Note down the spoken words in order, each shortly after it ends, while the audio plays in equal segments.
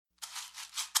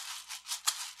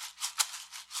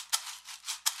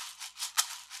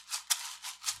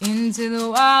Into the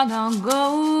wild I'll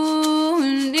go,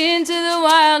 and into the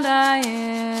wild I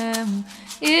am.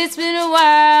 It's been a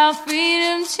while,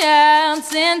 freedom child,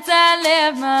 since I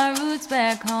left my roots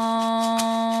back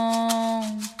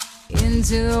home.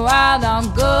 Into the wild I'll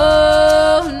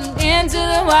go, and into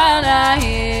the wild I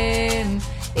am.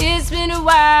 It's been a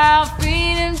while,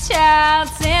 freedom child,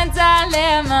 since I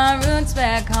left my roots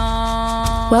back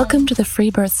home. Welcome to the Free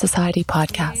Birth Society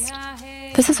podcast.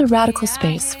 This is a radical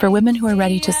space for women who are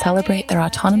ready to celebrate their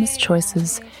autonomous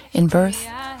choices in birth,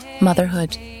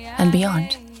 motherhood, and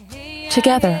beyond.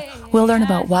 Together, we'll learn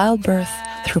about wild birth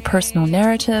through personal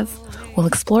narrative, we'll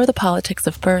explore the politics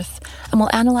of birth, and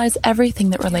we'll analyze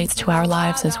everything that relates to our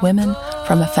lives as women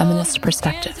from a feminist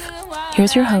perspective.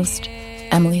 Here's your host,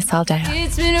 Emily Saldea.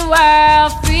 It's been a while,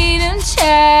 freedom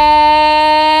child,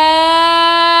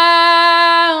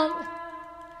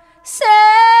 since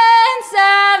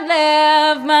I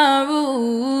left my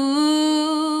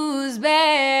roots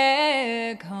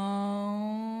back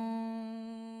home.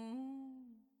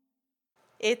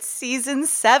 It's season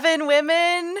 7,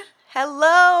 women.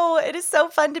 Hello. It is so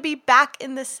fun to be back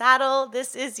in the saddle.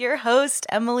 This is your host,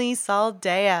 Emily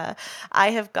Saldea.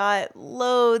 I have got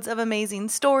loads of amazing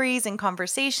stories and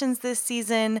conversations this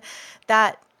season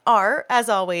that are, as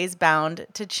always, bound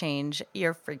to change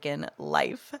your freaking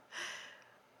life.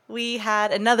 We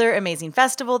had another amazing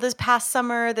festival this past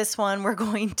summer. This one we're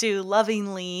going to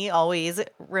lovingly always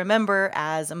remember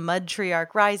as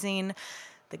Matriarch Rising.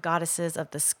 The goddesses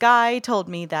of the sky told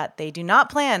me that they do not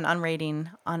plan on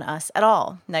raining on us at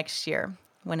all next year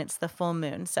when it's the full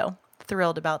moon. So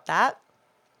thrilled about that.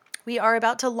 We are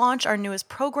about to launch our newest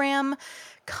program,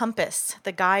 Compass,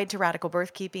 the Guide to Radical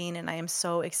Birthkeeping, and I am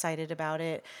so excited about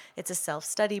it. It's a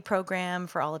self-study program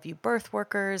for all of you birth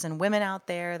workers and women out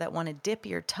there that want to dip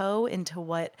your toe into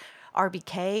what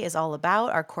RBK is all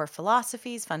about, our core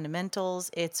philosophies, fundamentals.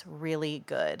 It's really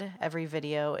good. Every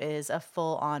video is a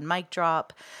full-on mic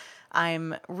drop.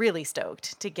 I'm really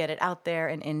stoked to get it out there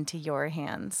and into your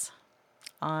hands.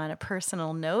 On a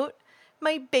personal note,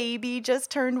 my baby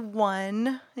just turned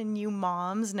 1, and you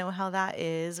moms know how that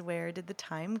is. Where did the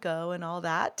time go and all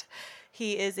that?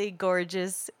 He is a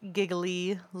gorgeous,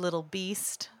 giggly little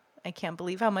beast. I can't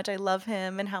believe how much I love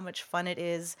him and how much fun it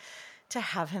is to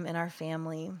have him in our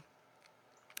family.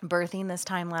 Birthing this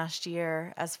time last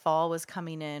year as fall was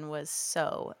coming in was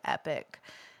so epic.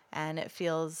 And it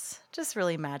feels just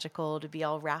really magical to be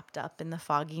all wrapped up in the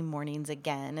foggy mornings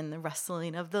again and the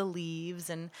rustling of the leaves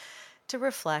and to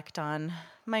reflect on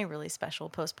my really special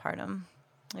postpartum.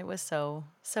 It was so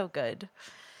good.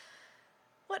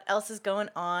 What else is going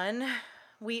on?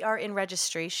 We are in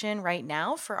registration right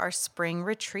now for our spring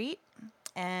retreat,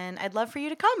 and I'd love for you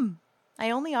to come.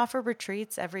 I only offer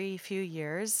retreats every few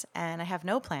years, and I have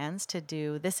no plans to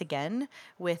do this again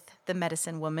with the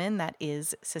medicine woman that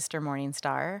is Sister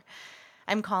Morningstar.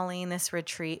 I'm calling this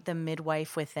retreat the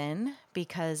Midwife Within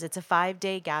because it's a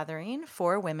 5-day gathering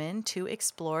for women to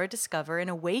explore, discover, and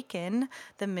awaken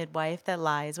the midwife that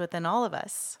lies within all of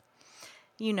us.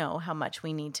 You know how much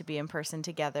we need to be in person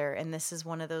together, and this is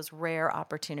one of those rare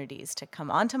opportunities to come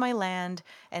onto my land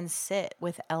and sit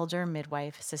with elder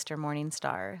midwife Sister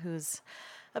Morningstar, who's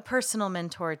a personal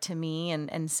mentor to me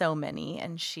and so many,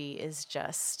 and she is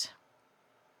just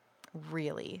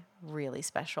really, really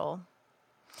special.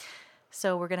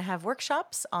 So we're going to have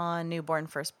workshops on newborn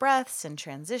first breaths and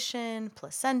transition,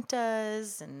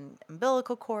 placentas and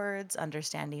umbilical cords,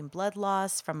 understanding blood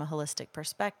loss from a holistic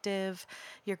perspective.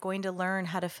 You're going to learn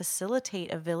how to facilitate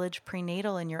a village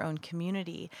prenatal in your own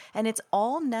community. And it's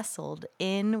all nestled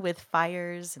in with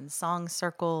fires and song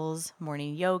circles,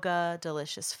 morning yoga,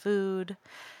 delicious food.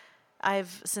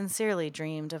 I've sincerely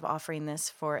dreamed of offering this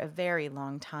for a very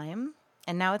long time.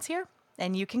 And now it's here,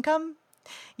 and you can come.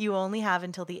 You only have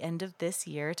until the end of this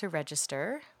year to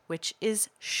register, which is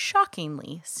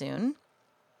shockingly soon.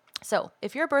 So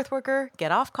if you're a birth worker,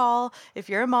 get off call. If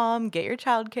you're a mom, get your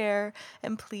childcare.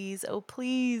 And please, oh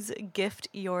please, gift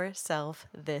yourself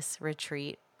this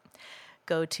retreat.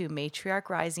 Go to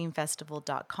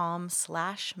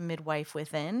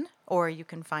matriarchrisingfestival.com/midwifewithin, or you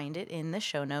can find it in the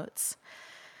show notes.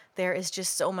 There is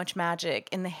just so much magic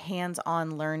in the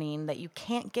hands-on learning that you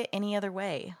can't get any other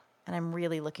way. And I'm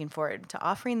really looking forward to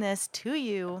offering this to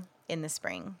you in the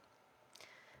spring.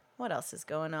 What else is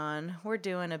going on? We're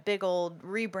doing a big old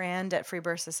rebrand at Free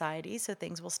Birth Society, so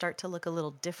things will start to look a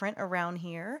little different around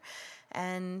here.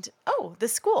 And, the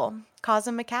school,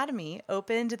 Cosm Academy,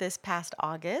 opened this past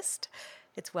August.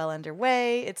 It's well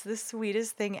underway. It's the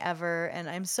sweetest thing ever, and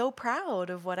I'm so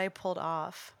proud of what I pulled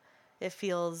off. It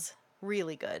feels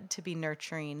really good to be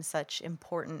nurturing such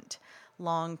important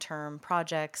long-term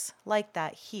projects like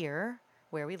that here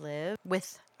where we live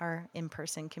with our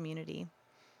in-person community.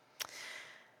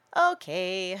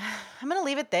 Okay, I'm going to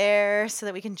leave it there so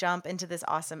that we can jump into this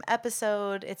awesome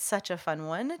episode. It's such a fun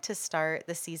one to start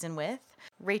the season with.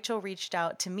 Rachel reached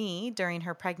out to me during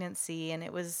her pregnancy, and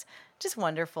it was just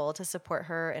wonderful to support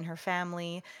her and her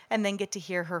family and then get to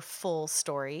hear her full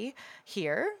story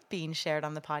here being shared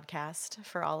on the podcast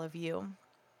for all of you.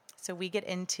 So we get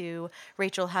into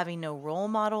Rachel having no role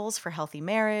models for healthy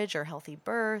marriage or healthy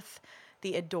birth,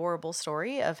 the adorable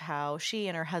story of how she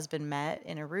and her husband met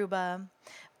in Aruba,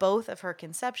 both of her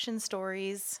conception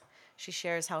stories. She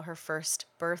shares how her first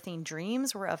birthing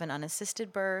dreams were of an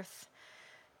unassisted birth,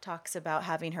 talks about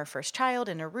having her first child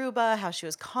in Aruba, how she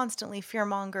was constantly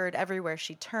fearmongered everywhere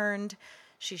she turned.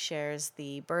 She shares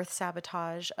the birth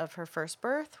sabotage of her first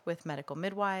birth with medical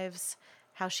midwives,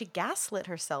 how she gaslit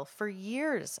herself for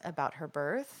years about her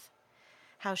birth,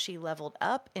 how she leveled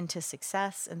up into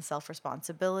success and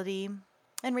self-responsibility.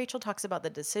 And Rachel talks about the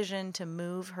decision to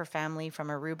move her family from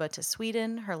Aruba to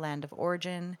Sweden, her land of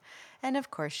origin. And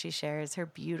of course, she shares her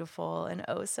beautiful and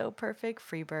oh so perfect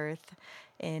free birth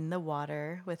in the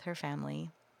water with her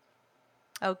family.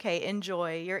 Okay,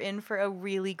 enjoy. You're in for a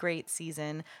really great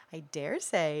season. I dare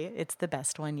say it's the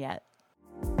best one yet.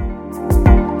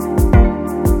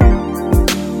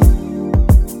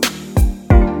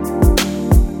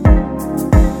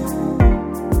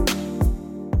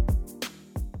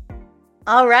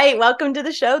 All right, welcome to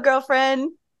the show,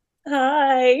 girlfriend.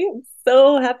 Hi, I'm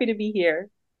so happy to be here.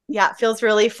 Yeah, it feels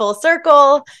really full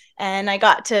circle. And I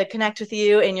got to connect with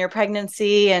you in your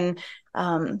pregnancy and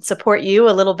support you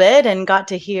a little bit and got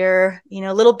to hear,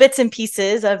 little bits and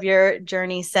pieces of your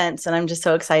journey since. And I'm just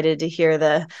so excited to hear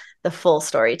the full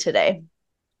story today.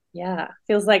 Yeah,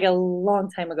 feels like a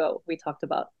long time ago we talked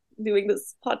about doing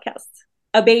this podcast.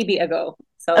 A baby ago.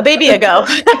 A baby ago.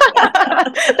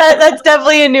 That's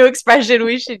definitely a new expression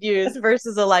we should use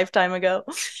versus a lifetime ago.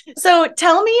 So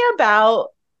tell me about,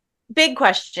 big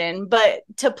question, but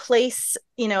to place,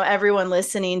 everyone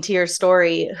listening to your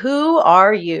story, who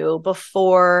are you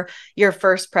before your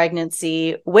first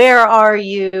pregnancy? Where are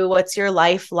you? What's your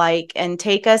life like? And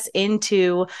take us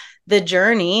into the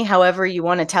journey, however you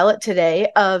want to tell it today,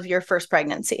 of your first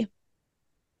pregnancy.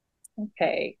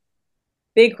 Okay.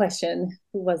 Big question.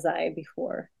 Who was I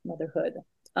before motherhood?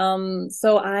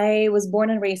 So I was born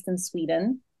and raised in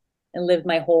Sweden and lived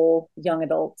my whole young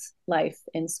adult life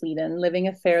in Sweden, living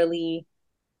a fairly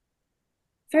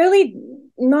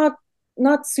not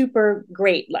super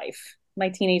great life. My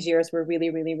teenage years were really,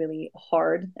 really, really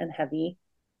hard and heavy.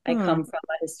 I come from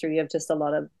a history of just a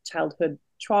lot of childhood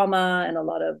trauma and a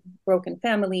lot of broken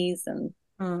families and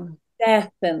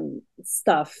death and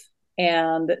stuff,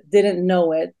 and didn't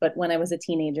know it. But when I was a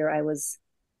teenager, I was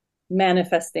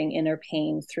manifesting inner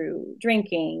pain through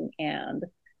drinking and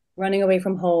running away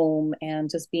from home and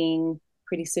just being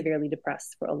pretty severely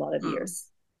depressed for a lot of years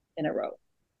in a row.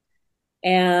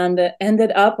 And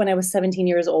ended up, when I was 17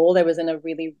 years old, I was in a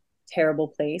really terrible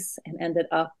place and ended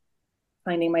up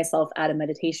finding myself at a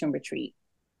meditation retreat.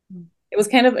 It was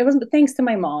thanks to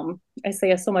my mom. I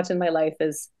say so much in my life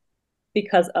is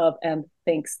because of and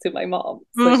thanks to my mom.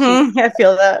 So I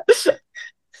feel that.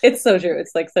 It's so true.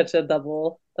 It's like such a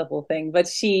double thing. But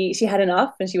she had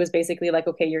enough, and she was basically like,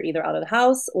 okay, you're either out of the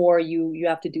house or you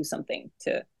have to do something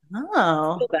to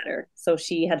feel better. So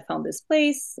she had found this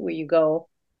place where you go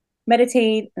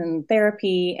meditate and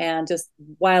therapy, and just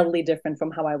wildly different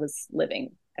from how I was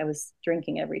living. I was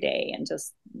drinking every day and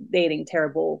just dating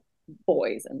terrible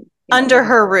boys and under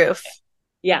her roof.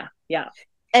 Yeah.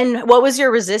 And what was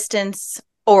your resistance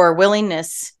or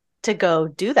willingness to go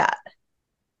do that?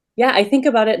 Yeah, I think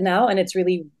about it now, and it's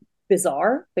really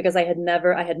bizarre because I had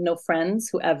no friends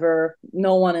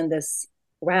no one in this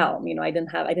realm. I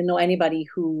didn't know anybody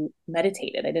who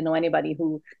meditated. I didn't know anybody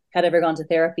who had ever gone to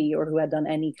therapy or who had done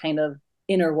any kind of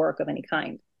inner work of any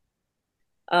kind.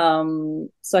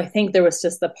 So I think there was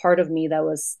just a part of me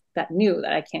that knew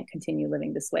that I can't continue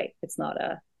living this way. It's not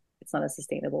a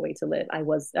sustainable way to live. I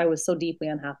was so deeply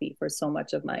unhappy for so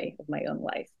much of my own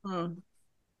life.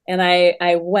 And I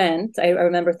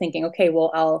remember thinking, okay,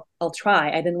 well, I'll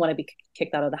try. I didn't want to be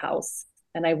kicked out of the house,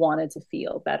 and I wanted to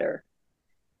feel better.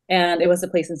 And it was a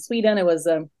place in Sweden. It was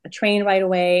a train right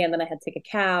away. And then I had to take a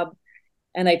cab,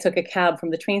 and I took a cab from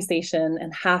the train station,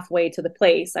 and halfway to the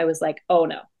place, I was like, oh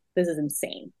no, this is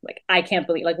insane. Like, I can't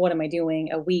believe, like, what am I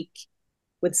doing? A week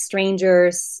with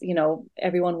strangers,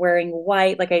 everyone wearing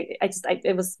white. Like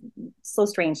it was so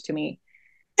strange to me.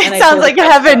 And it sounds like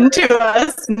heaven to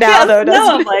us now, though,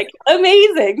 doesn't it? I'm like,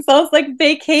 amazing. Sounds like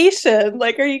vacation.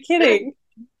 Like, are you kidding?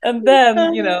 And then,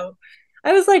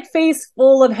 I was like face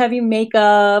full of heavy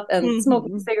makeup and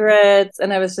smoking Mhm. cigarettes,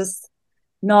 and I was just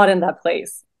not in that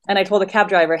place. And I told the cab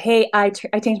driver, "Hey, I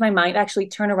changed my mind. Actually,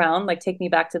 turn around, like take me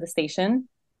back to the station."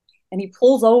 And he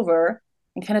pulls over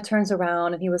and kind of turns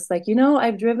around, and he was like,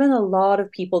 I've driven a lot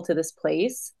of people to this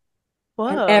place,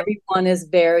 and Whoa. everyone is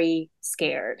very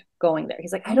scared going there.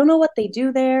 He's like, I don't know what they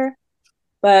do there,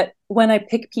 but when I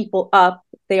pick people up,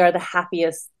 they are the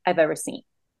happiest I've ever seen."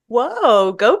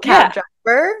 Whoa. Go Yeah, cab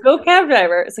driver. go cab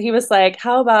driver. So he was like,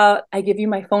 how about I give you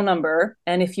my phone number,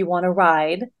 and if you want to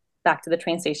ride back to the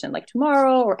train station like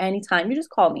tomorrow or anytime, you just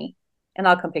call me and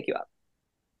I'll come pick you up.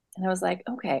 And I was like,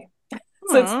 okay.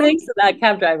 So it's Hmm. thanks to that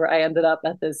cab driver I ended up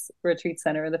at this retreat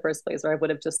center in the first place, where I would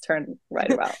have just turned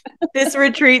right around. This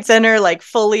retreat center like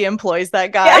fully employs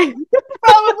that Yeah, guy.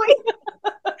 probably.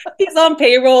 He's on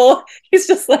payroll. He's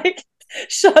just like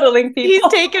shuttling He's people.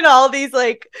 taken all these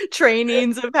like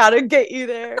trainings of how to get you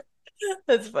there.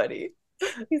 That's funny.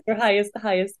 He's the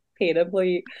highest paid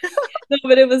employee. No,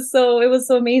 but it was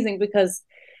so amazing because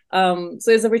so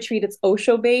it's a retreat, it's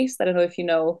Osho based. I don't know if you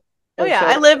know Oh yeah,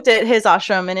 I Osho. lived at his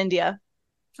ashram in India.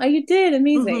 Oh, you did?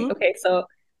 Amazing. Hmm. Okay, so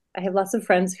I have lots of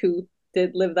friends who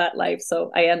did live that life,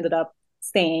 so I ended up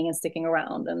staying and sticking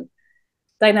around, and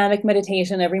dynamic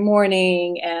meditation every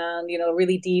morning, and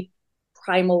really deep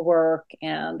primal work,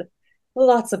 and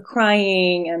lots of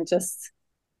crying, and just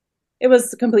it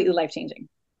was completely life changing,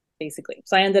 basically.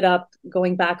 So I ended up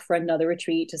going back for another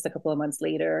retreat just a couple of months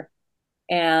later,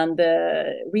 and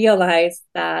realized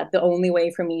that the only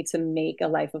way for me to make a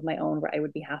life of my own where I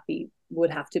would be happy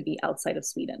would have to be outside of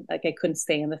Sweden. Like I couldn't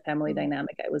stay in the family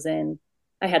dynamic I was in.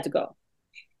 I had to go.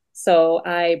 So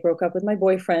I broke up with my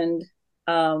boyfriend,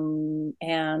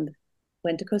 and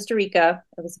went to Costa Rica.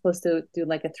 I was supposed to do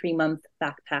like a 3-month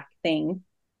backpack thing,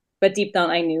 but deep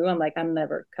down I knew, I'm like, I'm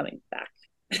never coming back.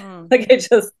 Mm. Like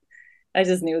I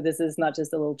just knew this is not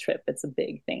just a little trip; it's a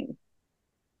big thing.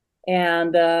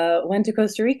 And went to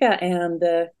Costa Rica, and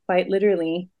quite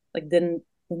literally like didn't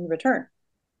return.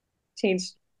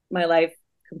 Changed my life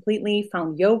completely.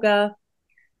 Found yoga.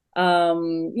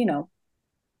 Um, you know,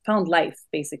 Found life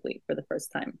basically for the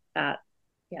first time at,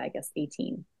 yeah, I guess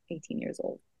 18 years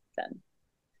old then.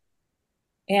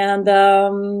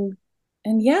 And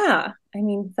yeah, I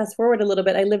mean, fast forward a little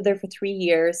bit. I lived there for 3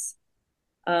 years.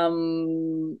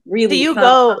 So Really you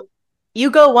found, go you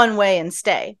go one way and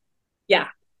stay. yeah,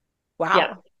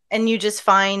 yeah. Wow. And you just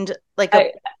find like a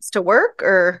I place to work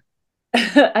or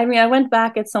I mean, I went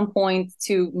back at some point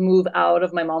to move out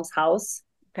of my mom's house,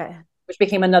 okay. which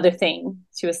became another thing.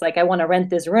 She was like, I want to rent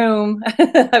this room.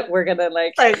 We're gonna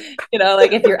like, Like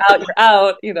like if you're out,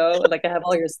 you're out, like I have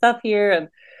all your stuff here.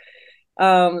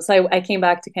 And so I came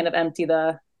back to kind of empty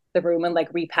the room and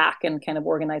like repack and kind of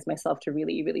organize myself to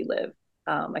really, really live.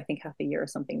 I think half a year or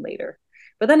something later.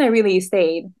 But then I really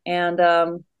stayed. And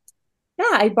yeah,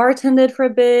 I bartended for a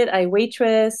bit. I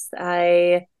waitressed.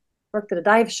 I worked at a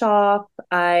dive shop.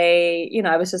 I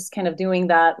was just kind of doing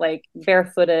that like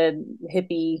barefooted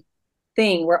hippie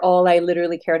thing where all I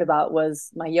literally cared about was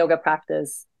my yoga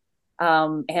practice,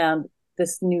 and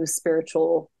this new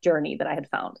spiritual journey that I had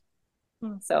found.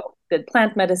 hmm. So did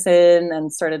plant medicine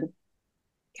and started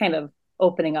kind of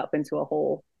opening up into a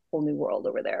whole new world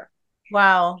over there.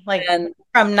 Wow. Like And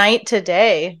from night to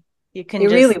day, you can it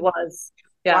just really was.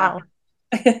 Yeah. wow.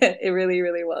 It really,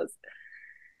 really was.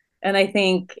 And I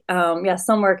think, yeah,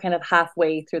 somewhere kind of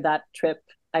halfway through that trip,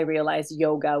 I realized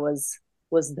yoga was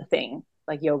the thing.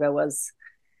 Like yoga was,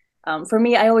 for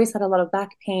me, I always had a lot of back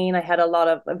pain. I had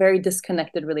a very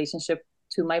disconnected relationship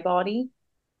to my body,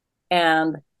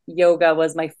 and yoga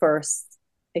was my first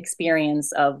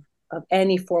experience of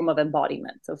any form of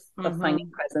embodiment of finding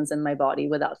Hmm. presence in my body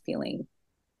without feeling,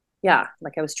 yeah,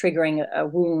 like I was triggering a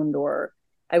wound, or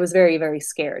I was very, very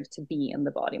scared to be in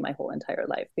the body my whole entire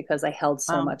life because I held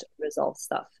so Wow. much unresolved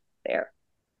stuff there.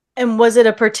 And was it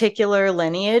a particular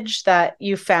lineage that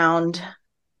you found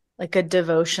like a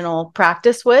devotional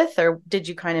practice with, or did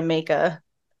you kind of make a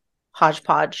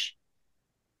hodgepodge?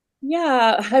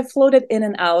 Yeah, I've floated in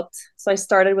and out. So I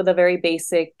started with a very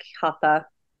basic hatha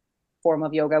form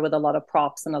of yoga with a lot of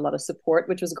props and a lot of support,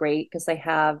 which was great because I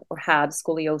have or had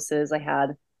scoliosis.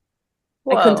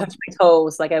 I couldn't Whoa. touch my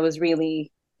toes. Like I was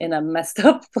really in a messed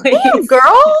up Damn, place.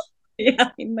 girl.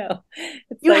 Yeah, I know.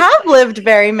 It's You like, have lived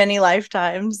very many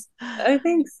lifetimes. I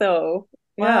think so.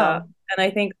 Yeah. Wow. And I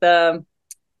think the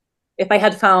if I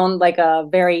had found like a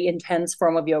very intense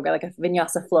form of yoga, like a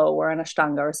vinyasa flow or an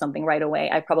ashtanga or something right away,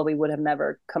 I probably would have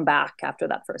never come back after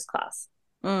that first class.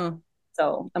 Mm.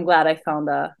 So I'm glad I found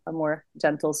a more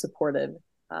gentle, supportive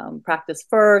practice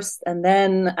first. And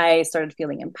then I started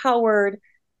feeling empowered,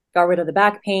 got rid of the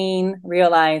back pain,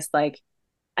 realized like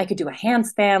I could do a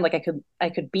handstand. Like I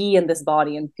could be in this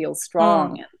body and feel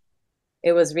strong. And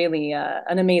it was really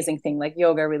an amazing thing. Like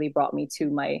yoga really brought me to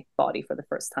my body for the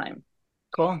first time.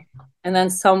 Cool. And then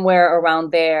somewhere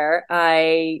around there,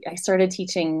 I started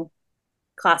teaching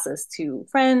classes to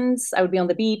friends. I would be on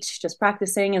the beach just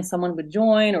practicing, and someone would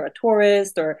join, or a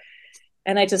tourist,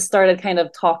 and I just started kind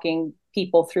of talking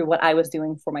people through what I was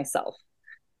doing for myself.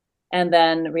 And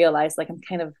then realized like I'm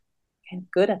kind of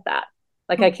good at that.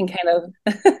 Like I can kind of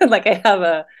like I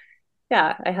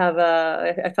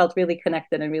felt really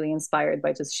connected and really inspired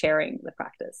by just sharing the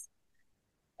practice.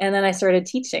 And then I started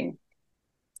teaching,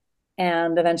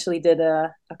 and eventually did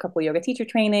a couple yoga teacher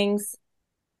trainings.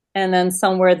 And then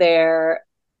somewhere there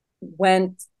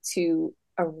went to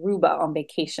Aruba on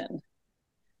vacation,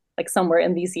 like somewhere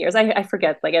in these years. I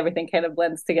forget, like everything kind of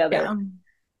blends together. Yeah.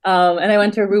 And I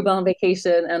went to Aruba on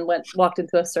vacation and walked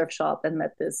into a surf shop and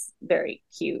met this very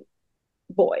cute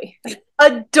boy.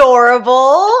 Adorable.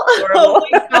 Oh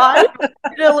my God.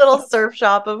 In a little surf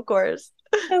shop, of course.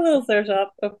 A little surf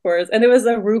shop, of course. And it was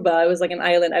Aruba. It was like an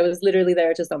island. I was literally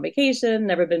there just on vacation,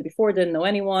 never been before, didn't know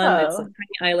anyone. It's a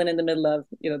tiny island in the middle of,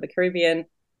 the Caribbean.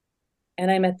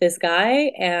 And I met this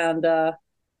guy, and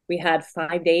we had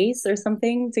 5 days or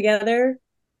something together.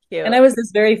 Cute. And I was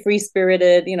this very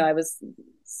free-spirited, I was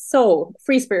so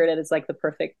free-spirited. It's like the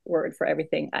perfect word for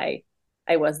everything I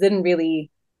didn't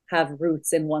really have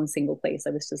roots in one single place. I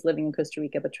was just living in Costa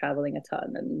Rica, but traveling a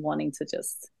ton and wanting to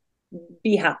just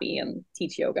be happy and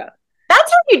teach yoga.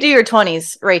 That's how you do your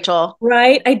 20s, Rachel.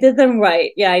 Right? I did them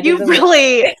right. Yeah, I did them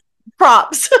really right.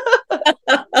 Props.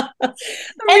 I'm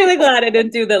really glad I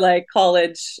didn't do the like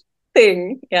college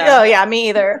thing. Yeah. Oh yeah, me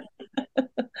either.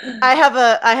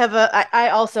 I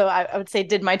also would say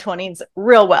did my 20s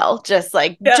real well. Just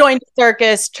like joined a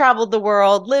circus, traveled the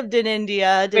world, lived in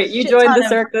India. Wait, you joined the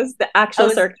circus, the actual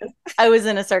circus? I was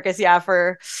in a circus,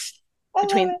 for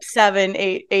between 7,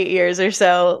 8 years or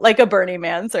so, like a Burning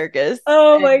Man circus.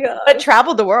 Oh my God. But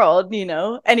traveled the world,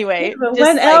 Anyway. Yeah,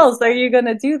 when else are you going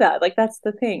to do that? Like, that's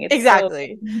the thing. It's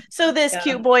exactly. So this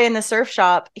cute boy in the surf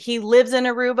shop, he lives in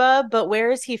Aruba, but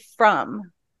where is he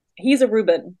from? He's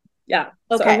Aruban. Yeah.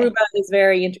 Okay. So Aruba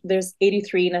is there's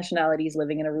 83 nationalities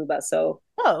living in Aruba. So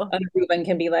an Aruban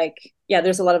can be like,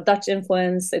 there's a lot of Dutch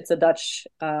influence. It's a Dutch,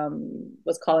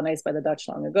 was colonized by the Dutch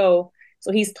long ago.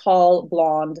 So he's tall,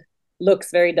 blonde,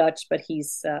 looks very Dutch, but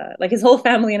he's like his whole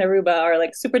family in Aruba are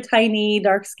like super tiny,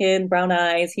 dark skin, brown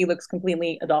eyes. He looks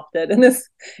completely adopted in this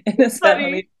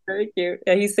family. Very cute.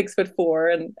 Yeah, he's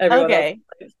 6'4", and everyone else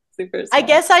is super small. I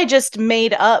guess I just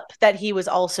made up that he was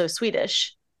also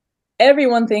Swedish.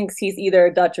 Everyone thinks he's either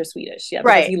Dutch or Swedish. Yeah,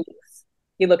 right.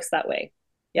 He looks that way.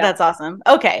 Yeah, that's awesome.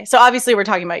 Okay, so obviously we're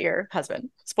talking about your husband.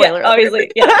 Spoiler.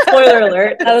 Obviously, spoiler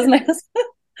alert. That was my husband.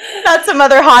 Not some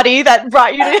other hottie that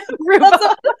brought you to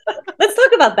Aruba. Let's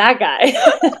talk about that guy.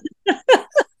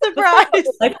 Surprise!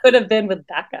 I could have been with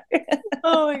that guy.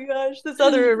 Oh my gosh, this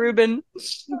other Aruban.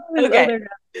 Okay,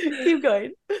 keep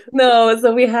going. No,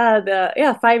 so we had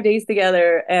 5 days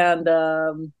together, and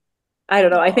I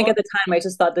don't know. I think at the time I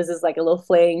just thought this is like a little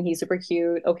fling. He's super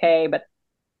cute, okay, but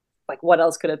like what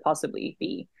else could it possibly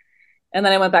be? And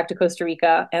then I went back to Costa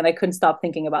Rica, and I couldn't stop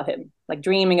thinking about him, like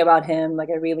dreaming about him. Like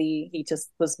he just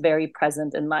was very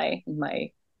present in my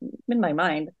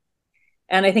mind.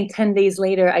 And I think 10 days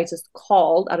later, I just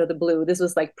called out of the blue. This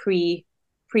was like pre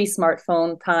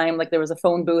smartphone time. Like there was a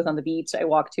phone booth on the beach I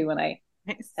walked to, and I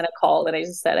called, and I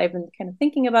just said, I've been kind of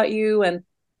thinking about you, and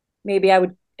maybe I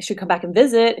should come back and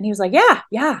visit. And he was like,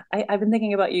 yeah, I've been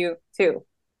thinking about you too.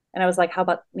 And I was like, how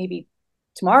about maybe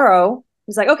tomorrow?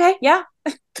 He's like, okay, yeah,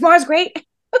 tomorrow's great.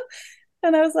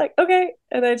 And I was like, okay.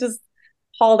 And I just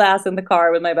hauled ass in the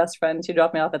car with my best friend. She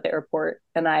dropped me off at the airport,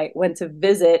 and I went to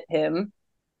visit him,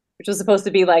 which was supposed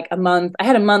to be like a month. I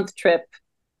had a month trip.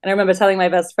 And I remember telling my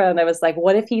best friend, I was like,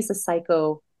 what if he's a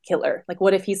psycho killer? Like,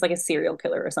 what if he's like a serial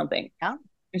killer or something? Yeah.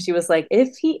 And she was like,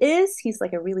 if he is, he's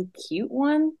like a really cute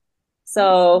one.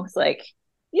 So it's like,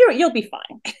 you'll be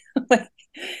fine.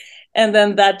 And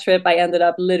then that trip, I ended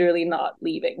up literally not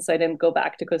leaving. So I didn't go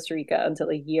back to Costa Rica until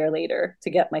a year later to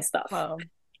get my stuff.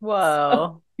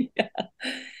 Whoa.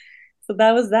 So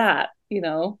that was that,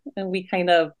 and we kind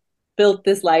of built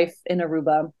this life in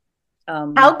Aruba.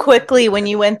 How quickly, when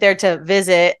you went there to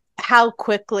visit, how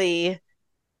quickly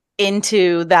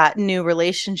into that new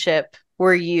relationship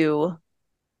were you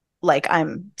like,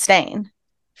 I'm staying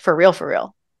for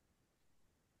real?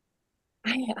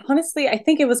 I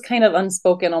think it was kind of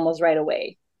unspoken almost right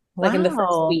away, like in the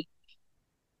first week.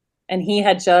 And he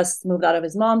had just moved out of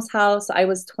his mom's house. I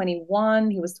was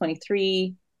 21, he was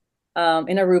 23.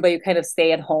 In Aruba, you kind of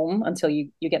stay at home until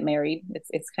you get married.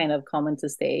 It's kind of common to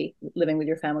stay living with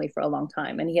your family for a long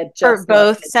time. And he had For just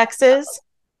left both sexes?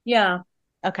 Yeah.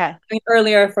 Okay. I mean,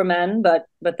 earlier for men, but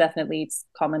definitely it's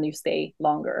common you stay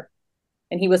longer.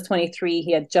 And he was 23.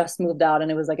 He had just moved out,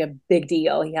 and it was like a big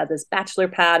deal. He had this bachelor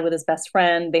pad with his best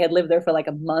friend. They had lived there for like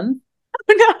a month.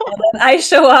 No. And then I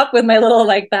show up with my little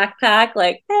like backpack,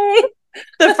 like, hey.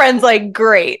 The friend's like,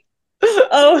 great.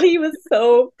 Oh, he was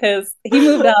so pissed. He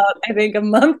moved out, I think, a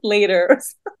month later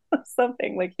or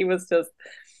something. Like he was just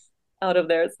out of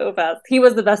there so fast. He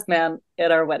was the best man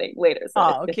at our wedding later,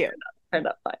 so it cute. turned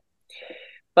out fine.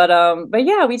 But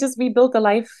yeah, we built a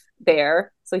life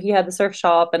there. So he had the surf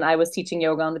shop, and I was teaching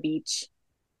yoga on the beach,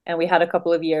 and we had a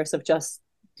couple of years of just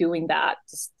doing that,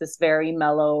 just this very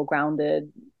mellow,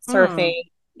 grounded surfing,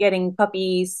 getting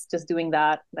puppies, just doing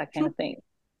that kind of thing.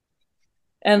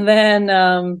 And then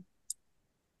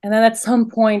at some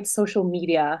point, social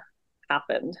media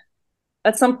happened.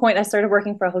 At some point, I started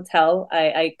working for a hotel.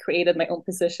 I created my own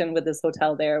position with this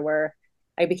hotel there, where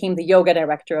I became the yoga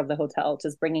director of the hotel,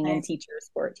 just bringing in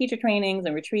teachers for teacher trainings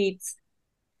and retreats.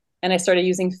 And I started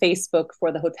using Facebook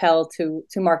for the hotel to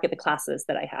market the classes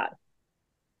that I had.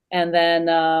 And then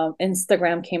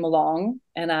Instagram came along,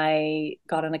 and I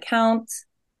got an account,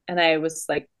 and I was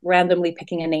like randomly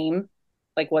picking a name,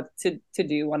 like what to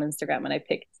do on Instagram. And I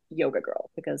picked Yoga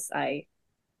Girl because I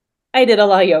did a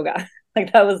lot of yoga.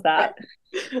 Like that was that.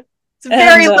 It's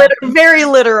very very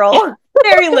literal.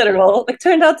 Very literal. It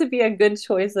turned out to be a good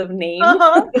choice of name.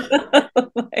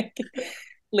 Like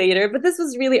later, but this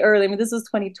was really early. I mean, this was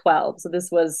 2012, so this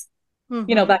was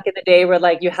back in the day where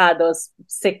like you had those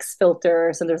 6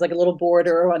 filters, and there's like a little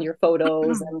border on your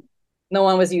photos, and no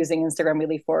one was using Instagram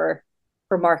really for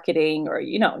marketing, or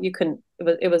you couldn't.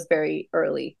 It was very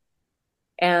early,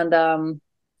 and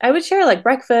I would share like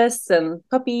breakfasts and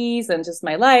puppies and just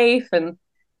my life, and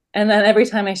then every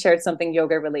time I shared something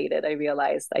yoga related, I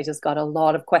realized I just got a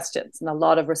lot of questions and a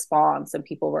lot of response, and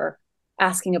people were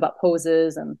asking about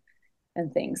poses and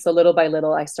things. So little by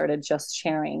little, I started just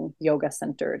sharing yoga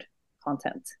centered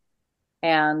content,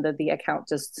 and the account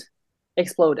just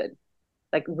exploded,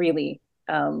 like really,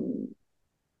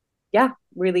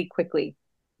 really quickly.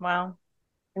 Wow.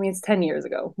 I mean, it's 10 years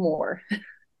ago, more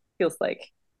feels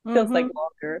like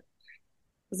longer. It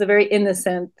was a very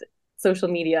innocent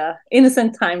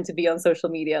time to be on social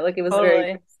media. Like it was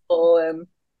very peaceful and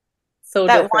so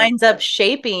that different. winds up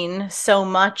shaping so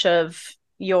much of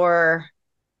your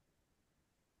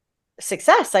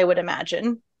success, I would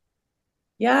imagine.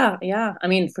 Yeah. I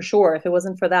mean, for sure. If it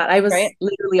wasn't for that, I was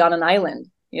literally on an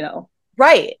island,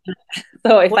 Right.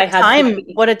 So if I had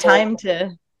what a time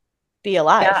to be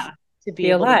alive. Yeah, to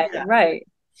be alive, right.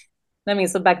 I mean,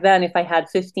 so back then, if I had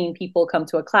 15 people come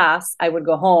to a class, I would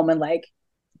go home and like,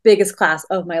 biggest class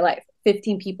of my life.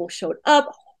 15 people showed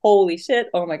up. Holy shit.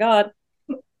 Oh my God.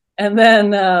 And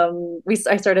then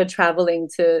I started traveling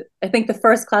to, I think the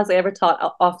first class I ever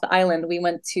taught off the island, we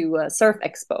went to a surf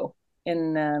expo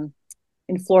in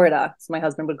Florida. So my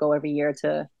husband would go every year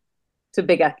to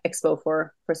big expo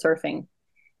for surfing.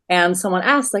 And someone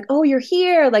asked like, oh, you're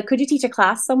here. Like, could you teach a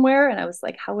class somewhere? And I was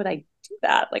like, how would I do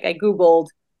that? Like I Googled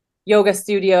yoga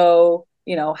studio,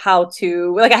 how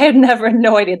to, like, I had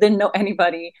no idea, didn't know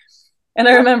anybody. And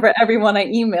I remember everyone I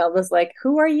emailed was like,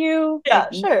 who are you? Yeah,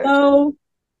 like, sure.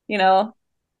 No,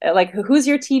 like, who's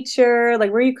your teacher?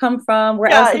 Like, where you come from?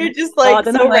 Where else? You're just like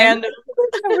so random.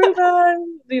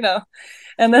 Aruba,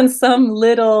 And then some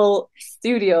little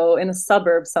studio in a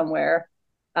suburb somewhere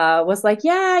was like,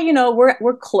 yeah,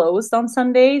 we're closed on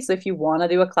Sunday. So if you want to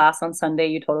do a class on Sunday,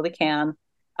 you totally can.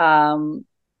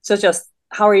 So just,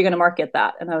 how are you going to market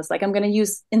that? And I was like, I'm going to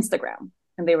use Instagram.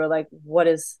 And they were like, what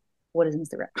is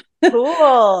Instagram?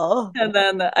 Cool. And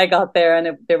then I got there,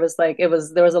 and there was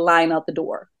a line out the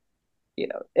door.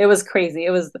 It was crazy.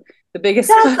 It was the biggest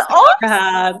class I ever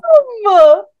had.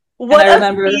 What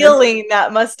a feeling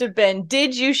that must have been.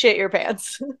 Did you shit your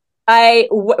pants?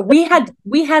 We had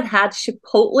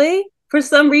Chipotle. For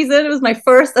some reason, it was my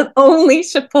first and only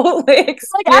Chipotle experience.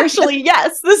 Like, actually,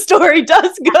 yes, the story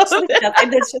does go. Yes, I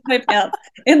did shit my pants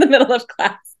in the middle of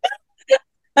class.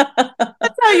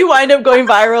 That's how you wind up going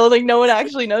viral. Like, no one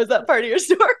actually knows that part of your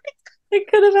story. It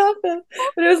could have happened.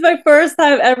 But it was my first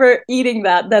time ever eating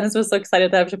that. Dennis was so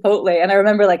excited to have Chipotle. And I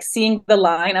remember like seeing the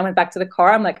line. I went back to the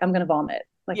car. I'm like, I'm going to vomit.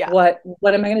 Like, what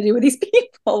am I going to do with these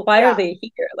people? Why are they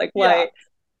here? Like, why?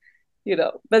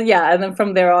 But yeah. And then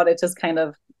from there on, it just kind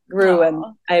of grew, and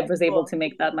I was able to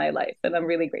make that my life, and I'm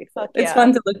really grateful. It's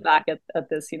fun to look back at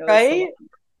this, right?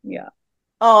 Yeah.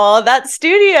 Oh, that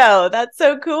studio, that's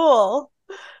so cool.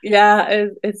 Yeah,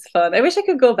 it's fun. I wish I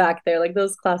could go back there. Like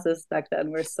those classes back then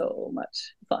were so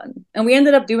much fun. And we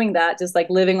ended up doing that, just like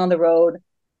living on the road,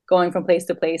 going from place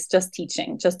to place, just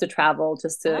teaching, just to travel,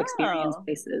 just to experience Oh.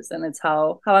 places. And it's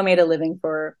how I made a living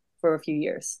for a few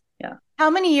years. Yeah. How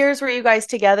many years were you guys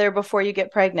together before you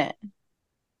get pregnant?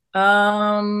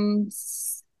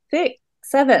 Six,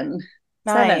 seven,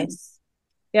 seven. Nice.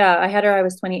 Yeah, I had her, I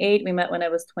was 28. We met when I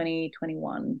was 20,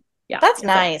 21. Yeah. That's So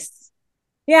nice.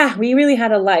 yeah, we really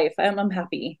had a life. I'm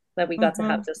happy that we got to Hmm.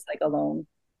 have just like alone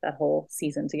that whole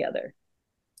season together.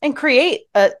 And create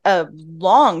a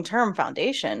long-term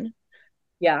foundation,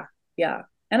 Yeah, yeah.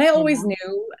 And I you always know?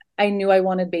 knew I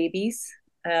wanted babies.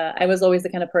 I was always the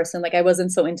kind of person like I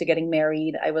wasn't so into getting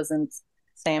married. I wasn't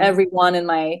Same. everyone in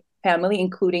my family,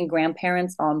 including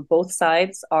grandparents on both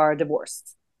sides, are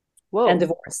divorced and Whoa.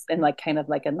 divorced in like kind of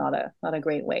like a not a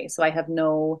great way. So I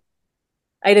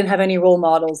didn't have any role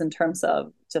models in terms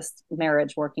of just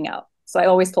marriage working out. So I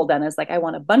always told Dennis like I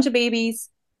want a bunch of babies.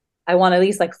 I want at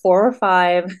least like four or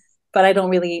five, but I don't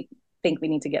really think we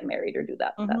need to get married or do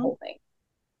that Hmm. whole thing.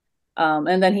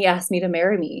 And then he asked me to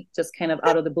marry me just kind of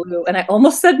out of the blue. And I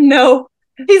almost said no,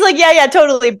 He's like, yeah, yeah,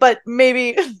 totally, but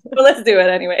maybe. but let's do it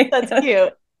anyway. That's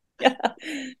cute.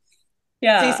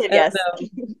 Yeah. So you Yeah. said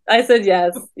And yes. I said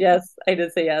yes. Yes. I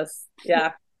did say yes.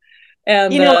 Yeah.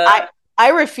 And You know, I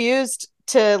refused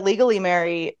to legally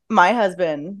marry my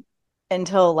husband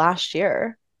until last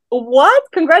year. what?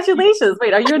 Congratulations.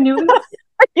 Wait, are you a newlywed?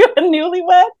 Are you a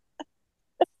newlywed?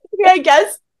 I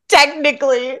guess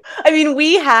technically. I mean,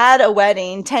 we had a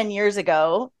wedding 10 years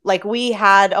ago. Like we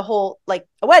had a whole like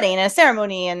a wedding and a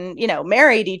ceremony and,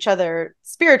 married each other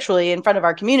spiritually in front of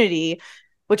our community,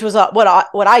 which was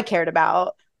what I cared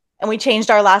about. And we changed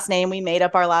our last name, we made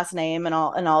up our last name and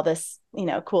all this,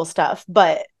 cool stuff.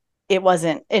 But it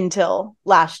wasn't until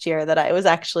last year that I was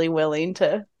actually willing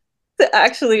To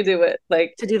actually do it.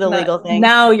 Like to do the not, legal thing.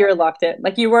 now you're locked in.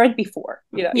 Like you weren't before.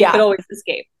 You could Yeah. always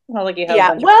escape. Not like you have a Yeah.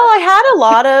 bunch of Well, I had a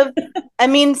lot of, I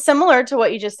mean, similar to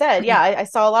what you just said. Yeah, I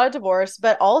saw a lot of divorce,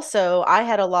 but also I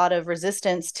had a lot of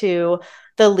resistance to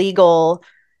the legal,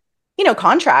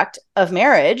 contract of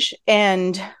marriage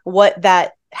and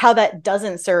how that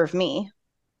doesn't serve me,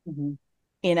 Mhm.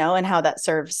 and how that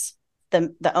serves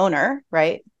the owner,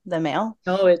 right? The male.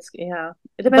 No, it's yeah.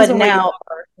 It depends But on where you now,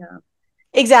 are. Yeah.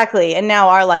 exactly. And now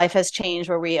our life has changed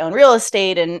where we own real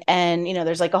estate and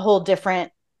there's like a whole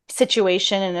different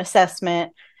situation and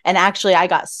assessment. And actually I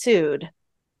got sued,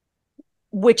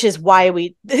 which is why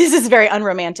this is very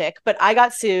unromantic, but I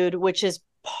got sued, which is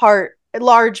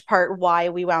large part why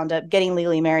we wound up getting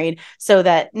legally married so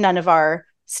that none of our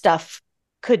stuff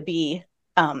could be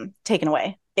taken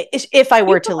away if I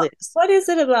were to lose. What is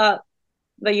it about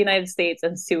the United States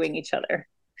and suing each other?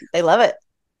 They love it.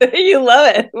 You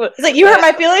love it. It's like, you hurt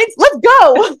my feelings? Let's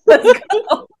go. Let's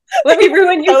go. Let me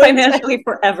ruin you So financially intense.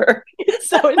 forever. It's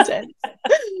so intense.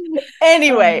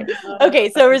 Anyway, okay,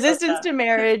 so resistance to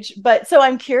marriage. But so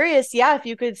I'm curious, yeah, if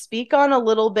you could speak on a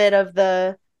little bit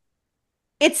of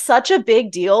it's such a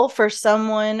big deal for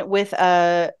someone with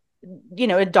a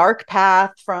dark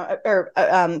path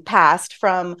past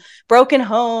from broken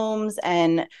homes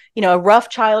and a rough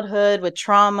childhood with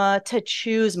trauma to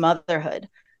choose motherhood.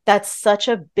 That's such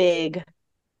a big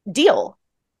deal,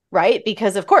 right?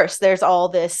 Because of course there's all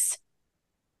this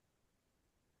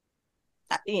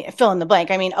fill in the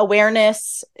blank. I mean,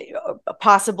 awareness,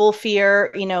 possible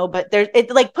fear, but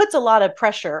it like puts a lot of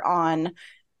pressure on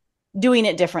doing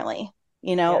it differently,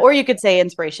 Yeah. or you could say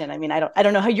inspiration. I mean, I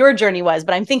don't know how your journey was,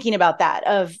 but I'm thinking about that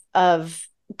of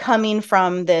coming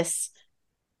from this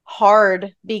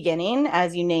hard beginning,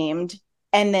 as you named,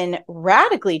 and then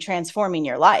radically transforming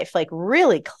your life, like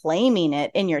really claiming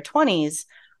it in your 20s.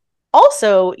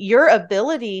 Also, your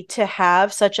ability to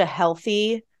have such a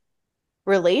healthy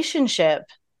relationship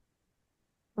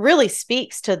really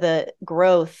speaks to the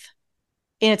growth,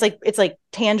 and it's like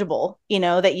tangible,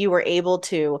 that you were able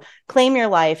to claim your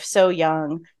life so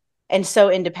young and so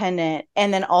independent,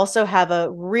 and then also have a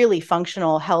really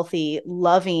functional, healthy,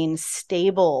 loving,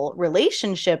 stable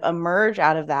relationship emerge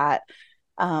out of that.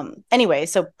 Anyway,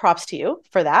 so props to you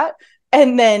for that.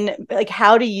 And then like,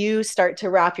 how do you start to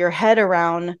wrap your head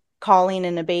around calling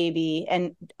in a baby,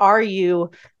 and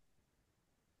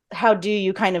how do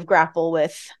you kind of grapple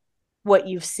with what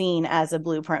you've seen as a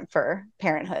blueprint for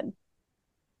parenthood?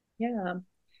 Yeah.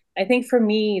 I think for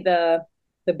me, the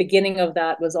beginning of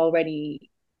that was already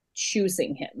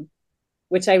choosing him,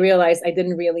 which I realized I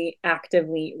didn't really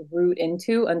actively root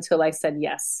into until I said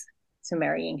yes to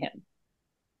marrying him.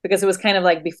 Because it was kind of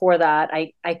like before that,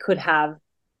 I could have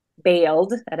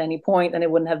bailed at any point and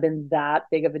it wouldn't have been that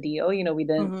big of a deal. We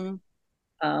didn't Mm-hmm.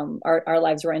 Our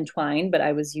lives were entwined, but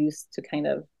I was used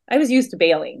to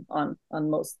bailing on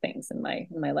most things in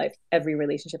my life, every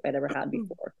relationship I'd ever had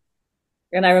before.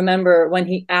 And I remember when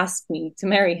he asked me to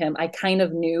marry him, I kind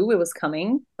of knew it was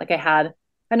coming. Like I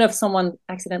don't know if someone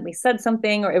accidentally said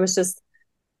something, or it was just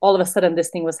all of a sudden this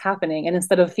thing was happening. And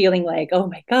instead of feeling like, oh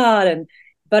my God, and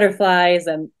butterflies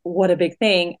and what a big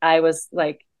thing, I was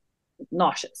like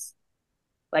nauseous.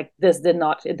 Like it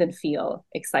didn't feel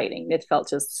exciting. It felt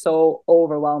just so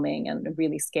overwhelming and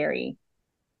really scary.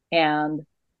 And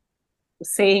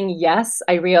saying yes,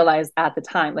 I realized at the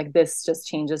time, like this just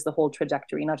changes the whole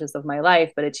trajectory, not just of my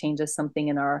life, but it changes something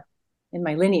in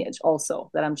my lineage also,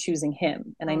 that I'm choosing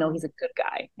him. And I know he's a good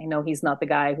guy. I know he's not the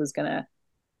guy who's gonna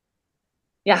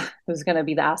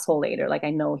be the asshole later. Like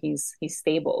I know he's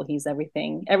stable. He's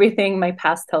everything my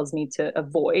past tells me to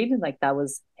avoid. Like that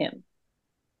was him.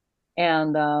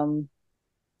 And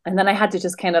then I had to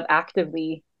just kind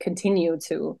actively continue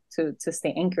to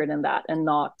stay anchored in that and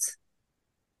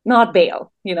not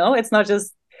bail. It's not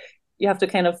just, you have to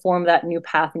kind of form that new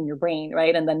path in your brain,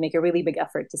 right? And then make a really big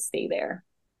effort to stay there.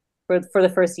 For the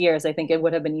first years, I think it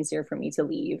would have been easier for me to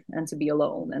leave and to be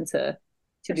alone and to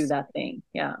do that thing.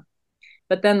 Yeah.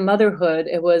 But then motherhood,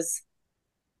 it was,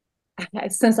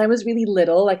 since I was really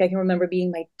little, like I can remember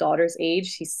being my daughter's age,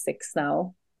 she's 6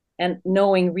 now, and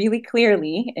knowing really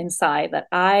clearly inside that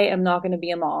I am not going to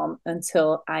be a mom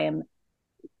until I am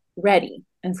ready.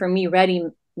 And for me, ready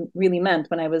really meant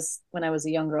when I was a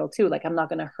young girl too, like I'm not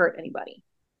going to hurt anybody.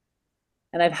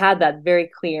 And I've had that very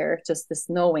clear, just this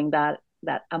knowing that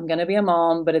I'm going to be a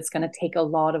mom, but it's going to take a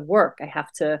lot of work. I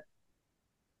have to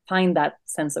find that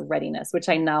sense of readiness, which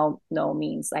I now know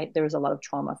means there was a lot of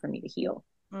trauma for me to heal.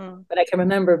 But I can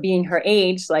remember being her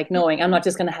age, like knowing I'm not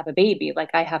just going to have a baby, like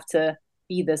I have to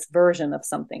be this version of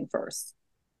something first.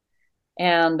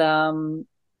 And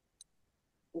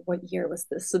what year was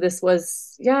this? So this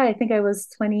was, I think I was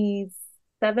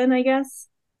 27, I guess.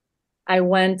 I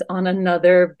went on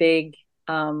another big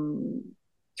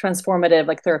transformative,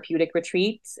 like therapeutic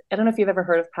retreat. I don't know if you've ever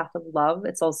heard of Path of Love.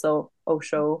 It's also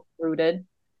Osho rooted.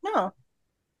 No.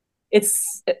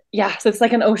 So it's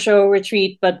like an Osho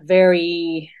retreat, but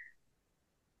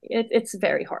it's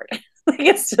very hard. Like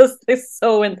it's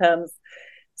so intense,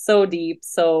 so deep.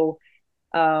 So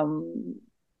I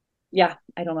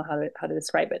don't know how to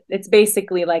describe it. It's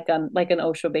basically like an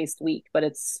Osho based week, but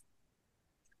it's,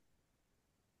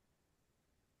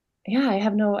 I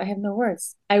have no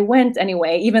words. I went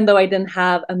anyway, even though I didn't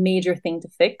have a major thing to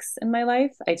fix in my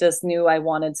life. I just knew I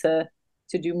wanted to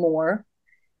do more.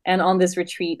 And on this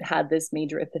retreat had this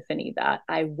major epiphany that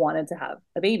I wanted to have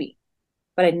a baby,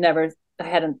 but I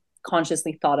hadn't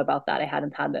consciously thought about that. I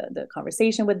hadn't had the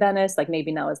conversation with Dennis, like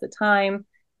maybe now is the time,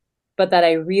 but that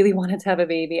I really wanted to have a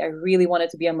baby. I really wanted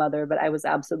to be a mother, but I was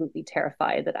absolutely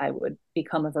terrified that I would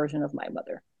become a version of my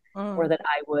mother, or that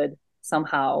I would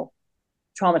somehow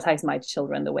traumatize my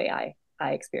children the way I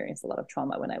experienced a lot of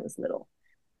trauma when I was little.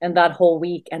 And that whole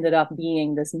week ended up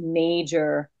being this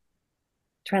major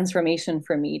transformation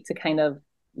for me to kind of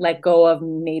let go of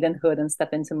maidenhood and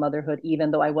step into motherhood, even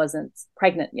though I wasn't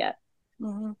pregnant yet.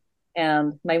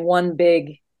 And my one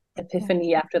big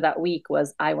epiphany after that week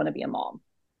was, I want to be a mom.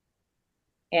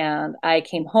 And I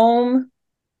came home,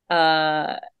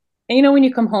 and when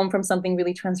you come home from something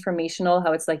really transformational,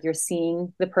 how it's like you're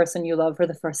seeing the person you love for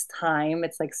the first time.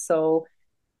 It's like so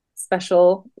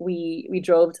special. We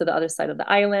drove to the other side of the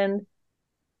island,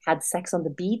 had sex on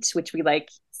the beach, which we like,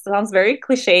 sounds very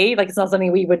cliche. Like it's not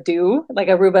something we would do. Like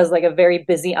Aruba is like a very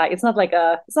busy, it's not like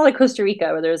Costa Rica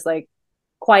where there's like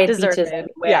quiet Deserted. beaches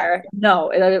everywhere. Yeah.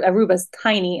 No, Aruba's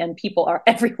tiny and people are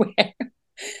everywhere.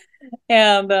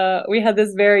 And we had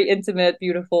this very intimate,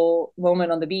 beautiful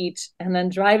moment on the beach. And then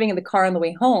driving in the car on the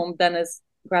way home, Dennis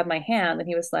grabbed my hand and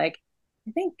he was like,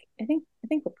 I think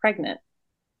we're pregnant.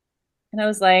 And I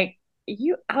was like, are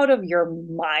you out of your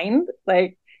mind?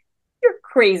 Like, you're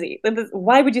crazy.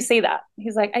 Why would you say that?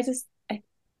 He's like,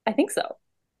 I think so.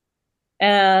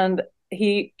 And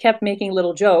he kept making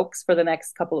little jokes for the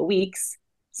next couple of weeks.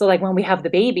 So like when we have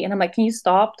the baby, and I'm like, can you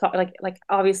stop talking? Like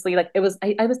obviously, like it was,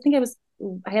 I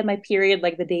had my period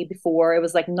like the day before. It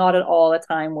was like not at all a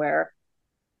time where,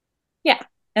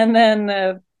 And then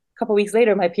a couple of weeks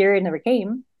later, my period never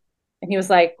came. And he was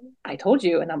like, I told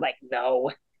you. And I'm like, no.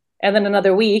 And then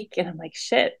another week, and I'm like,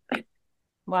 shit.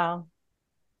 Wow.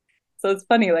 So it's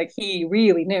funny, like he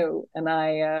really knew, and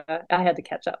I had to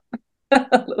catch up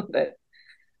a little bit.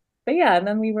 But and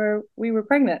then we were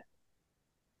pregnant.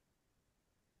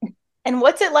 And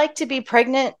what's it like to be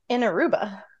pregnant in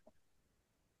Aruba?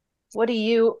 What do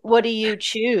you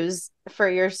choose for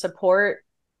your support?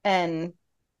 And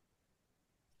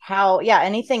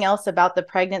anything else about the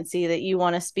pregnancy that you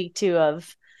want to speak to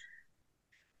of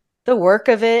the work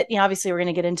of it? Obviously we're going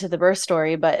to get into the birth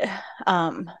story, but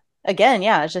again,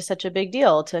 it's just such a big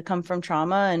deal to come from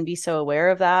trauma and be so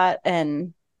aware of that.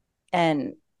 And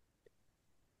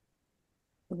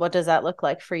what does that look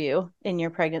like for you in your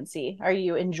pregnancy? Are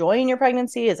you enjoying your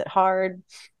pregnancy? Is it hard?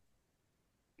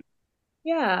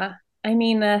 Yeah. I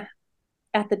mean,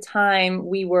 at the time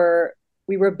we were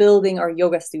building our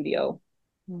yoga studio.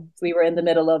 So we were in the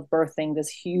middle of birthing this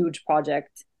huge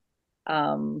project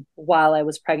while I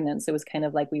was pregnant. So it was kind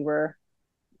of like we were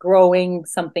growing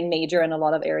something major in a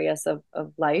lot of areas of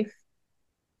life.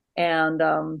 And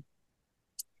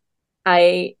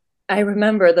I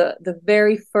remember the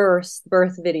very first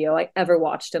birth video I ever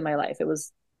watched in my life. It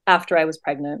was after I was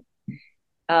pregnant.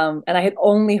 And I had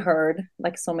only heard,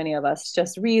 like so many of us,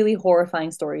 just really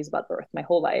horrifying stories about birth my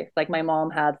whole life. Like my mom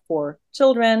had 4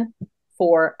 children,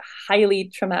 4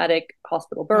 highly traumatic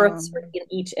hospital births. In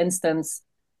each instance,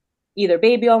 either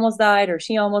baby almost died or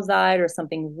she almost died or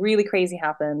something really crazy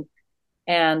happened.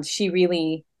 And she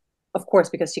really, of course,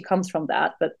 because she comes from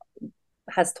that, but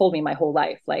has told me my whole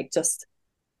life, like, just,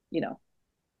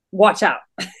 watch out.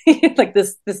 Like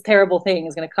this terrible thing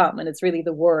is going to come. And it's really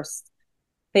the worst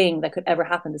thing that could ever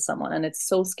happen to someone. And it's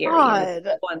so scary. And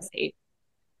it's so unsafe.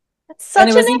 That's such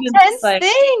an intense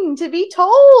thing to be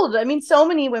told. I mean, so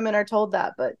many women are told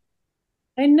that, but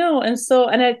I know.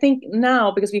 And I think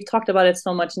now, because we've talked about it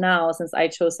so much now, since I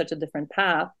chose such a different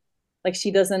path, like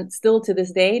she still to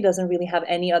this day, doesn't really have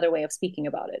any other way of speaking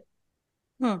about it.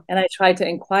 And I tried to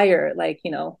inquire, like,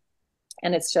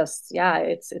 and it's just,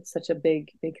 it's such a big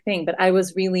thing. But I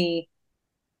was really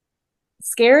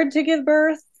scared to give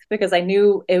birth because I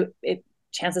knew it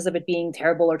chances of it being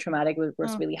terrible or traumatic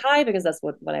was really high, because that's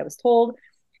what I was told.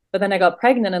 But then I got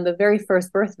pregnant, and the very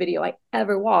first birth video I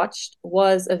ever watched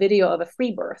was a video of a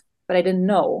free birth, but I didn't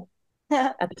know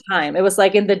at the time. It was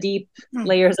like in the deep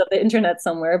layers of the internet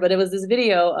somewhere, but it was this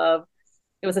video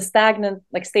it was a stagnant,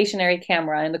 like stationary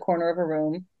camera in the corner of a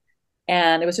room.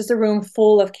 And it was just a room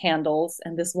full of candles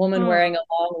and this woman wearing a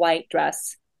long white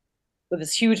dress with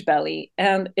this huge belly.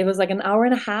 And it was like an hour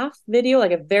and a half video,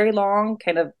 like a very long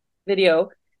kind of video.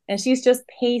 And she's just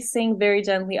pacing very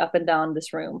gently up and down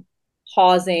this room,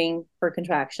 pausing for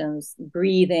contractions,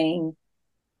 breathing,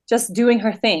 just doing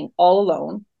her thing all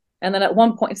alone. And then at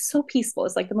one point, it's so peaceful.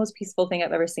 It's like the most peaceful thing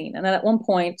I've ever seen. And then at one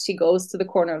point, she goes to the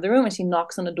corner of the room and she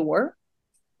knocks on a door.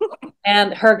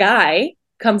 And her guy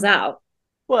comes out.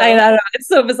 I don't know. It's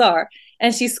so bizarre.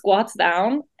 And she squats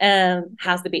down and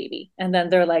has the baby. And then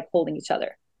they're like holding each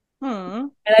other. And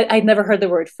I'd never heard the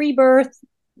word free birth,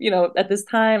 at this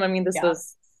time. I mean, this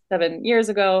was 7 years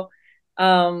ago.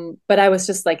 But I was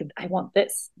just like, I want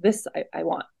this. I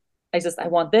want. I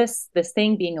want this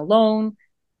thing, being alone,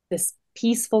 this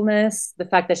peacefulness, the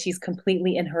fact that she's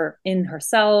completely in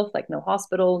herself, like no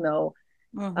hospital, no,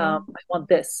 I want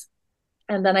this.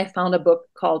 And then I found a book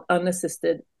called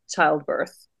Unassisted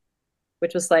Childbirth,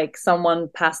 which was like someone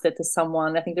passed it to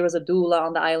someone. I think there was a doula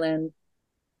on the island.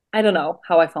 I don't know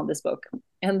how I found this book.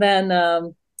 And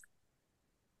then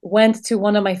went to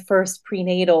one of my first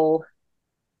prenatal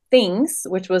things,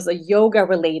 which was a yoga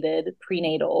related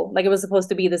prenatal. Like it was supposed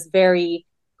to be this very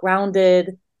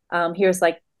grounded, here's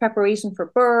like preparation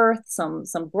for birth, some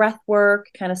breath work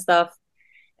kind of stuff.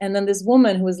 And then this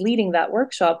woman who was leading that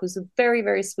workshop, who's a very,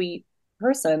 very sweet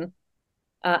person,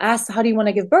 asked, how do you want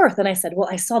to give birth? And I said, well,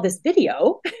 I saw this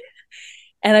video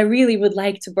and I really would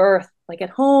like to birth like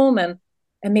at home and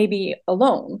maybe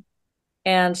alone.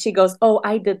 And she goes, oh,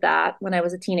 I did that when I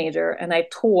was a teenager, and I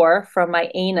tore from my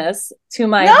anus to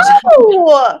my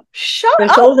shut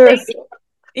up, shoulders.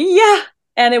 Yeah.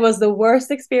 And it was the worst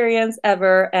experience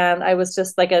ever. And I was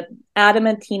just like an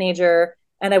adamant teenager,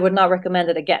 and I would not recommend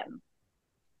it again.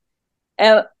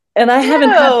 And I haven't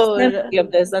had memory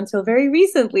of this until very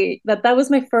recently, that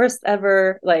was my first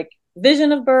ever like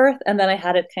vision of birth. And then I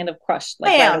had it kind of crushed.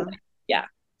 Like, right away. Yeah.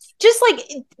 Just like,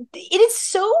 it is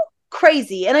so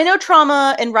crazy. And I know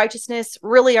trauma and righteousness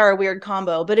really are a weird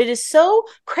combo, but it is so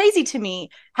crazy to me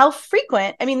how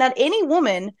frequent, I mean, that any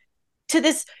woman to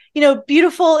this,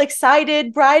 beautiful,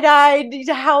 excited, bright-eyed,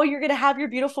 how you're going to have your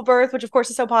beautiful birth, which of course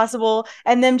is so possible,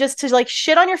 and then just to like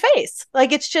shit on your face.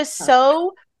 Like, it's just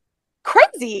so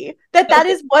crazy that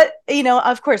is what,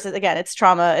 of course, again, it's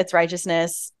trauma, it's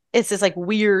righteousness. It's this like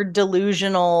weird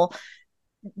delusional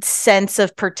sense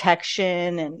of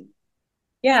protection. And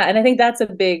and I think that's a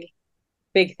big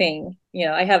thing.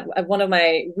 I have one of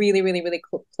my really, really, really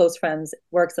close friends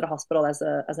works at a hospital as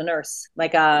a nurse,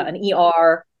 like an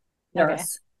ER nurse. Okay.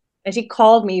 And she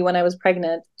called me when I was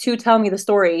pregnant to tell me the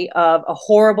story of a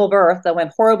horrible birth that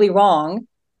went horribly wrong.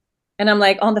 And I'm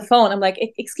like on the phone, I'm like,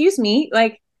 excuse me,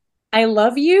 like, I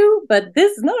love you, but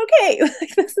this is not okay.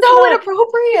 Like, this is So not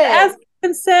inappropriate. ask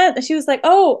consent. And she was like,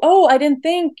 oh, I didn't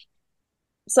think.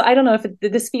 So I don't know if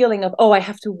this feeling of, oh, I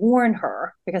have to warn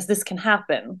her because this can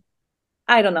happen.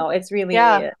 I don't know.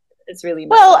 Yeah. It's really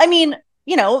messed Well, up. I mean,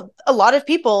 a lot of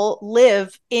people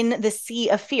live in the sea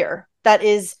of fear. That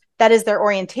is their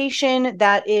orientation,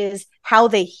 that is how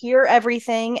they hear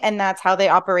everything, and that's how they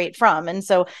operate from. And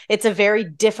so it's a very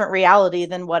different reality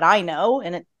than what I know,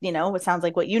 and it sounds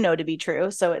like what you know to be true.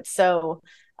 So it's so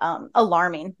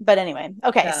alarming. But anyway,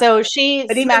 okay, Yeah. so she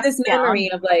But even smacks this down.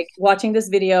 memory of like watching this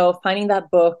video, finding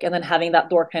that book, and then having that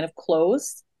door kind of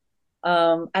closed.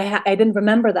 I didn't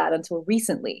remember that until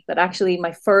recently. That actually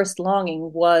my first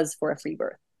longing was for a free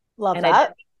birth, Love and I didn't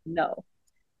that. know.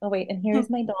 Oh wait, and here is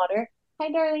my daughter. Hi,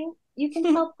 darling. You can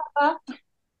tell Papa,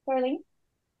 darling.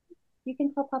 You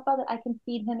can tell Papa that I can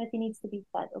feed him if he needs to be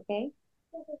fed. Okay.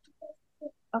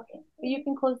 Okay. But you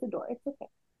can close the door. It's okay.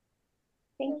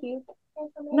 Thank you.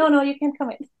 No, no, you can't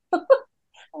come in. I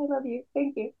love you.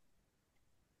 Thank you.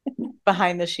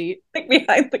 Behind the sheet. Like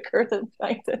behind the curtain,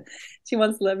 trying to. She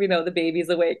wants to let me know the baby's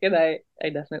awake, and I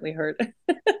definitely heard.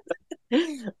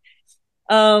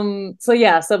 So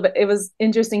yeah, but it was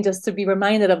interesting just to be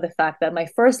reminded of the fact that my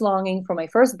first longing for my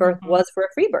first birth Mm-hmm. was for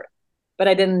a free birth, but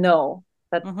I didn't know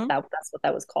Mm-hmm. that's what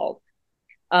that was called.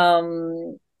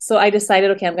 So I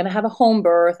decided, okay, I'm gonna have a home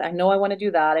birth. I know I want to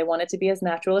do that. I want it to be as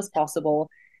natural as possible,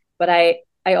 but I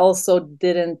also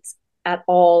didn't at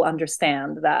all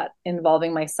understand that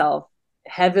involving myself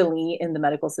heavily in the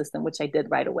medical system, which I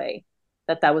did right away,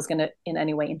 that was gonna in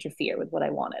any way interfere with what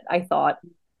I wanted. I thought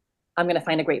I'm going to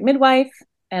find a great midwife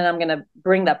and I'm going to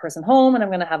bring that person home and I'm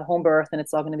going to have a home birth and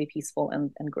it's all going to be peaceful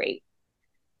and great.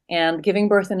 And giving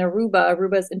birth in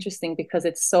Aruba is interesting because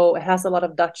it has a lot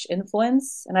of Dutch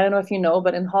influence. And I don't know if you know,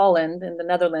 but in Holland, in the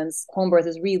Netherlands, home birth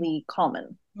is really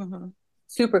common, Mm-hmm.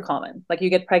 super common. Like you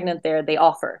get pregnant there, they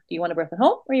offer, do you want to birth at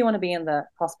home or you want to be in the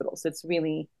hospital? So it's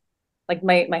really like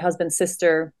my husband's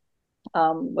sister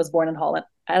was born in Holland,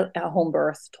 a home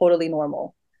birth, totally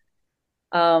normal.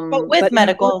 But But in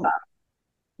Aruba,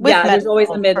 with yeah, there's always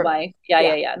a medical birth. midwife. Yeah, Yeah.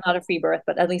 yeah, yeah. Not a free birth,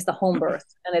 but at least a home birth.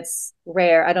 And it's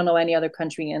rare. I don't know any other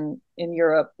country in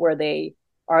Europe where they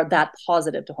are that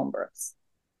positive to home births.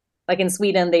 Like in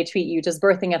Sweden, they treat you just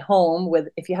birthing at home with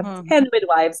if you have Mm-hmm. 10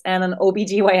 midwives and an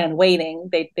OBGYN waiting,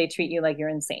 they treat you like you're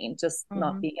insane, just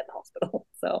not Mm-hmm. being at the hospital.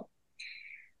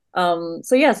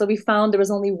 So yeah, so we found there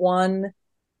was only one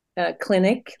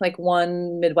clinic, like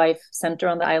one midwife center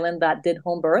on the island that did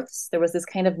home births. There was this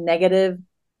kind of negative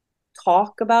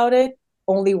talk about it.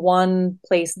 Only one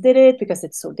place did it because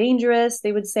it's so dangerous,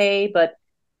 they would say. But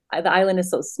the island is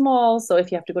so small. So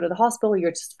if you have to go to the hospital,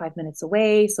 you're just 5 minutes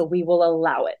away. So we will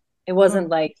allow it. It wasn't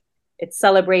like it's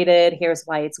celebrated. Here's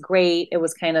why it's great. It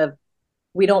was kind of,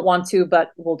 we don't want to,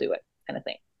 but we'll do it kind of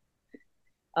thing.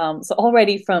 So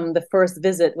already from the first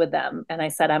visit with them, and I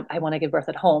said, I want to give birth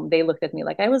at home, they looked at me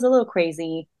like I was a little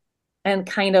crazy and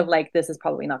kind of like, this is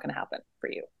probably not going to happen for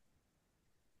you.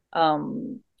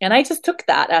 And I just took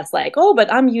that as like, oh,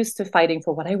 but I'm used to fighting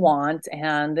for what I want.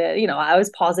 And, I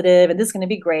was positive and this is going to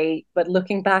be great. But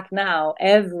looking back now,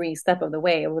 every step of the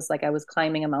way, it was like I was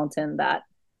climbing a mountain that,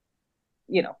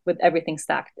 with everything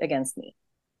stacked against me.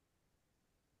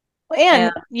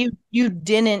 And And you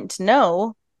didn't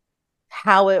know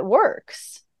how it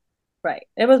works. right.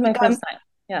 It was my Like, first time.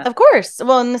 Yeah. of course.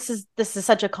 Well, and this is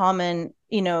such a common,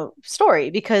 story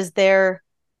because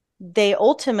they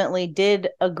ultimately did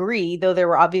agree, though there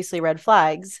were obviously red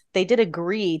flags. They did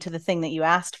agree to the thing that you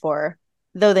asked for,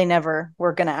 though they never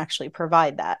were going to actually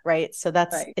provide that, right? So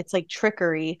Right. it's like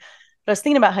trickery. But I was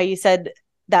thinking about how you said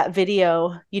that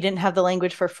video, you didn't have the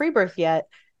language for free birth yet.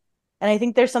 And I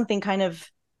think there's something kind of,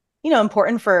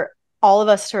 important for all of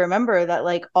us to remember that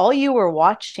like all you were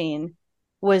watching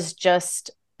was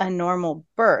just a normal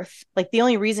birth. Like the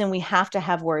only reason we have to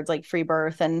have words like free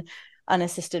birth and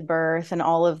unassisted birth and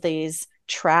all of these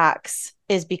tracks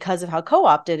is because of how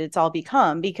co-opted it's all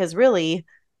become. Because really,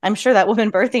 I'm sure that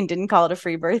woman birthing didn't call it a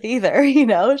free birth either. She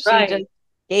just Right.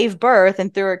 gave birth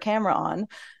and threw her camera on.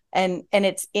 And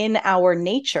it's in our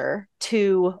nature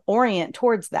to orient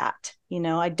towards that.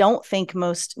 I don't think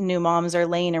most new moms are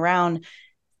laying around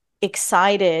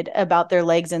excited about their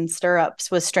legs in stirrups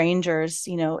with strangers,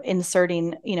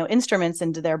 inserting, instruments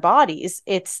into their bodies.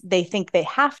 They think they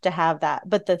have to have that.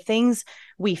 But the things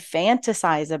we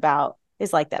fantasize about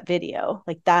is like that video.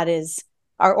 Like that is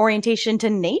our orientation to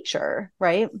nature,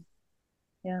 right?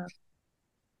 Yeah.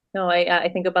 No, I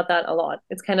think about that a lot.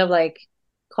 It's kind of like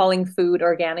calling food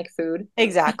organic food.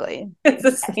 Exactly. It's the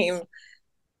Yes. same.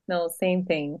 No, same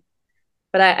thing.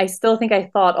 But I still think I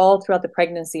thought all throughout the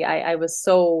pregnancy, I was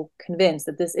so convinced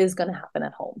that this is going to happen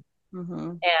at home.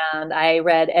 Mm-hmm. And I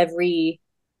read every,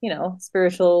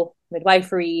 spiritual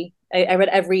midwifery. I read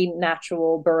every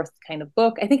natural birth kind of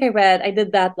book. I think I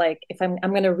did that like if I'm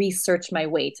going to research my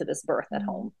way to this birth at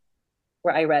home,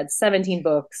 where I read 17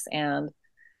 books and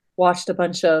watched a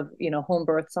bunch of, home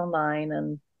births online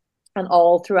and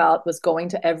all throughout was going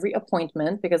to every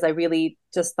appointment because I really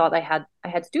just thought I had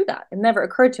to do that. It never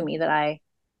occurred to me that I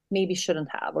maybe shouldn't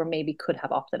have or maybe could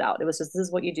have opted out. It was just, this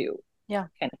is what you do. Yeah.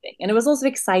 Kind of thing. And it was also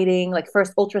exciting, like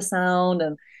first ultrasound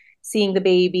and seeing the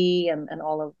baby and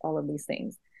all of these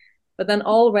things. But then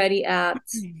already at,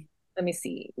 let me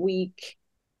see, week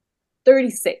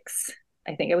 36,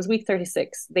 I think it was week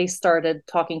 36, they started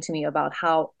talking to me about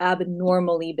how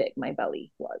abnormally big my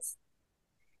belly was.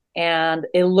 And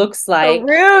it looks like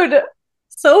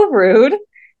so rude,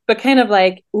 but kind of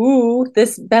like, ooh,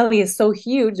 this belly is so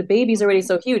huge. The baby's already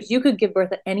so huge. You could give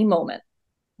birth at any moment.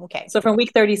 Okay. So from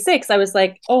week 36, I was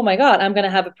like, oh my God, I'm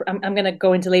going to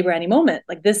go into labor any moment.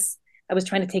 Like this, I was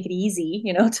trying to take it easy,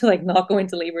 to like not go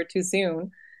into labor too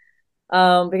soon.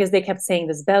 Because they kept saying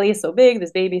this belly is so big,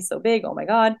 this baby is so big. Oh my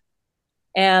God.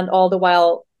 And all the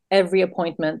while, every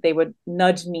appointment, they would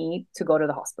nudge me to go to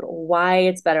the hospital, why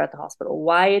it's better at the hospital,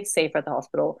 why it's safer at the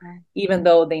hospital, even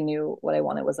though they knew what I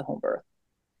wanted was a home birth.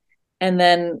 And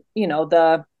then,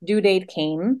 the due date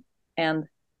came and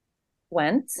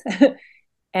went.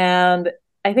 And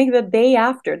I think the day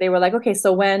after, they were like, okay,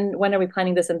 so when are we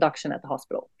planning this induction at the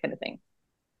hospital kind of thing?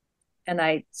 And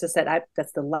I just said,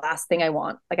 that's the last thing I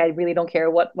want. Like, I really don't care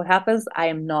what happens.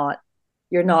 I'm not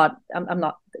going.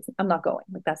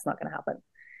 Like, that's not going to happen.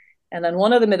 And then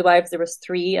one of the midwives, there was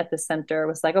 3 at the center,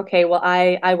 was like, okay, well,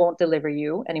 I won't deliver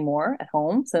you anymore at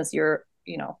home since you're,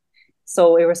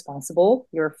 so irresponsible.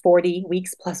 You're 40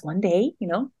 weeks plus 1 day,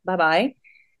 bye-bye.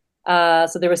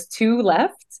 So there was 2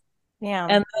 left. Yeah.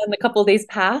 And then a couple of days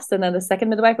passed. And then the second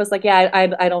midwife was like, yeah,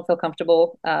 I don't feel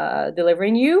comfortable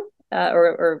delivering you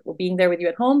or being there with you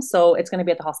at home. So it's going to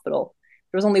be at the hospital.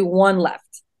 There was only 1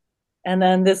 left. And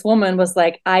then this woman was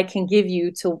like, I can give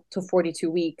you to 42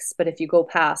 weeks, but if you go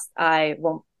past, I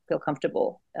won't feel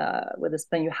comfortable with this.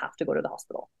 Then you have to go to the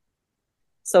hospital.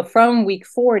 So from week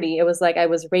 40, it was like I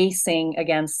was racing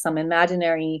against some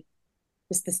imaginary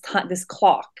this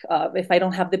clock of, if I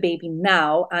don't have the baby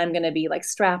now, I'm going to be like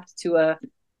strapped to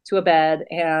a bed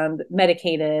and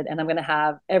medicated, and I'm going to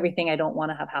have everything I don't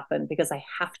want to have happen because I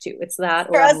have to. It's that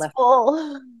stressful. Or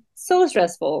I'm left. So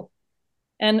stressful.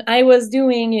 And I was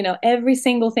doing, every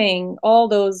single thing, all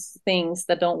those things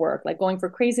that don't work, like going for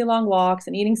crazy long walks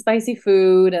and eating spicy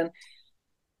food and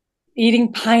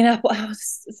eating pineapple. I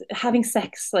was having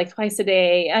sex like twice a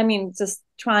day. I mean, just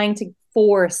trying to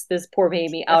force this poor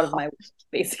baby out of my way,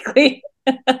 basically.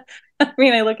 I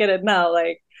mean, I look at it now,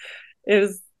 like it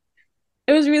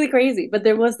was really crazy, but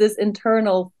there was this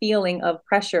internal feeling of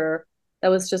pressure that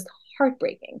was just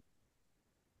heartbreaking.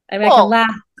 I mean, I can laugh.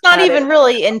 It's not even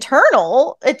really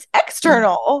internal, it's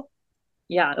external.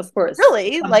 Yeah, of course.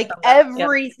 Really, like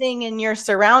everything in your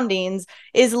surroundings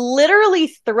is literally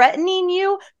threatening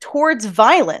you towards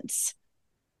violence.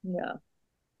 Yeah.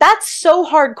 That's so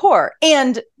hardcore.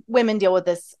 And women deal with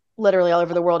this literally all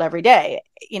over the world every day,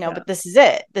 but this is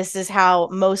it. This is how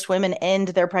most women end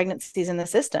their pregnancies in the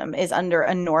system, is under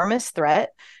enormous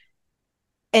threat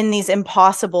in these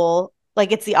impossible,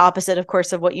 like it's the opposite, of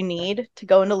course, of what you need to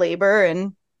go into labor.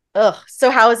 And so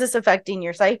how is this affecting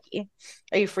your psyche?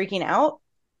 Are you freaking out?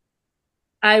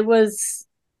 I was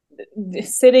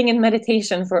sitting in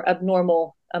meditation for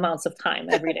abnormal amounts of time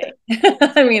every day.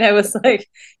 I mean, I was like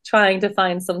trying to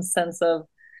find some sense of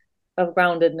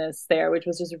groundedness there, which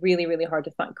was just really, really hard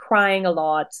to find. Crying a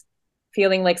lot,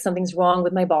 feeling like something's wrong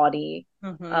with my body,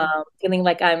 feeling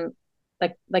like I'm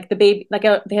like the baby, like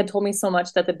they had told me so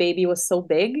much that the baby was so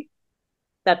big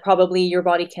that probably your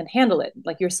body can't handle it.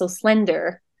 Like, you're so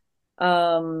slender.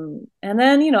 And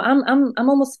then, I'm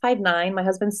almost 5'9". My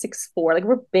husband's 6'4". Like,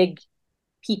 we're big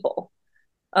people.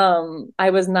 I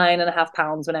was 9.5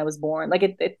 pounds when I was born. Like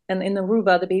and in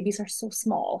Aruba, the babies are so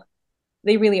small.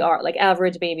 They really are. Like,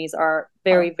 average babies are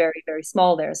very, very, very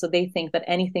small there. So they think that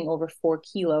anything over 4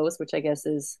 kilos, which I guess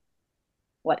is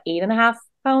 8.5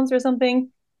 pounds or something,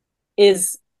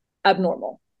 is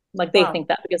abnormal. Like, they think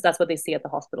that because that's what they see at the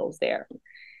hospitals there.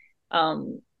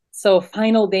 So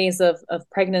final days of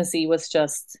pregnancy was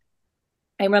just,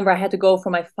 I remember I had to go for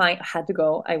my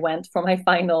I went for my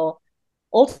final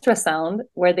ultrasound,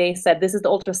 where they said, this is the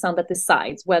ultrasound that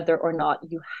decides whether or not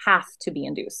you have to be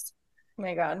induced. Oh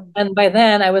my God. And by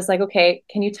then I was like, okay,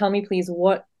 can you tell me please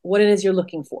what it is you're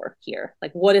looking for here?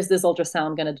 Like, what is this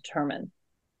ultrasound going to determine?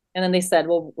 And then they said,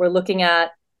 well, we're looking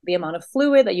at the amount of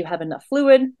fluid, that you have enough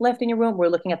fluid left in your womb. We're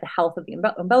looking at the health of the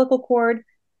umbilical cord,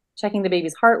 checking the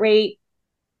baby's heart rate,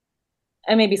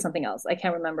 and maybe something else. I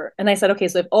can't remember. And I said, okay,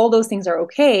 so if all those things are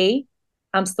okay,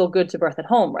 I'm still good to birth at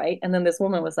home, right? And then this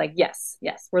woman was like, yes,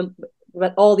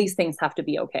 but all these things have to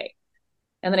be okay.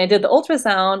 And then I did the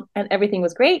ultrasound and everything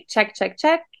was great. Check, check,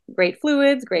 check. Great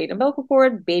fluids, great umbilical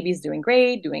cord. Baby's doing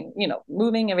great,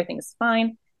 moving, everything is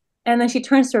fine. And then she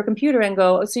turns to her computer and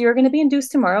goes, so you're going to be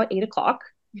induced tomorrow at 8:00,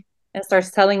 and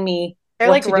starts telling me They're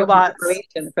what like to robots. do in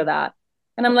preparation for that.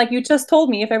 And I'm like, you just told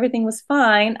me if everything was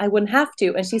fine, I wouldn't have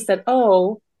to. And she said,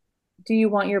 oh, do you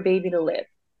want your baby to live?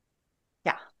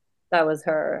 Yeah. That was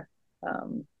her.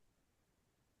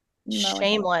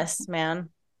 Shameless, man.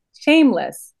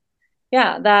 Shameless.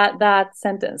 Yeah, that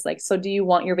sentence, like, so do you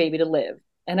want your baby to live?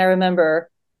 And I remember,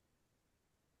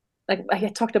 like, I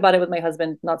talked about it with my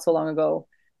husband not so long ago.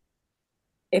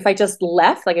 If I just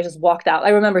left, like I just walked out, I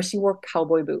remember she wore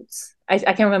cowboy boots. I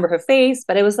can't remember her face,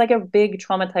 but it was like a big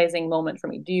traumatizing moment for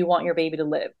me. Do you want your baby to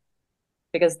live?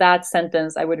 Because that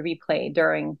sentence I would replay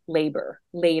during labor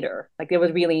later. Like, it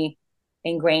was really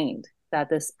ingrained that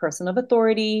this person of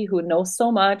authority who knows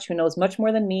so much, who knows much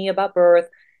more than me about birth,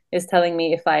 is telling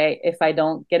me if I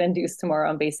don't get induced tomorrow,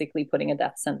 I'm basically putting a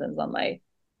death sentence on my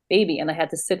baby. And I had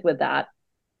to sit with that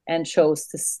and chose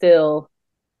to still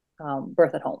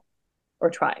birth at home, or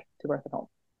try to birth at home.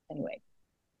 Anyway.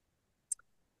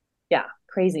 Yeah,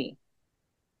 crazy.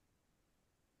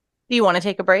 Do you want to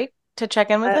take a break to check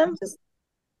in with him? It's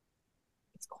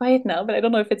quiet now, but I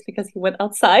don't know if it's because he went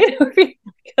outside or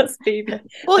because baby.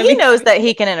 Well, he knows that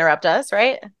he can interrupt us,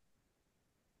 right?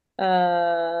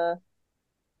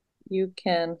 You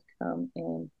can come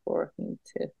in for me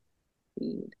to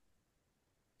feed.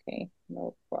 Okay,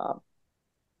 no problem.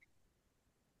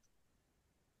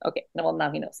 Okay, well,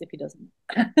 now he knows if he doesn't.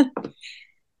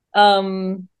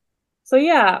 So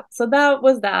yeah, so that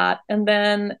was that. And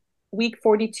then week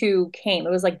 42 came.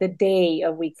 It was like the day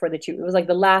of week 42. It was like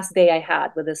the last day I had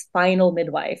with this final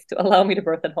midwife to allow me to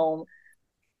birth at home.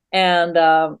 And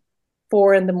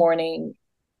 4 a.m,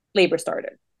 labor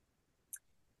started.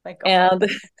 Thank God.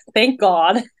 And thank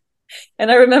God. And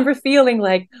I remember feeling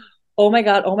like, oh my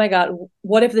God,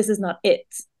 what if this is not it?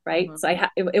 Right. Mm-hmm.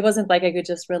 So it wasn't like I could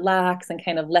just relax and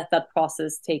kind of let that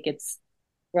process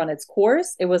run its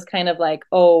course. It was kind of like,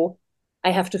 oh, I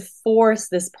have to force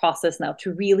this process now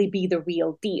to really be the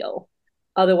real deal.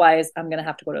 Otherwise, I'm going to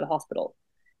have to go to the hospital.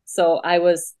 So I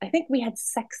think we had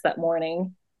sex that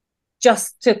morning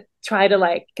just to try to,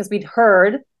 like, because we'd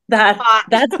heard that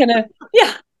that's going to,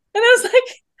 yeah. And I was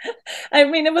like, I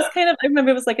mean, it was kind of, I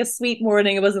remember it was like a sweet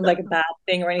morning. It wasn't like a bad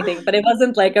thing or anything, but it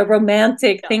wasn't like a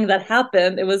romantic thing that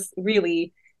happened. It was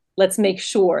really, let's make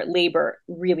sure labor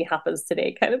really happens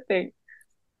today kind of thing.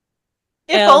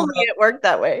 If only it worked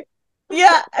that way.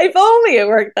 Yeah, if only it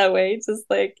worked that way. Just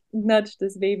like nudge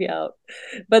this baby out.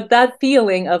 But that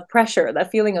feeling of pressure,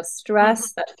 that feeling of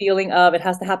stress, that feeling of it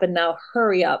has to happen now,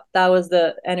 hurry up. That was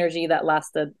the energy that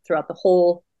lasted throughout the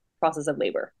whole process of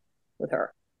labor with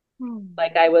her.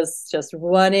 Like, I was just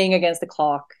running against the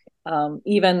clock.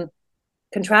 Even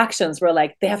contractions were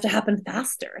like, they have to happen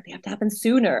faster. They have to happen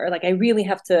sooner. Like, I really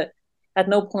have to, at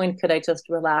no point could I just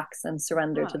relax and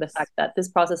surrender to the fact that this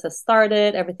process has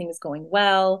started. Everything is going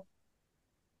well.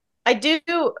 I do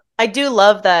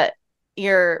love that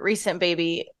your recent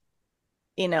baby,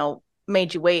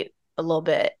 made you wait a little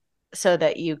bit so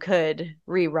that you could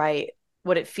rewrite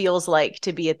what it feels like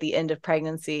to be at the end of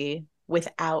pregnancy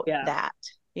without that,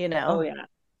 Oh yeah.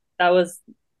 That was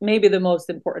maybe the most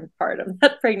important part of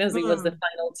that pregnancy was the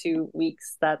final 2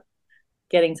 weeks, that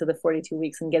getting to the 42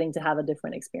 weeks and getting to have a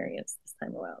different experience this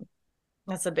time around.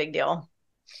 That's a big deal.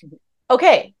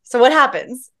 Okay. So what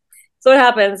happens? So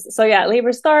yeah,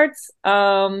 labor starts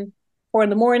 4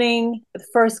 a.m. The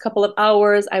first couple of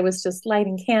hours, I was just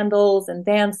lighting candles and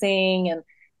dancing and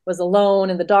was alone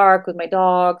in the dark with my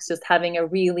dogs, just having a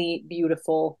really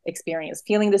beautiful experience,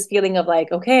 feeling this feeling of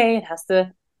like, okay,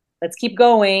 let's keep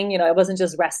going. I wasn't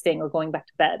just resting or going back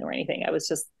to bed or anything. I was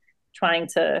just trying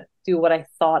to do what I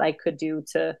thought I could do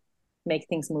to make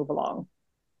things move along.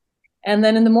 And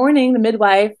then in the morning, the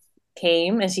midwife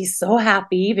came and she's so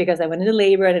happy because I went into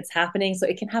labor and it's happening. So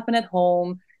it can happen at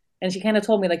home. And she kind of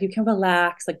told me, like, you can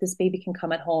relax, like this baby can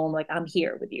come at home. Like, I'm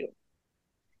here with you.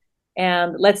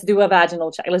 And let's do a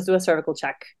vaginal check. Let's do a cervical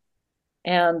check.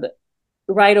 And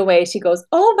right away she goes,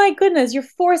 oh my goodness, you're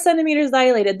 4 centimeters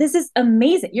dilated. This is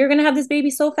amazing. You're going to have this baby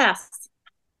so fast.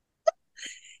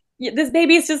 This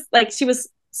baby is just like, she was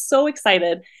so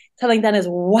excited, telling Dennis,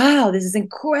 wow, this is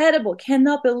incredible.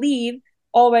 Cannot believe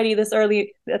already at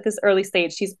this early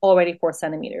stage, she's already 4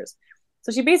 centimeters.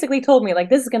 So she basically told me, like,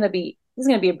 this is gonna be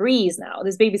a breeze now.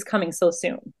 This baby's coming so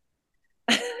soon.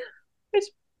 Which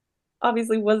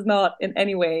obviously was not in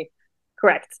any way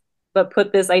correct, but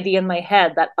put this idea in my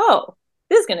head that, oh,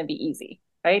 this is gonna be easy,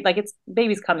 right? Like, it's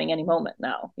baby's coming any moment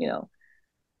now, you know.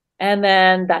 And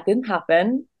then that didn't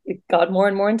happen. It got more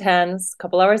and more intense. A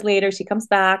couple hours later, she comes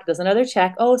back, does another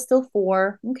check. Oh, still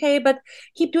 4. Okay, but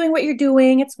keep doing what you're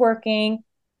doing. It's working.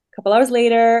 A couple hours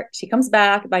later, she comes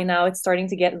back. By now, it's starting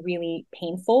to get really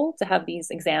painful to have these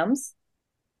exams.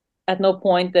 At no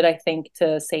point did I think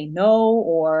to say no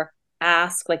or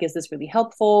ask, like, is this really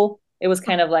helpful? It was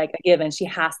kind of like a given. She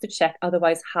has to check.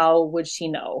 Otherwise, how would she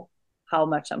know how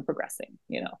much I'm progressing,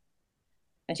 you know?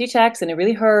 And she checks and it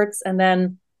really hurts. And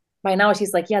then by now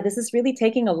she's like, yeah, this is really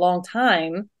taking a long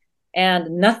time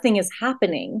and nothing is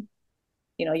happening.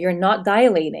 You know, you're not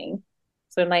dilating.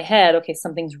 So in my head, okay,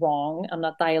 something's wrong. I'm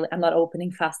not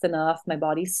opening fast enough. My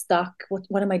body's stuck.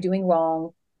 What am I doing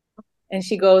wrong? And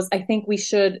she goes, I think we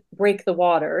should break the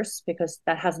waters because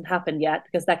that hasn't happened yet,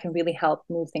 because that can really help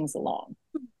move things along.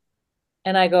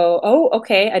 And I go, oh,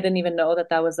 okay. I didn't even know that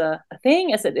that was a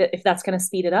thing. I said, if that's going to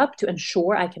speed it up to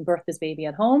ensure I can birth this baby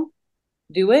at home,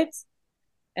 do it.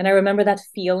 And I remember that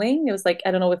feeling. It was like,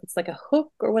 I don't know if it's like a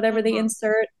hook or whatever they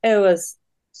insert. It was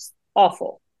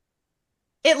awful.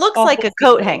 It looks Awful like a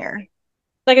coat hanger.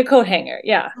 Like a coat hanger.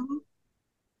 Yeah.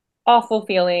 Awful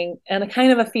feeling. And a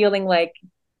kind of a feeling like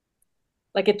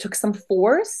it took some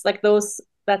force, like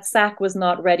that sac was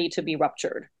not ready to be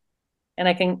ruptured. And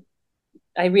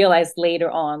I realized later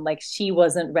on, like, she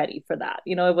wasn't ready for that.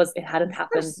 You know, it hadn't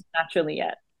happened naturally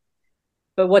yet.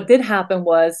 But what did happen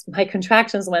was my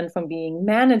contractions went from being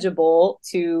manageable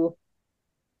to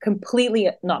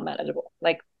completely not manageable,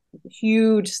 like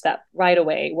huge step right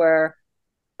away where,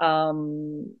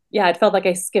 it felt like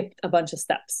I skipped a bunch of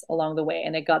steps along the way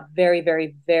and it got very,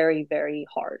 very, very, very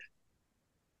hard.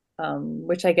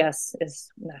 Which I guess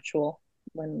is natural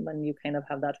when you kind of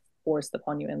have that forced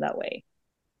upon you in that way.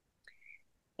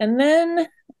 And then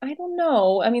I don't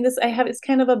know. I mean, it's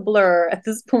kind of a blur at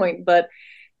this point, but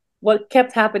what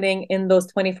kept happening in those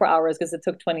 24 hours, because it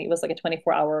was like a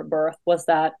 24-hour birth, was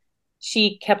that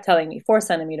she kept telling me 4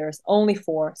 centimeters, only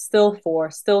 4, still 4,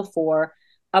 still 4,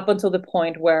 up until the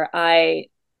point where I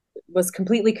was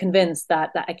completely convinced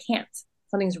that I can't.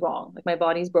 Something's wrong. Like, my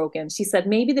body's broken. She said,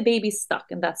 maybe the baby's stuck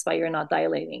and that's why you're not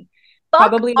dilating.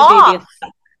 Probably the baby is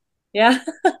stuck. Yeah.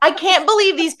 I can't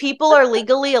believe these people are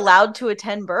legally allowed to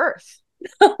attend birth.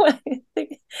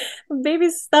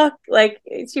 Baby's stuck. Like,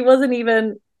 she wasn't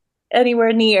even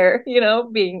anywhere near, you know,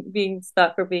 being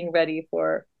stuck or being ready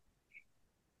for.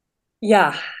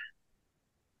 Yeah.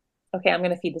 Okay, I'm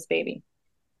gonna feed this baby.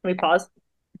 Can we pause?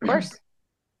 Of course.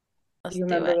 Do you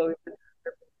remember what we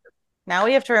Now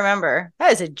we have to remember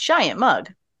that is a giant mug.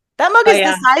 That mug is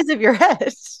the size of your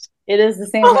head. It is the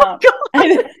same amount.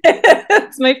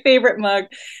 It's my favorite mug.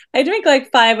 I drink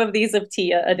like 5 of these of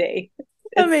tea a day.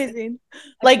 It's amazing.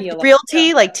 Like real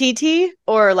tea, like tea tea,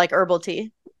 or like herbal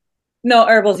tea? No,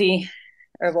 herbal tea.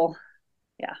 Herbal.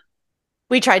 Yeah.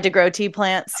 We tried to grow tea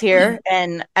plants here,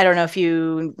 and I don't know if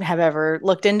you have ever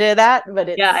looked into that, but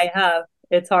I have.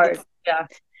 It's hard. Yeah.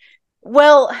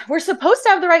 Well, we're supposed to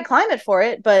have the right climate for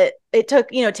it, but it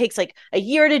takes like a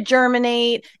year to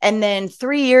germinate and then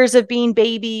 3 years of being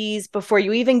babies before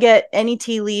you even get any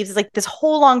tea leaves. It's like this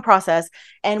whole long process.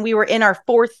 And we were in our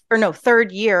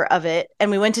 3rd year of it.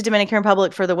 And we went to Dominican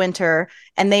Republic for the winter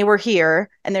and they were here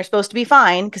and they're supposed to be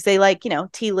fine because they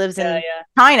tea lives in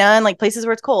China and like places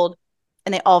where it's cold,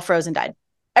 and they all froze and died.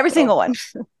 Every single one.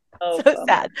 So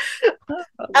sad.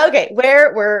 Okay.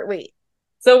 Where were we?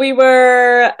 So we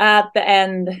were at the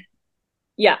end.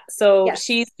 Yeah. So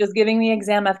she's just giving me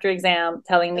exam after exam,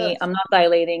 telling me I'm not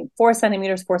dilating, 4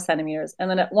 centimeters, 4 centimeters. And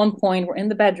then at one point we're in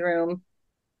the bedroom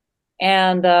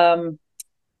and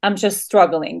I'm just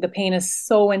struggling. The pain is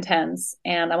so intense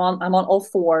and I'm on all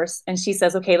 4s. And she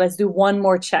says, okay, let's do one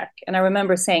more check. And I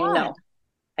remember saying, no,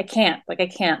 I can't. Like,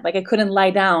 I couldn't lie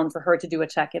down for her to do a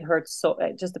check. It hurts so,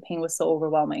 the pain was so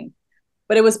overwhelming.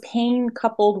 But it was pain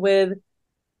coupled with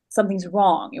something's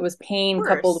wrong. It was pain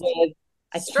coupled with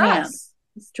stress.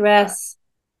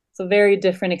 It's a very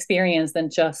different experience than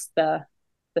just the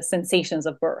sensations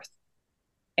of birth.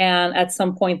 And at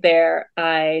some point there,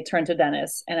 I turned to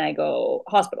Dennis and I go,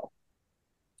 hospital.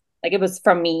 Like, it was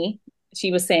from me.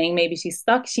 She was saying maybe she's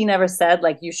stuck. She never said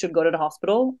like you should go to the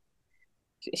hospital.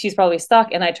 She's probably stuck.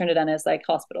 And I turned to Dennis like,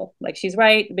 hospital. Like, she's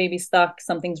right. Baby's stuck.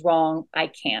 Something's wrong. I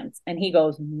can't. And he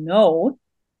goes, no.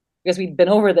 Because we've been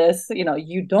over this,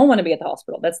 you don't want to be at the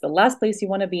hospital. That's the last place you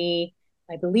want to be.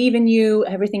 I believe in you.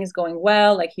 Everything is going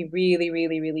well. Like, he really,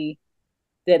 really, really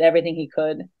did everything he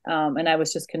could. And I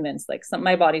was just convinced, like,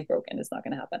 my body's broken. It's not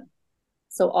going to happen.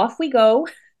 So off we go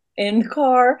in the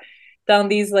car down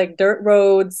these like dirt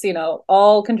roads,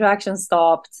 all contractions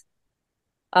stopped.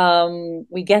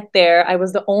 We get there. I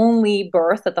was the only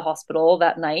birth at the hospital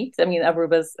that night. I mean,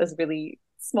 Aruba's is really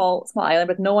small island,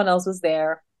 but no one else was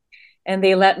there. And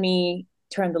they let me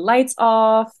turn the lights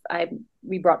off.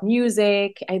 We brought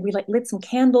music. We like lit some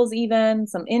candles, even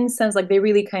some incense. Like they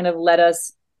really kind of let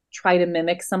us try to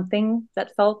mimic something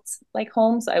that felt like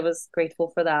home. So I was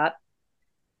grateful for that.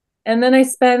 And then I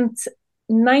spent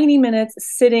 90 minutes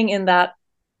sitting in that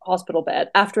hospital bed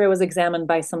after I was examined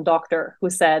by some doctor who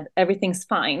said, everything's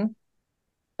fine.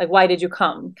 Like, why did you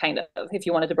come? Kind of, if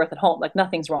you wanted to birth at home, like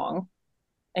nothing's wrong.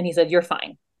 And he said, you're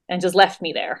fine. And just left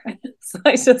me there. So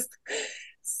I just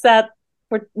sat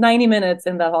for 90 minutes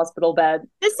in that hospital bed.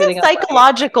 This is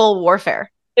psychological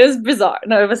warfare. It was bizarre.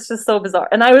 No, it was just so bizarre.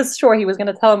 And I was sure he was going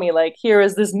to tell me, like, here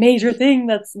is this major thing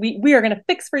that's we are going to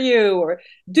fix for you or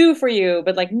do for you.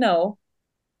 But like, no,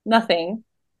 nothing.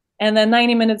 And then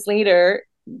 90 minutes later,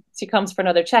 she comes for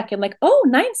another check and like, oh,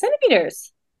 9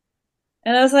 centimeters.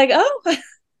 And I was like, oh,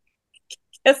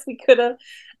 guess we could have,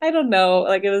 I don't know.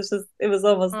 Like, it was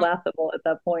almost laughable at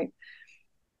that point.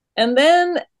 And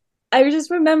then I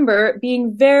just remember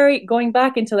going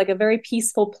back into like a very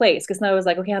peaceful place, because now I was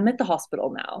like, okay, I'm at the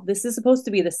hospital now. This is supposed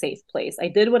to be the safe place. I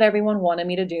did what everyone wanted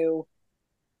me to do.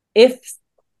 If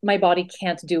my body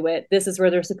can't do it, this is where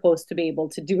they're supposed to be able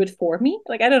to do it for me.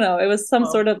 Like, I don't know. It was some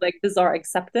sort of like bizarre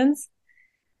acceptance.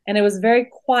 And it was very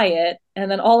quiet. And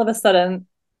then all of a sudden,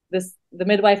 the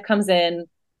midwife comes in,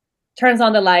 turns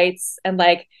on the lights, and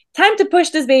like, time to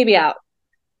push this baby out.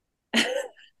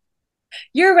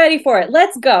 You're ready for it.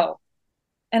 Let's go.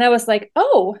 And I was like,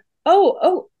 oh,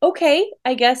 okay.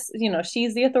 I guess,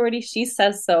 she's the authority. She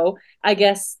says so. I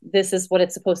guess this is what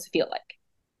it's supposed to feel like.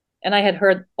 And I had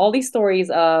heard all these stories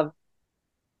of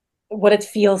what it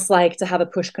feels like to have a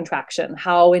push contraction,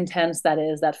 how intense that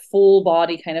is, that full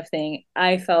body kind of thing.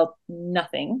 I felt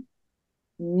nothing,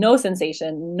 no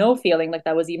sensation, no feeling like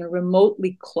that was even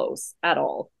remotely close at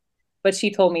all. But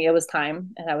she told me it was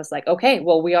time. And I was like, okay,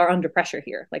 well, we are under pressure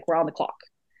here. Like, we're on the clock.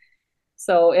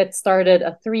 So it started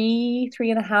a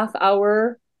 3.5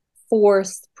 hour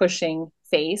forced pushing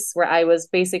phase where I was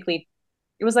basically,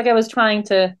 it was like I was trying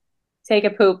to take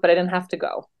a poop, but I didn't have to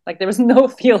go. Like, there was no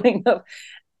feeling of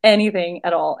anything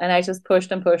at all. And I just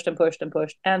pushed and pushed and pushed and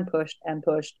pushed and pushed and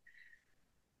pushed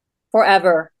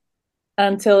forever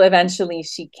until eventually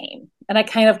she came. And I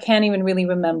kind of can't even really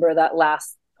remember that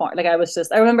last part. Like, I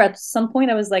remember at some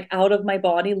point I was like out of my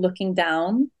body looking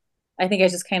down. I think I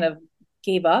just kind of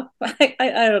gave up. I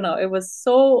don't know. It was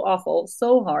so awful,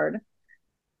 so hard.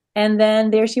 And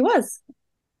then there she was.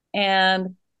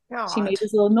 And she made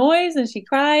this little noise and she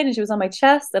cried and she was on my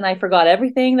chest and I forgot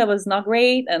everything that was not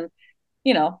great. And,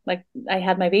 like, I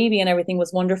had my baby and everything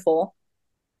was wonderful.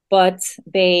 But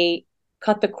they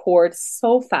cut the cord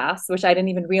so fast, which I didn't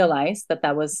even realize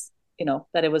that was,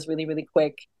 that it was really, really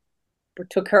quick.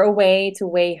 Took her away to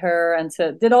weigh her and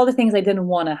did all the things I didn't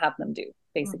want to have them do,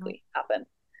 basically, happen.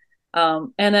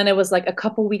 And then it was like a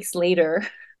couple weeks later,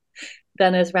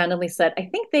 Dennis randomly said, I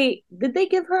think did they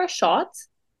give her a shot?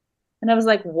 And I was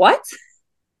like, what?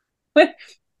 What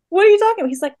are you talking about?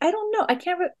 He's like, I don't know. I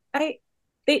can't,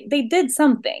 they did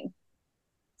something.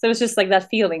 So it was just like that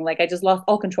feeling, like I just lost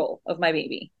all control of my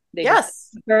baby. They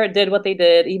did what they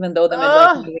did, even though the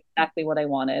midwife knew exactly what I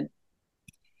wanted.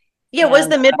 Yeah. And was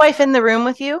the midwife in the room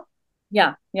with you?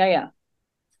 Yeah.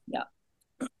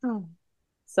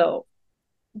 So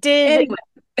did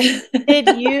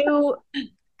you,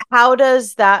 how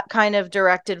does that kind of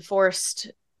directed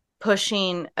forced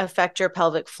pushing affect your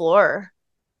pelvic floor?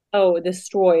 Oh, it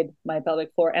destroyed my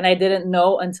pelvic floor. And I didn't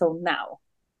know until now.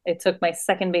 It took my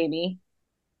second baby,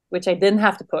 which I didn't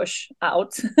have to push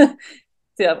out.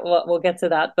 Yeah, we'll get to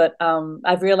that. But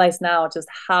I've realized now just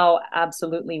how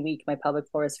absolutely weak my pelvic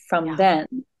floor is from that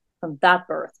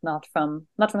birth, not from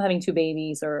having 2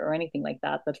 babies or anything like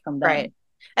that, but from then. Right.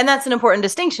 And that's an important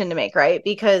distinction to make, right?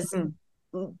 Because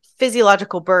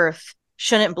physiological birth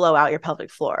shouldn't blow out your pelvic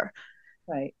floor.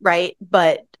 Right.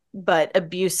 But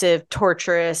abusive,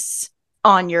 torturous,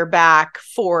 on your back,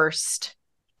 forced,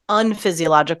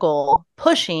 unphysiological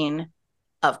pushing,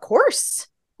 of course.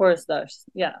 Of course does.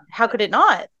 Yeah. How could it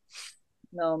not?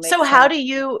 No. So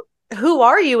who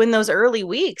are you in those early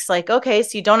weeks? Like, okay,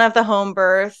 so you don't have the home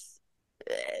birth.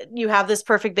 You have this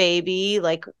perfect baby.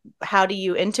 Like, how do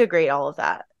you integrate all of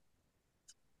that?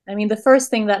 I mean, the first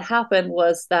thing that happened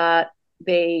was that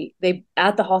they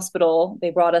at the hospital,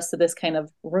 they brought us to this kind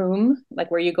of room, like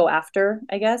where you go after,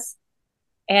 I guess.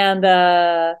 And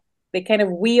They kind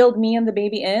of wheeled me and the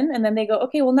baby in, and then they go,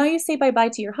 okay, well, now you say bye-bye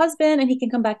to your husband and he can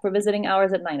come back for visiting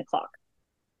hours at 9 o'clock.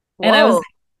 And I was Whoa. like,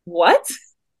 what?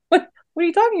 What are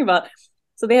you talking about?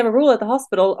 So they have a rule at the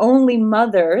hospital, only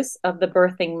mothers of the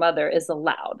birthing mother is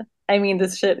allowed. I mean,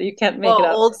 this shit, you can't make Well, it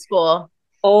up. old school.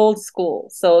 Old school.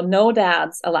 So no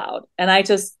dads allowed. And I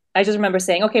just remember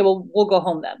saying, okay, well, we'll go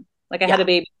home then. Like I had a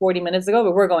baby 40 minutes ago,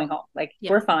 but we're going home. Like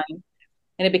we're fine.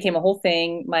 And it became a whole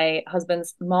thing. My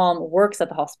husband's mom works at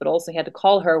the hospital, so he had to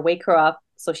call her, wake her up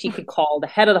so she could call the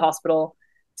head of the hospital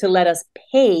to let us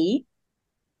pay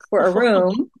for a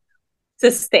room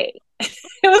to stay. It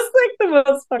was like the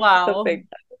most fucked up thing.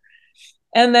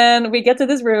 And then we get to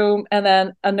this room, and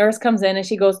then a nurse comes in and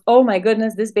she goes, oh my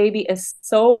goodness, this baby is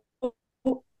so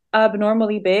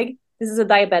abnormally big. This is a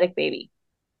diabetic baby.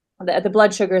 The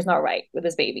blood sugar is not right with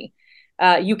this baby.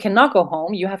 You cannot go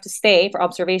home. You have to stay for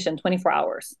observation 24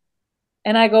 hours.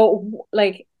 And I go,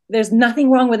 like, there's nothing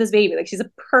wrong with this baby. Like, she's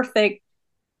a perfect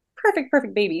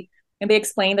baby. And they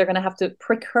explain they're going to have to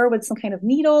prick her with some kind of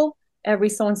needle every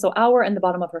so-and-so hour in the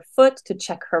bottom of her foot to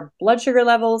check her blood sugar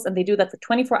levels. And they do that for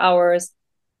 24 hours.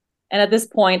 And at this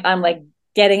point, I'm like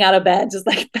getting out of bed, just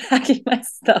like packing my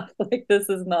stuff. Like, this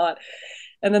is not.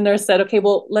 And then the nurse said, okay,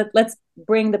 well, let's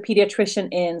bring the pediatrician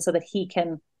in so that he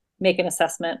can make an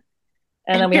assessment.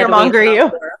 And then we had to wait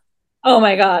you. Oh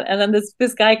my God. And then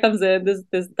this guy comes in,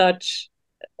 this Dutch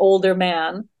older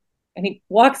man, and he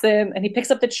walks in and he picks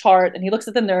up the chart and he looks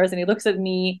at the nurse and he looks at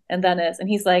me and Dennis and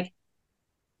he's like,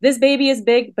 this baby is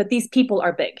big, but these people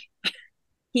are big.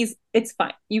 It's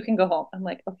fine. You can go home. I'm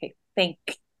like, okay, thank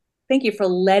you for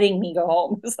letting me go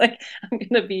home. It's like, I'm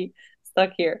going to be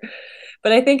stuck here.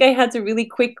 But I think I had to really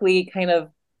quickly kind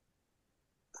of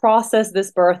process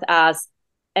this birth as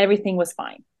everything was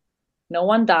fine. No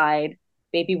one died.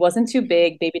 Baby wasn't too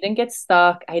big. Baby didn't get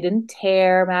stuck. I didn't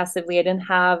tear massively. I didn't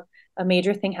have a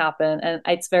major thing happen. And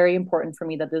it's very important for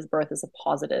me that this birth is a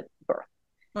positive birth.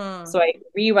 So I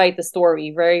rewrite the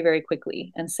story very, very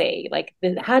quickly and say, like,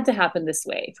 it had to happen this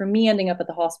way. For me, ending up at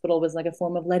the hospital was like a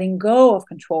form of letting go of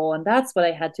control. And that's what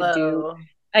I had to do.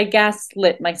 I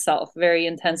gaslit myself very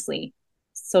intensely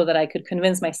so that I could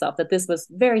convince myself that this was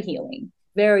very healing,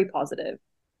 very positive.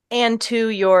 And to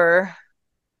your,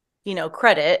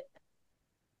 credit,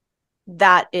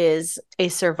 that is a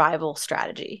survival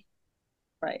strategy.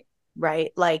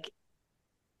 Right. Like,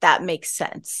 that makes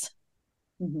sense.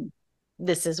 Mm-hmm.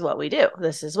 This is what we do.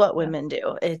 This is what women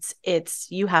do. It's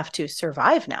you have to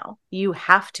survive now. You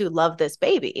have to love this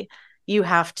baby. You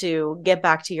have to get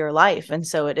back to your life. And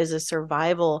so it is a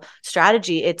survival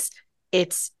strategy.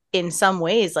 It's in some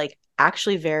ways like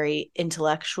actually very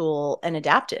intellectual and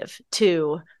adaptive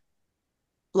to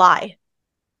lie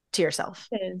to yourself.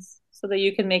 It is, so that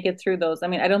you can make it through those. I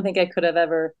mean, I don't think I could have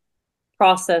ever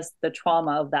processed the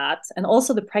trauma of that. And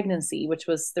also the pregnancy,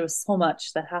 there was so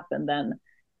much that happened then,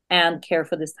 and care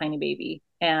for this tiny baby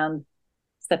and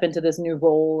step into this new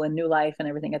role and new life and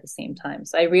everything at the same time.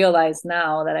 So I realize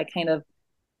now that I kind of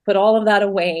put all of that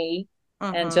away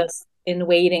and just in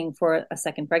waiting for a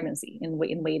second pregnancy, in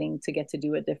waiting to get to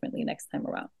do it differently next time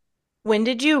around. When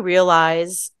did you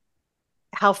realize,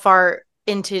 how far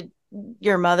into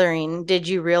your mothering did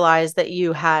you realize that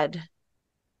you had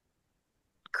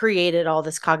created all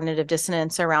this cognitive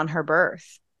dissonance around her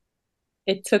birth?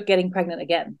 It took getting pregnant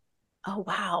again. Oh,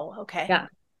 wow. Okay.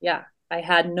 Yeah. I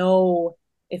had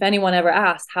if anyone ever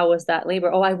asked, how was that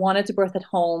labor? Oh, I wanted to birth at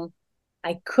home.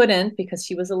 I couldn't because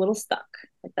she was a little stuck.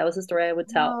 Like, that was the story I would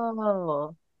tell.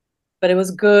 Oh. But it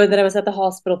was good that I was at the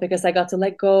hospital because I got to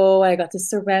let go. I got to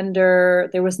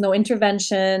surrender. There was no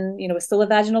intervention. It was still a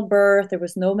vaginal birth. There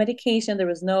was no medication. There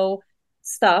was no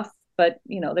stuff. But,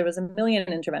 there was a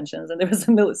million interventions, and there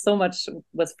was so much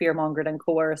was fear-mongered and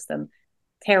coerced and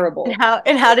terrible.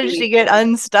 And how did she get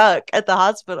unstuck at the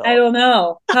hospital? I don't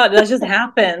know. How that just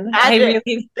happened.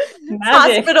 Magic.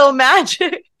 Hospital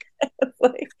magic.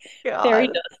 Like fairy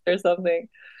dust or something.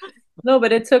 No,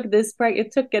 but it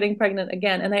took getting pregnant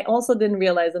again. And I also didn't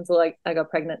realize until I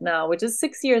got pregnant now, which is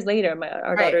 6 years later.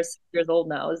 Our daughter's 6 years old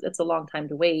now. It's a long time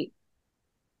to wait.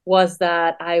 Was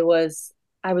that I was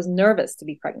nervous to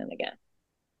be pregnant again.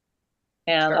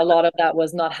 And a lot of that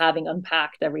was not having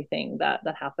unpacked everything that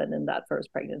happened in that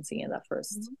first pregnancy and that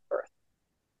first birth.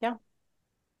 Yeah.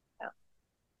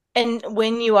 And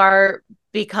when you're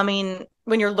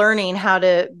learning how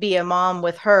to be a mom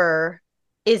with her,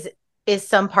 is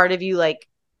some part of you like,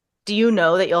 do you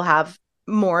know that you'll have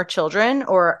more children,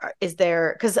 or is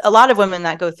there, because a lot of women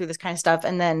that go through this kind of stuff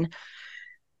and then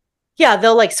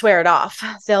they'll like swear it off.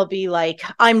 They'll be like,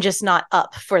 I'm just not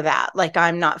up for that. Like,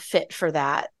 I'm not fit for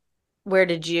that. Where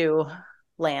did you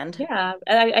land? Yeah,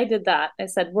 I did that. I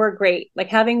said, we're great. Like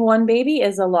having one baby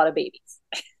is a lot of babies.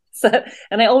 So,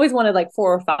 and I always wanted like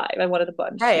 4 or 5. I wanted a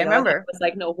bunch, Right, I you know, and I remember. was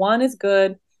like, no, one is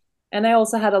good. And I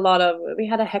also had we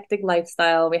had a hectic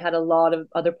lifestyle. We had a lot of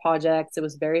other projects. It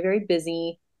was very, very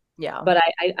busy, Yeah. but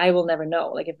I will never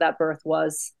know. Like if that birth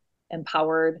was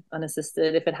empowered,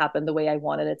 unassisted, if it happened the way I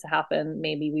wanted it to happen,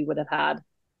 maybe we would have had,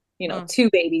 you know, Mm. 2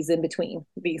 babies in between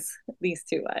these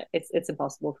two. It's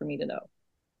impossible for me to know.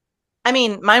 I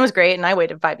mean, mine was great and I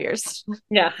waited 5 years.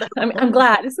 Yeah, I'm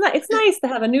glad. It's nice to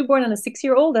have a newborn and a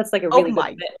 6-year-old. That's like a Oh really good my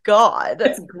fit. God.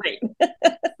 It's great.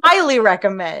 Highly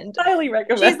recommend. Highly She's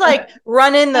recommend. like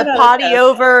running 10 the out of potty 10.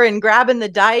 over and grabbing the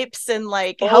diapers and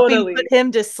like helping put Totally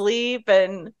him to sleep.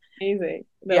 And amazing.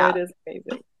 No, yeah. it is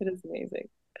amazing. It is amazing.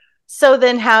 So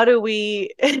then how do we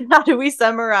how do we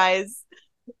summarize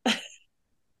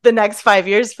the next 5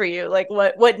 years for you? Like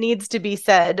what needs to be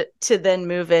said to then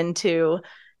move into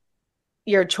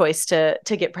your choice to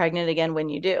get pregnant again when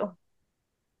you do?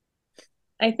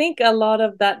 I think a lot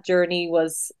of that journey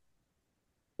was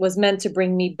meant to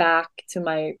bring me back to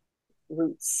my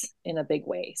roots in a big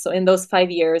way. So in those 5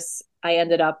 years, we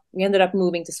ended up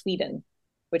moving to Sweden,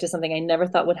 which is something I never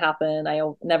thought would happen. I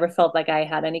never felt like I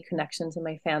had any connection to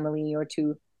my family or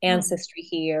to ancestry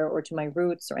here or to my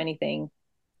roots or anything.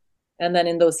 And then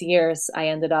in those years, I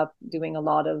ended up doing a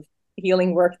lot of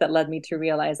healing work that led me to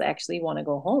realize I actually want to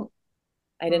go home.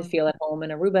 I didn't feel at home in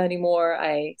Aruba anymore.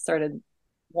 I started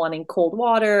wanting cold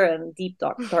water and deep,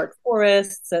 dark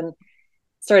forests, and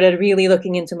started really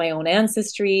looking into my own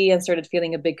ancestry and started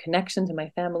feeling a big connection to my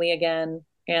family again.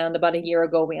 And about a year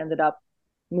ago, we ended up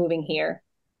moving here.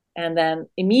 And then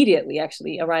immediately,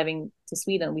 actually, arriving to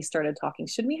Sweden, we started talking.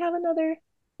 Should we have another?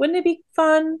 Wouldn't it be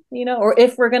fun? You know, or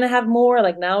if we're going to have more,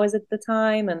 like now is it the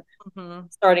time? And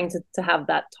starting to have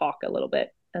that talk a little bit.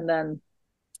 And then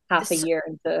half a So, year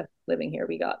into living here,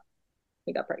 we got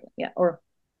pregnant. Yeah. Or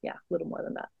yeah, a little more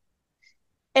than that.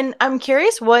 and I'm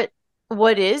curious what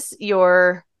is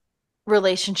your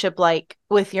relationship like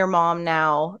with your mom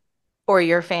now or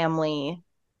your family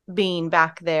being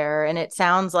back there? And it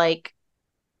sounds like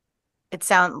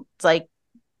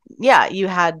yeah,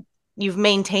 you've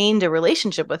maintained a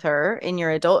relationship with her in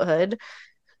your adulthood.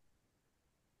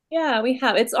 Yeah, we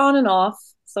have. It's on and off.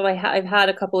 So I've had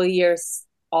a couple of years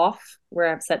off where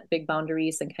I've set big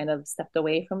boundaries and kind of stepped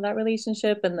away from that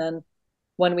relationship. And then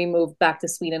when we moved back to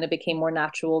Sweden, it became more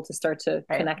natural to start to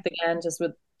Right. connect again, just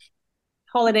with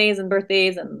holidays and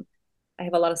birthdays. And I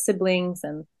have a lot of siblings,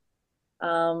 and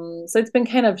so it's been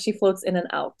kind of she floats in and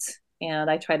out.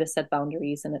 And I try to set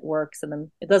boundaries, and it works, and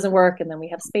then it doesn't work, and then we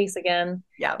have space again.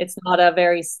 Yeah. It's not a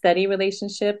very steady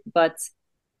relationship, but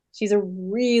she's a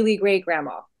really great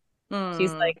grandma.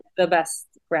 She's Mm. like the best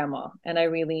grandma, and I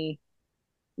really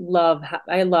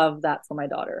I love that for my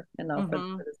daughter, and now for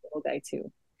this little guy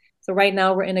too. So right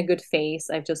now we're in a good phase.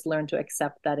 I've just learned to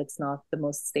accept that it's not the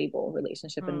most stable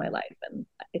relationship in my life, and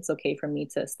it's okay for me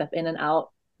to step in and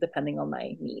out depending on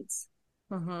my needs.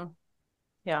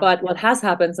 Yeah. But what has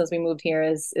happened since we moved here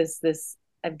is this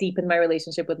I've deepened my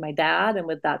relationship with my dad and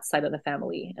with that side of the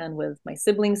family, and with my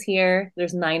siblings here.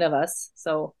 There's 9 of us,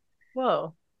 so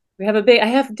Whoa. we have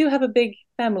do have a big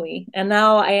family. And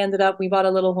now we bought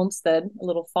a little homestead, a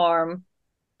little farm.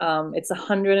 It's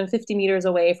 150 meters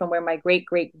away from where my great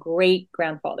great great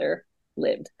grandfather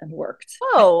lived and worked.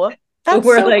 Whoa. So That's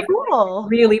we're so like cool.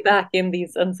 really back in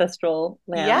these ancestral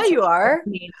Yeah, lands. you It's are.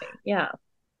 amazing. Yeah.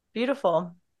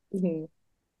 Beautiful. Mhm.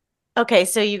 Okay,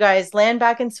 so you guys land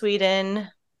back in Sweden,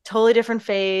 totally different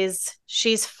phase.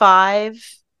 She's 5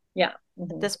 Yeah. at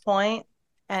Mhm. this point.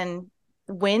 And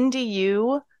when do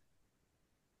you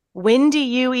when do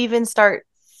you even start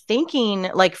thinking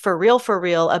like for real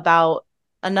about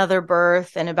another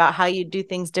birth and about how you do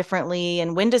things differently?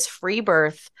 And when does free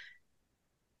birth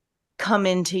come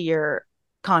into your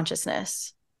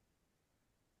consciousness?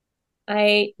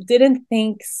 I didn't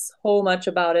think so much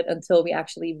about it until we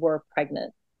actually were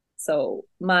pregnant. So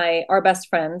my best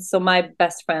friend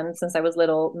since I was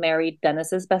little married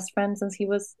Dennis's best friend since he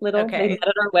was little. They Okay. met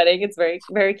at our wedding. It's very,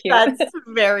 very cute. That's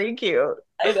very cute.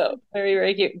 I know. Very,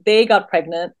 very cute. They got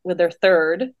pregnant with their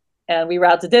third, and we were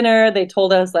out to dinner. They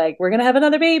told us like we're gonna have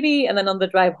another baby. And then on the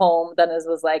drive home, Dennis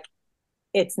was like,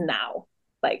 it's now.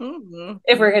 Like, Mm-hmm.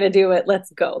 if we're gonna do it,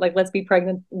 let's go. Like, let's be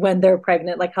pregnant when they're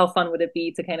pregnant. Like, how fun would it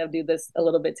be to kind of do this a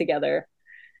little bit together?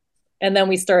 And then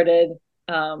we started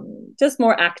just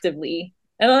more actively.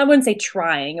 And I wouldn't say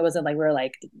trying. It wasn't like we are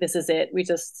like, this is it. We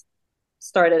just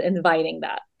started inviting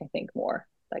that, I think, more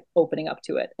like opening up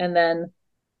to it. And then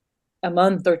a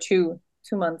month or 2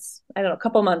 months, I don't know, a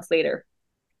couple months later,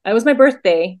 it was my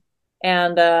birthday.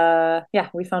 And yeah,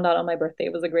 we found out on my birthday.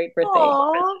 It was a great birthday.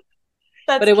 Aww,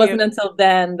 But that's it cute. wasn't until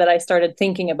then that I started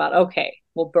thinking about, okay,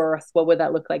 well, birth, what would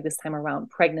that look like this time around?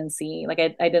 Pregnancy. Like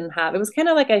I didn't have, it was kind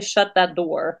of like I shut that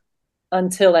door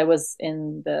until I was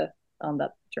on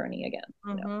that journey again,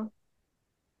 you know. Mm-hmm.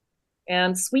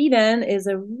 And Sweden is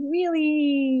a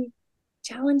really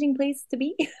challenging place to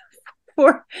be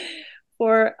for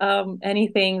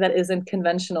anything that isn't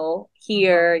conventional.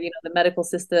 Here, Mm-hmm. you know, the medical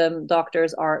system,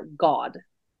 doctors are God.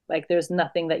 Like there's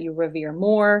nothing that you revere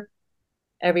more.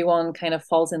 Everyone kind of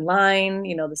falls in line.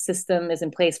 You know, the system is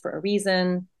in place for a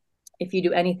reason. If you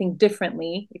do anything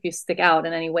differently, if you stick out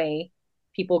in any way,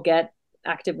 people get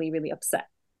actively really upset.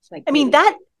 Like I mean,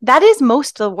 really. that is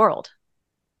most of the world.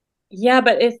 Yeah,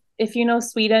 but if you know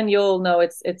Sweden, you'll know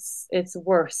it's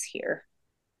worse here.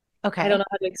 I don't Okay. know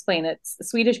how to explain it.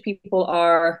 Swedish people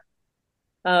are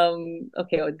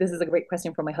okay, this is a great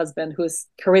question for my husband who's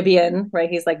Caribbean, right?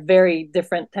 He's like very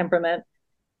different temperament.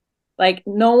 Like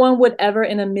no one would ever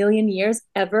in a million years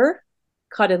ever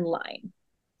cut in line.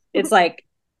 It's like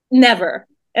never.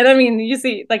 And I mean, you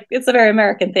see, like it's a very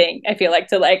American thing, I feel like,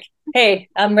 to like, hey,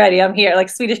 I'm ready, I'm here. Like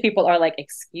Swedish people are like,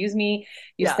 excuse me,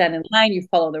 you Yeah. stand in line, you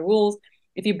follow the rules.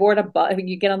 If you board a bus,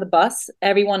 you get on the bus,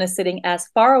 everyone is sitting as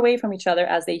far away from each other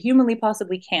as they humanly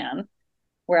possibly can.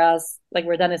 Whereas, like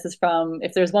where Dennis is from,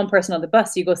 if there's one person on the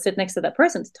bus, you go sit next to that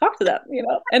person to talk to them, you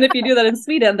know. And if you do that in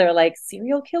Sweden, they're like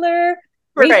serial killer,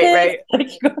 Right, racist. right. Like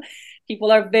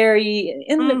people are very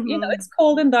in the, you know, Mm-hmm. it's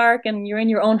cold and dark, and you're in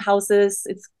your own houses.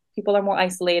 It's people are more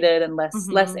isolated and less in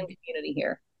Mm-hmm. community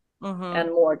here, Mm-hmm. and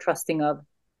more trusting of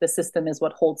the system is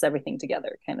what holds everything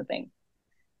together, kind of thing.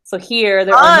 So here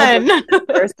there are no birth Fun.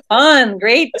 centers. Fun,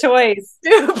 great choice.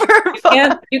 Super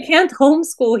fun. You can't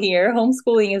homeschool here.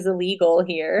 Homeschooling is illegal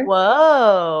here.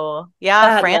 Whoa. Yeah,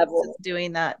 That France is level.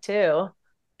 doing that too.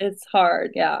 It's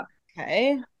hard, yeah.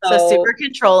 Okay. So super So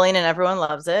controlling and everyone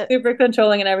loves it. super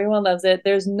controlling and everyone loves it.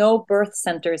 There's no birth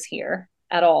centers here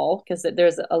at all because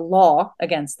there's a law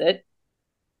against it.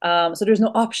 So there's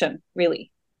no option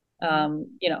really. Mm-hmm.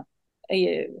 You know,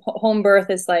 home birth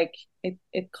is like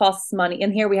it costs money.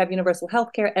 In here we have universal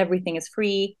health care. Everything is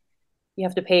free. You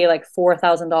have to pay like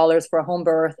 $4,000 for a home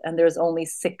birth, and there's only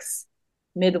 6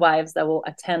 midwives that will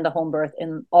attend a home birth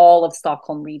in all of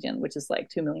Stockholm region, which is like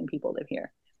 2 million people live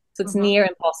here. So it's Mm-hmm. near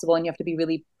impossible, and you have to be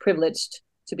really privileged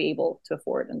to be able to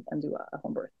afford and do a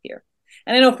home birth here.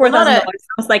 And I know Well, four thousand dollars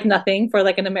sounds like nothing for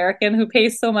like an American who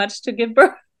pays so much to give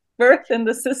birth in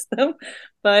the system,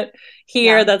 but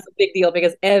here yeah. that's a big deal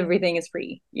because everything is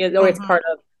free, or it's Mm-hmm. part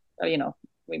of, you know,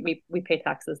 we pay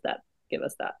taxes that give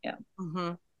us that, yeah.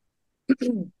 Mm-hmm.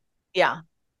 Yeah.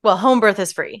 Well, home birth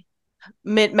is free.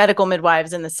 Medical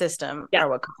midwives in the system Yeah, are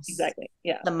what costs exactly.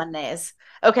 Yeah. the monies.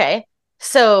 Okay.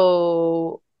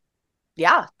 So,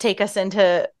 yeah, take us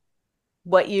into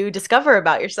what you discover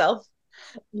about yourself.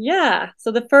 Yeah.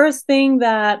 So the first thing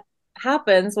that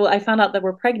happens, well, I found out that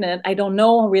we're pregnant. I don't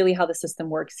know really how the system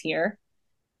works here.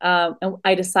 And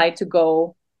I decide to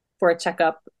go for a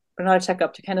checkup, or not a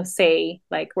checkup, to kind of say,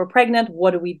 like, we're pregnant.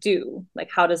 What do we do? Like,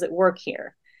 how does it work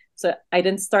here? So I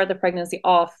didn't start the pregnancy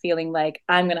off feeling like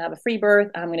I'm going to have a free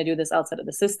birth. I'm going to do this outside of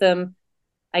the system.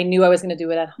 I knew I was going to do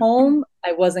it at home.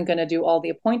 I wasn't going to do all the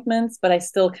appointments, but I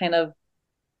still kind of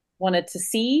wanted to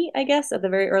see, I guess, at the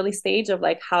very early stage of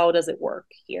like, how does it work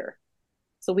here?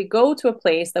 So we go to a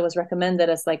place that was recommended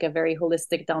as like a very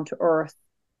holistic, down to earth,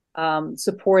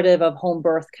 supportive of home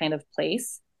birth kind of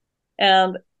place.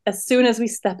 And as soon as we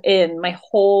step in, my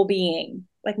whole being,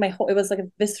 like it was like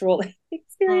a visceral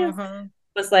experience, Mm-hmm.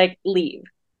 was like, leave,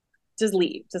 just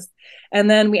leave. And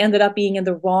then we ended up being in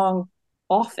the wrong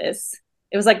office.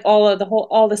 It was like all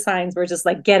the signs were just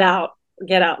like, get out,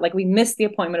 get out. Like we missed the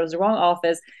appointment. It was the wrong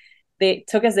office. They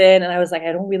took us in and I was like,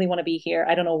 I don't really want to be here.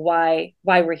 I don't know why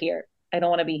we're here. I don't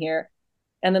want to be here.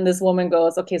 And then this woman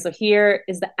goes, okay, so here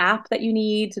is the app that you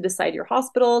need to decide your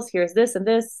hospitals. Here's this and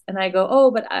this. And I go,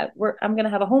 oh, but I'm going to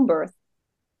have a home birth.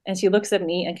 And she looks at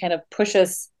me and kind of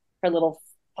pushes her little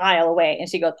file away. And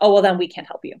she goes, oh, well, then we can't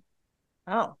help you.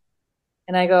 Oh.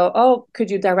 And I go, oh,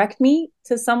 could you direct me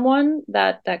to someone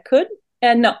that could?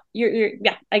 And no,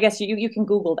 yeah, I guess you can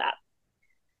Google that.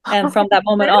 And from that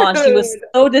moment on, she was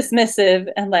so dismissive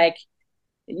and like,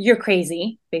 you're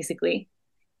crazy, basically.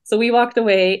 So we walked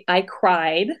away. I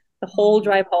cried the whole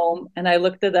drive home. And I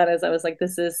looked at that as I was like,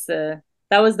 that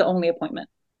was the only appointment.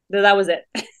 That was it.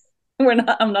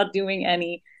 I'm not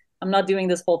doing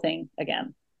this whole thing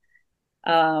again.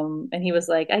 And he was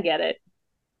like, I get it.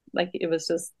 Like it was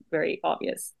just very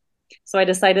obvious. So I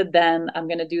decided then I'm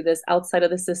going to do this outside of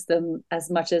the system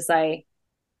as much as I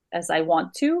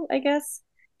want to, I guess.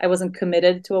 I wasn't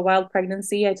committed to a wild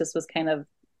pregnancy. I just was kind of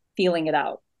feeling it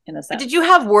out in a But sense. did you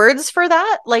have words for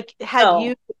that? Like, had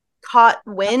you caught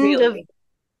wind of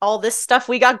all this stuff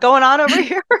we got going on over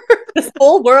here? This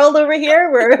whole world over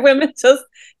here where women just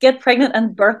get pregnant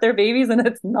and birth their babies and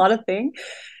it's not a thing.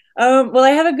 Well,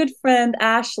 I have a good friend,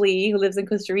 Ashley, who lives in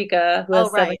Costa Rica, who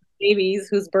has 7 babies,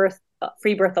 who's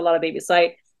free birth a lot of babies. So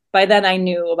by then I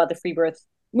knew about the free birth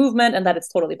movement and that it's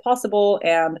totally possible.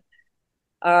 And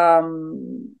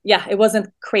it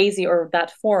wasn't crazy or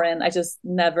that foreign. I just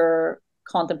never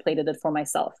contemplated it for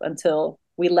myself until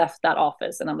we left that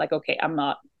office. And I'm like, okay, I'm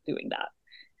not doing that.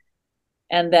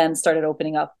 And then started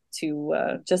opening up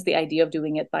to just the idea of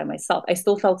doing it by myself. I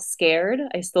still felt scared.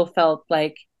 I still felt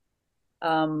like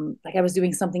I was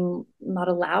doing something not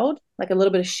allowed, like a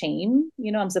little bit of shame.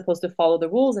 I'm supposed to follow the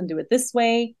rules and do it this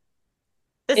way.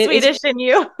 The Swedish in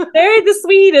you. The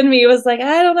Swede in me was like,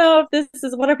 I don't know if this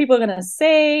is, what are people going to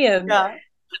say? And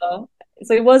so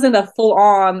it wasn't a full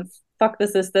on, fuck the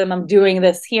system, I'm doing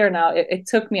this here now. It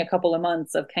took me a couple of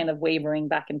months of kind of wavering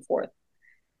back and forth.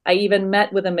 I even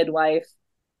met with a midwife,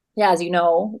 as you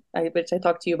know, which I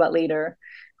talked to you about later,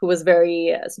 who was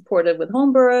very supportive with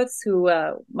home births, who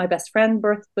my best friend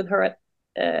birthed with her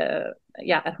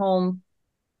at home,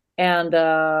 and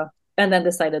then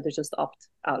decided to just opt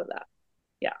out of that.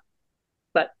 Yeah,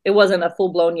 but it wasn't a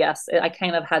full-blown yes. I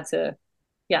kind of had to,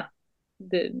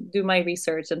 do my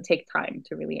research and take time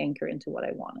to really anchor into what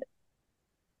I wanted.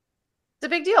 It's a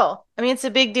big deal. I mean, it's a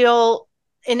big deal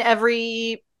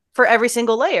for every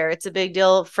single layer. It's a big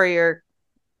deal for your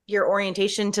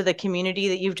orientation to the community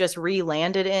that you've just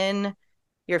re-landed in,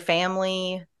 your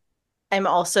family. I'm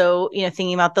also,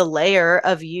 thinking about the layer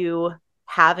of you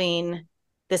having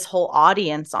this whole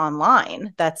audience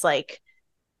online that's like,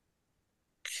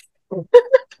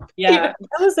 that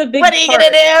was a big, what are you gonna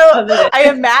do? I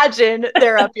imagine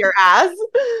they're up your ass,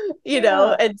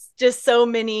 it's just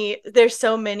there's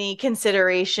so many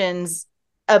considerations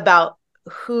about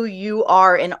who you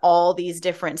are in all these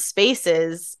different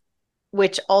spaces,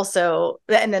 which also,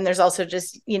 and then there's also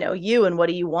just, you and what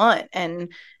do you want and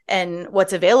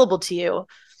what's available to you.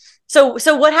 So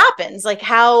what happens? Like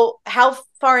how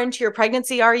far into your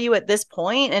pregnancy are you at this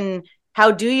point? And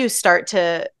how do you start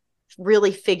to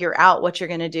really figure out what you're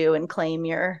going to do and claim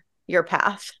your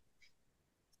path?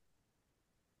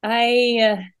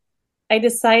 I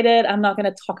decided I'm not going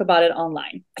to talk about it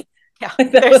online. Yeah,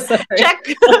 that was check.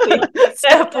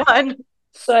 Step one.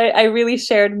 So I really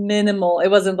shared minimal. It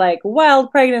wasn't like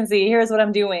wild pregnancy, here's what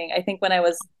I'm doing. I think when I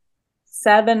was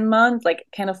 7 months, like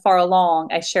kind of far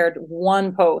along, I shared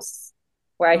one post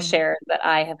where I shared that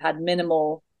I have had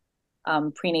minimal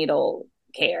prenatal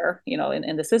care,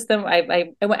 in the system.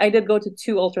 I did go to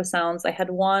 2 ultrasounds. I had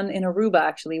one in Aruba,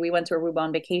 actually. We went to Aruba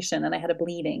on vacation and I had a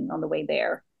bleeding on the way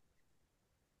there.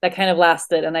 That kind of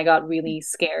lasted and I got really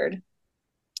scared.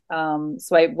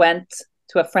 So I went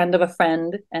to a friend of a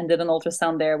friend and did an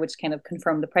ultrasound there, which kind of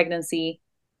confirmed the pregnancy,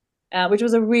 which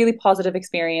was a really positive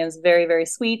experience. Very, very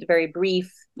sweet, very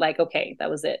brief, like, okay, that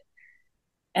was it.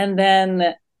 And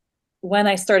then when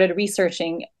I started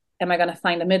researching, am I going to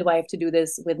find a midwife to do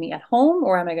this with me at home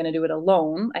or am I going to do it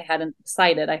alone? I hadn't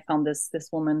decided. I found this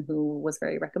woman who was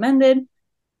very recommended,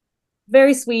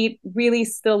 very sweet, really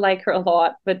still like her a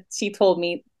lot. But she told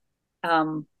me,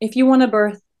 if you want to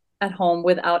birth at home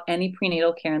without any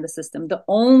prenatal care in the system, the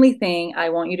only thing I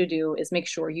want you to do is make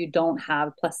sure you don't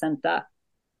have placenta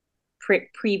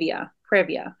previa. How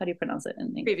do you pronounce it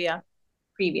in English?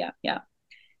 Previa, yeah.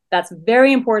 That's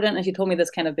very important. And she told me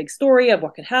this kind of big story of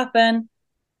what could happen.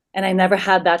 And I never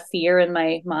had that fear in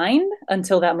my mind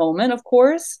until that moment, of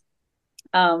course,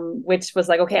 which was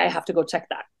like, okay, I have to go check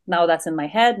that. Now that's in my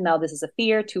head. Now this is a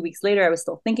fear. 2 weeks later, I was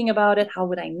still thinking about it. How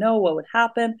would I know what would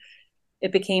happen?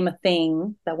 It became a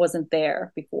thing that wasn't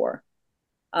there before.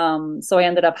 So I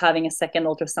ended up having a second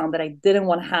ultrasound that I didn't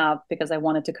want to have because I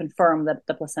wanted to confirm that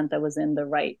the placenta was in the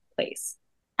right place.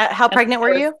 How pregnant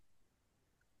were you?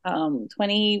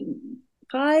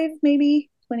 25, maybe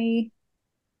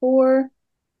 24.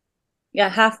 Yeah,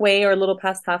 halfway or a little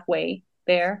past halfway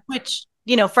there. Which,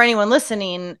 for anyone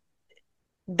listening,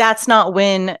 that's not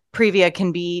when previa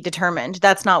can be determined.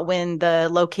 That's not when the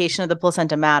location of the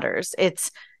placenta matters.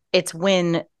 It's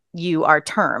when you are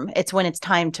term. It's when it's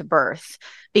time to birth,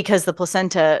 because the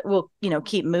placenta will,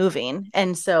 keep moving.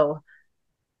 And so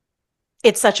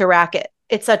it's such a racket.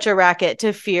 It's such a racket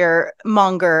to fear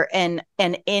monger and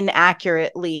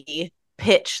inaccurately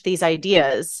pitch these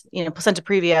ideas. Placenta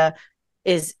previa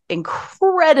is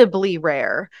incredibly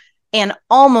rare and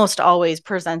almost always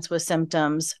presents with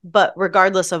symptoms. But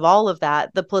regardless of all of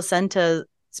that, the placenta's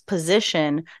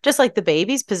position, just like the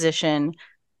baby's position,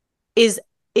 is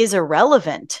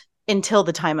irrelevant until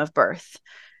the time of birth.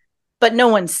 but no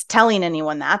one's telling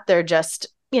anyone that. They're just,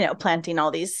 planting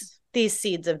all these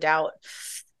seeds of doubt.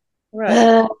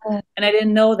 Right. And I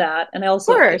didn't know that. And I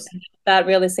also, Of course. that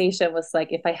realization was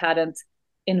like, if I hadn't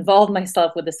involved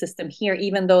myself with the system here,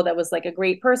 even though that was like a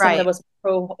great person that was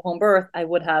pro home birth, I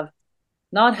would have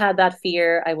not had that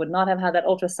fear. I would not have had that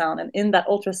ultrasound. And in that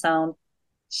ultrasound,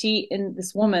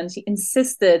 this woman, she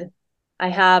insisted I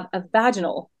have a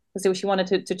vaginal, because she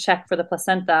wanted to check for the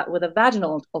placenta with a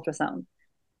vaginal ultrasound.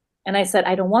 And I said,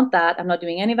 I don't want that. I'm not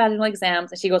doing any vaginal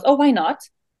exams. And she goes, oh, why not?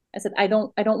 I said, I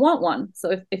don't want one.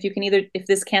 So if you can if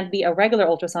this can't be a regular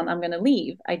ultrasound, I'm going to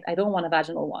leave. I don't want a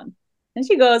vaginal one. And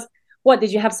she goes, what,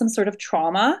 did you have some sort of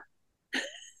trauma?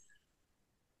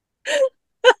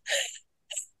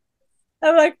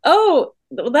 I'm like, oh,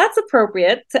 well, that's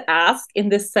appropriate to ask in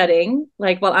this setting.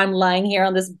 Like, while I'm lying here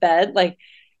on this bed, like,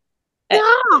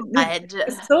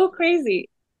 it's so crazy.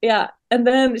 Yeah. And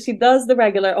then she does the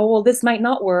regular, oh, well, this might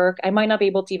not work. I might not be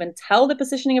able to even tell the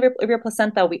positioning of your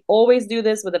placenta. We always do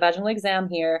this with a vaginal exam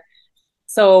here.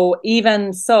 So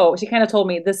even so, she kind of told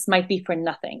me this might be for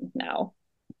nothing now.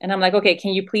 And I'm like, okay,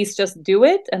 can you please just do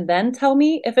it and then tell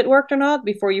me if it worked or not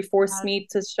before you force me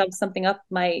to shove something up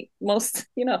my most,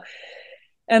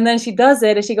 And then she does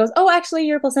it and she goes, oh, actually,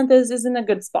 your placenta is in a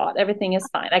good spot. Everything is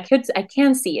fine. I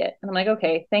can see it. And I'm like,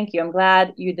 okay, thank you. I'm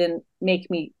glad you didn't make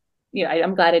me,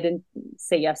 I'm glad I didn't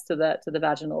say yes to the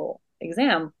vaginal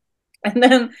exam. And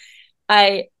then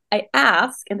I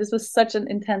ask, and this was such an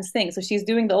intense thing. So she's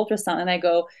doing the ultrasound and I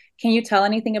go, can you tell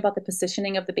anything about the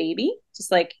positioning of the baby?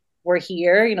 Just like, we're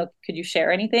here, could you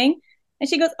share anything? And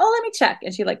she goes, oh, let me check.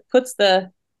 And she like puts the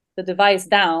device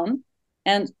down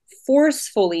and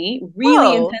forcefully,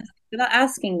 really intensely, without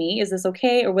asking me, is this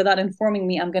okay? Or without informing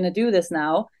me, I'm going to do this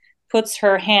now, puts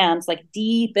her hands like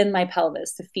deep in my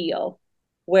pelvis to feel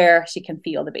where she can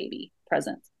feel the baby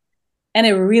present. And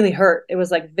it really hurt. It was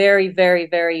like very, very,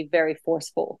 very, very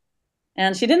forceful.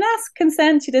 And she didn't ask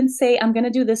consent. She didn't say, I'm going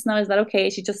to do this now. Is that okay?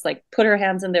 She just like put her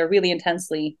hands in there really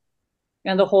intensely.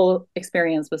 And the whole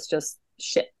experience was just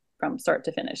shit from start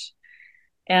to finish.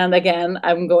 And again,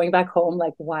 I'm going back home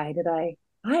like, why did I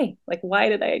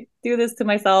do this to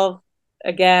myself?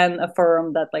 Again,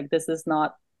 affirm that like, this is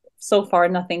not, so far,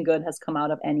 nothing good has come out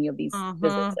of any of these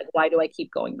visits. Like, why do I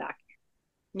keep going back?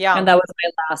 Yeah. And that was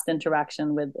my last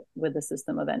interaction with the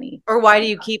system of any. Or why do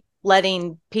you keep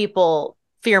letting people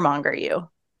fearmonger you,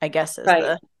 I guess is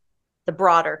the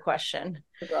broader question.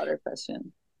 The broader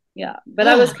question. Yeah. But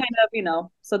I was kind of,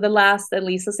 so the last, at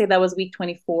least let's say that was week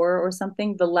 24 or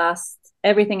something.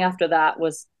 Everything after that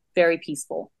was very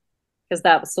peaceful because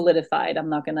that was solidified. I'm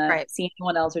not going to see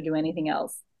anyone else or do anything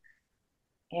else.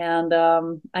 And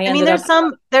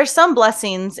there's some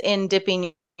blessings in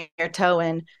dipping your toe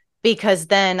in, because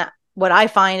then what I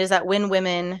find is that when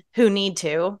women who need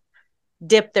to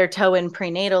dip their toe in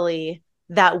prenatally,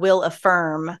 that will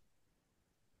affirm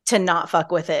to not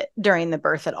fuck with it during the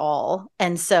birth at all.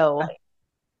 And so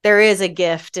there is a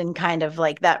gift and kind of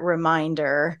like that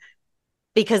reminder,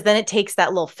 because then it takes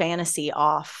that little fantasy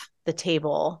off the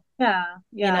table. Yeah.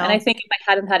 Yeah. And I think if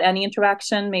I hadn't had any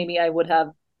interaction, maybe I would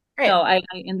have,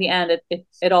 in the end,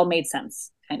 it all made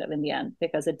sense kind of in the end,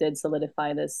 because it did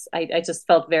solidify this. I just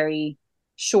felt very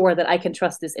sure that I can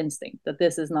trust this instinct, that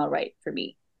this is not right for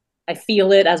me. I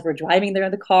feel it as we're driving there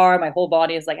in the car. My whole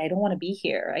body is like, I don't want to be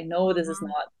here. I know this is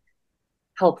not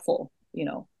helpful,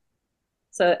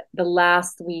 So the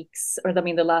last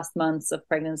months of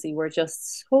pregnancy were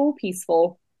just so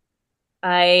peaceful.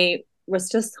 I was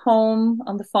just home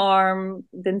on the farm,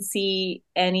 didn't see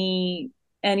anyone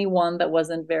that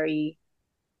wasn't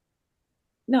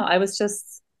I was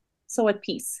just so at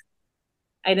peace.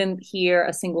 I didn't hear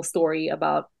a single story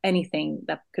about anything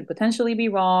that could potentially be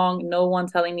wrong. No one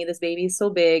telling me this baby is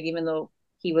so big, even though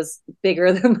he was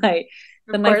bigger than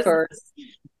my first.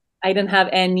 I didn't have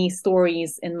any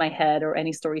stories in my head or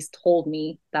any stories told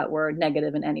me that were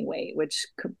negative in any way, which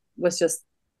was just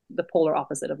the polar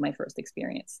opposite of my first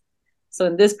experience. So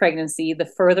in this pregnancy, the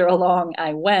further along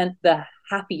I went, the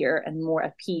happier and more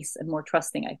at peace and more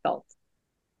trusting I felt.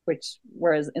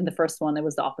 Whereas in the first one, it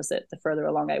was the opposite. The further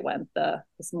along I went, the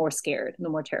more scared, the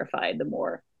more terrified, the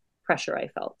more pressure I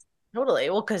felt. Totally.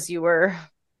 Well, because you were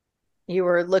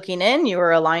looking in, you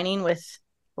were aligning with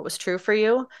what was true for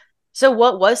you. So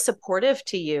what was supportive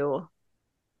to you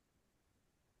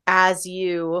as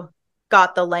you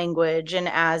got the language and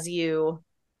as you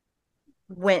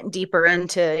went deeper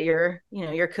into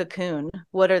your cocoon?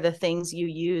 What are the things you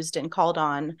used and called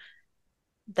on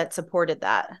that supported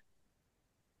that?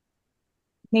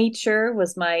 Nature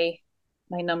was my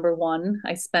number one.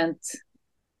 I spent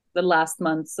the last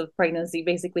months of pregnancy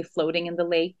basically floating in the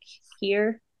lake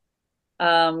here.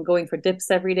 going for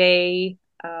dips every day,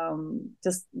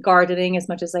 just gardening as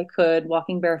much as I could,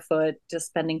 walking barefoot, just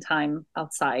spending time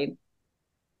outside.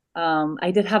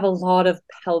 I did have a lot of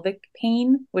pelvic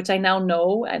pain, which I now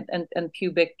know, and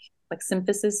pubic like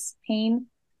symphysis pain,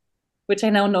 which I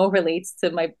now know relates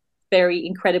to my very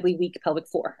incredibly weak pelvic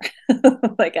floor.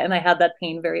 Like, and I had that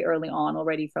pain very early on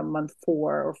already from month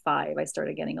 4 or 5. I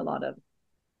started getting a lot of,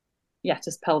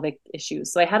 just pelvic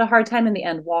issues. So I had a hard time in the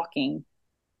end walking.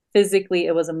 Physically,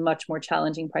 it was a much more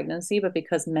challenging pregnancy, but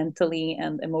because mentally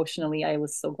and emotionally I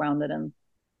was so grounded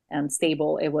and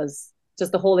stable, it was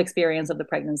just the whole experience of the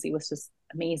pregnancy was just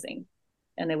amazing.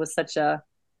 And it was such a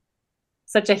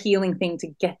healing thing to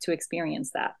get to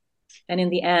experience that. And in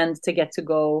the end, to get to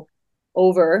go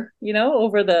over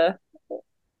the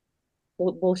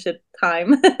bullshit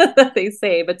time that they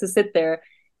say, but to sit there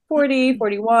 40,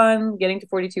 41, getting to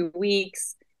 42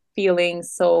 weeks, feeling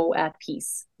so at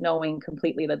peace, knowing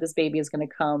completely that this baby is going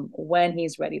to come when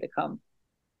he's ready to come.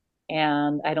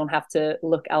 And I don't have to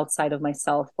look outside of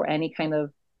myself for any kind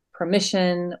of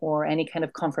permission or any kind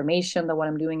of confirmation that what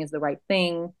I'm doing is the right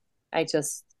thing. I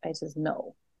just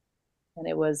know. And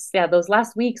it was, those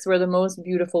last weeks were the most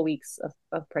beautiful weeks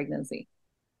of pregnancy.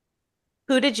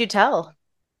 Who did you tell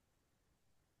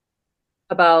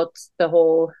about the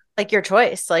whole, like, your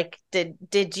choice? Like,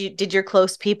 did your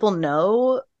close people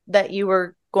know that you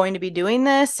were going to be doing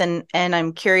this? And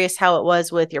I'm curious how it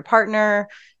was with your partner.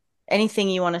 Anything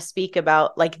you want to speak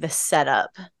about, like the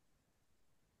setup?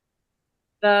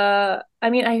 I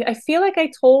feel like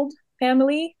I told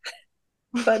family,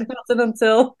 but it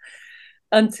wasn't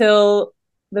until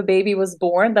the baby was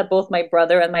born that both my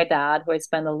brother and my dad, who I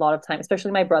spend a lot of time,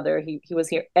 especially my brother, he was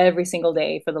here every single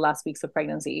day for the last weeks of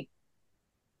pregnancy.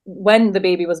 When the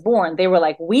baby was born, they were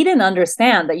like, we didn't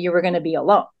understand that you were going to be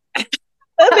alone.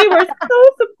 And they were so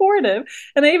supportive.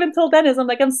 And I even told Dennis, I'm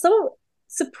like, I'm so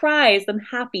surprised and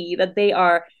happy that they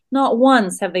are, not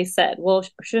once have they said, well,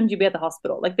 shouldn't you be at the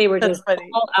hospital? Like, they were just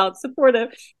all out supportive,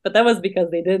 but that was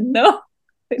because they didn't know.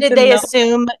 Did they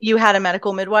assume you had a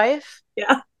medical midwife?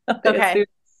 Yeah. Okay.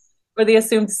 They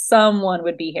assumed someone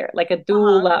would be here, like a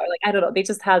doula, or like, I don't know. They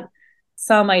just had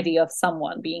some idea of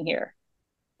someone being here.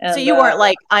 And, so you weren't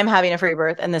like, I'm having a free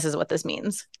birth and this is what this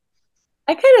means.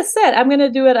 I kind of said, I'm going to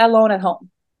do it alone at home.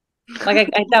 Like,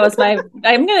 that was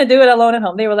I'm going to do it alone at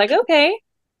home. They were like, okay,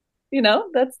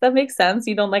 that makes sense.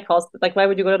 You don't like hospital. Like, why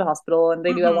would you go to the hospital? And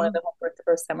they knew I wanted the home birth the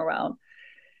first time around.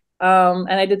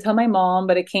 And I did tell my mom,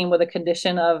 but it came with a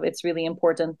condition of, it's really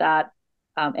important that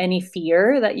any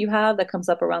fear that you have that comes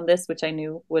up around this, which I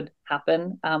knew would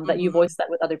happen, that you voice that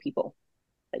with other people,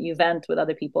 that you vent with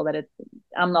other people, that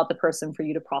I'm not the person for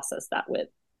you to process that with.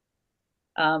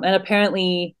 And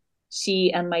apparently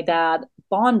she and my dad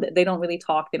bonded. They don't really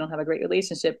talk. They don't have a great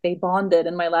relationship. They bonded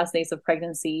in my last days of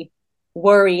pregnancy,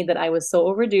 worried that I was so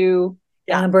overdue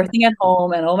and I'm birthing at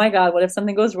home. And oh my God, what if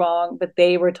something goes wrong? But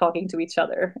they were talking to each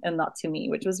other and not to me,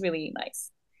 which was really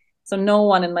nice. So no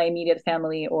one in my immediate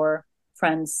family or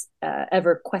friends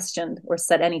ever questioned or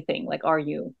said anything like, are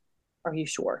you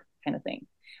sure, kind of thing.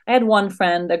 I had one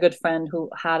friend, a good friend, who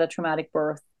had a traumatic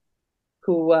birth,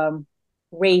 who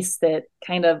raced it,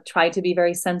 kind of tried to be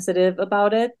very sensitive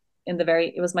about it.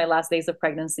 It was my last days of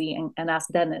pregnancy, and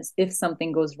asked Dennis, if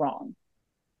something goes wrong,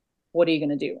 what are you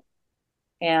going to do?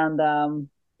 And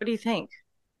what do you think?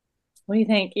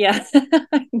 Yeah.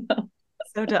 I know.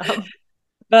 So dumb.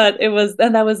 But that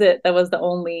was it. That was the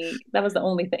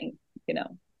only thing,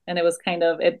 and it was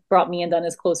it brought me and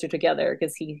Dennis closer together,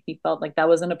 because he felt like that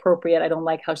was inappropriate. I don't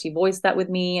like how she voiced that with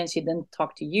me, and she didn't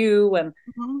talk to you. And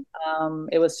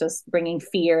it was just bringing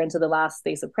fear into the last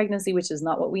days of pregnancy, which is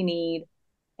not what we need.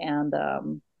 And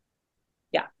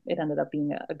it ended up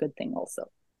being a good thing also.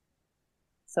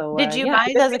 So did you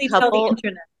guys as a couple tell the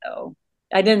internet though?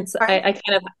 I didn't. I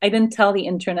didn't tell the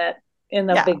internet in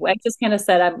a big way. I just kind of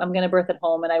said I'm going to birth at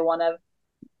home, and I want to,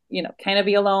 kind of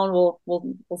be alone.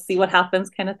 We'll see what happens,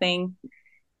 kind of thing.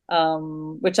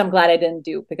 Which I'm glad I didn't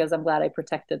do, because I'm glad I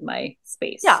protected my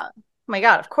space. Yeah. Oh my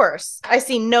God, of course. I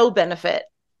see no benefit.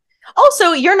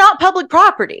 Also, you're not public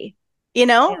property,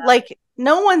 like,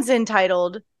 no one's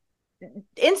entitled,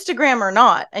 Instagram or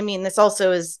not. I mean,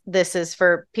 this is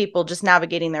for people just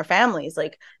navigating their families.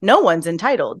 Like, no one's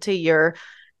entitled to your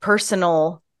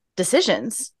personal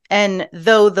decisions. And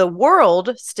though the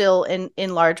world still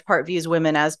in large part views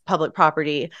women as public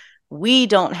property, we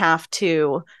don't have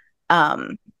to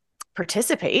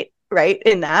participate, right,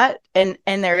 in that. And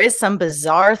there is some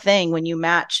bizarre thing when you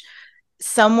match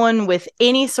someone with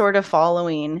any sort of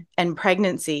following and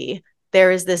pregnancy.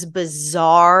 There is this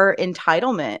bizarre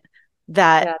entitlement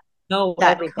that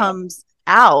comes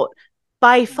out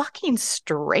by fucking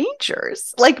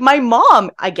strangers. Like my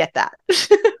mom, I get that.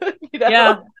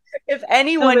 Yeah. If No,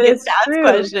 anyone but gets it's asked true.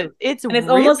 questions, it's And it's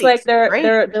almost really like they're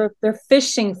strange. they're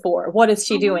fishing for what is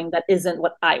she Mhm. doing that isn't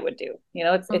what I would do.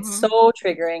 It's Mhm. so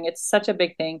triggering. It's such a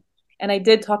big thing. And I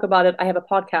did talk about it. I have a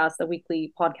podcast, a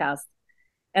weekly podcast,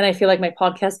 and I feel like my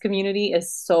podcast community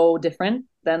is so different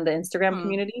than the Instagram Mhm.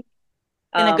 community.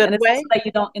 In a good And it's also way. that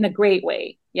you don't, in a great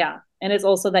way, yeah. And it's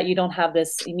also that you don't have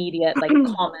this immediate like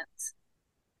comment.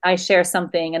 I share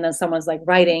something, and then someone's like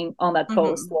writing on that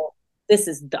post, Mhm. well, this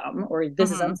is dumb or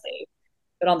this is Mhm. unsafe.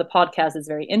 But on the podcast, it's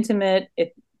very intimate.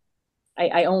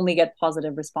 I only get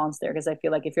positive response there because I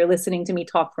feel like if you're listening to me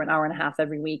talk for an hour and a half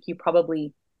every week, you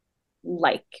probably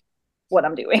like what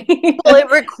I'm doing. Well,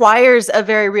 it requires a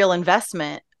very real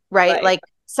investment, right? Right. Like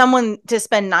someone to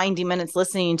spend 90 minutes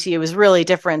listening to you is really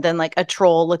different than like a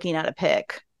troll looking at a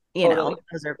pic. Totally.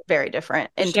 Those are very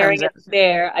different So in sharing terms of it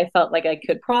there, I felt like I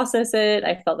could process it.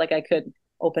 I felt like I could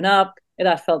open up.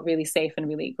 That felt really safe and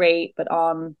really great. But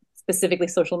on specifically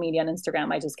social media and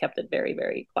Instagram, I just kept it very,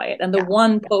 very quiet. And the yeah.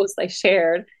 one post I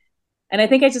shared, and I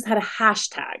think I just had a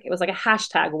hashtag. It was like a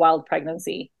hashtag wild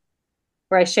pregnancy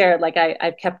where I shared like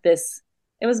I've kept this.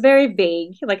 It was very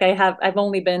vague. Like I've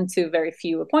only been to very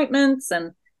few appointments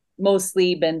and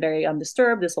mostly been very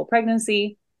undisturbed this whole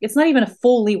pregnancy. It's not even a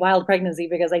fully wild pregnancy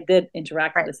because I did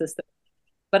interact with Right. the system.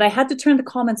 But I had to turn the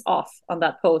comments off on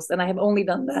that post, and I have only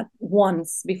done that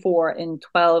once before in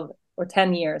 12 or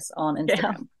 10 years on Yeah.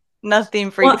 Instagram. Nothing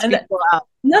Well, freaks and people out.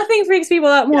 nothing freaks people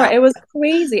out more. Yeah. It was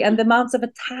crazy, and the amounts of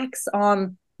attacks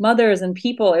on mothers and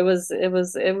people, it was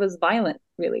violent,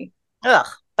 really. Ugh.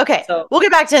 Okay. So We'll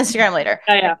get back to Instagram later.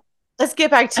 yeah. Let's get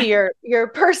back to your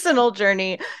personal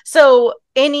journey. So,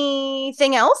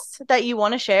 anything else that you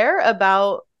want to share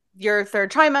about your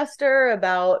third trimester,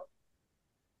 about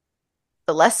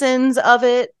the lessons of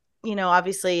it?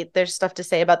 Obviously there's stuff to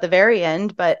say about the very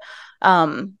end, but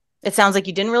it sounds like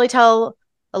you didn't really tell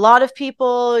a lot of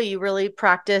people. You really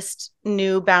practiced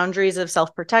new boundaries of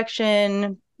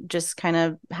self-protection, just kind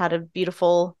of had a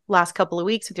beautiful last couple of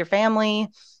weeks with your family.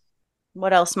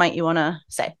 What else might you want to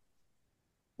say?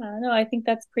 No, I think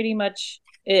that's pretty much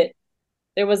it.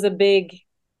 There was a big,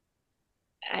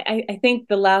 I think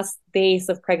the last days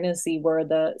of pregnancy were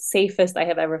the safest I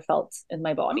have ever felt in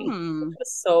my body. It Mm,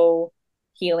 was so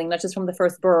healing, not just from the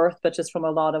first birth, but just from a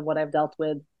lot of what I've dealt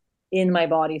with in my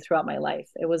body throughout my life.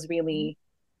 It was really,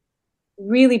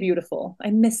 really beautiful. I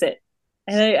miss it.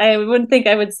 And I wouldn't think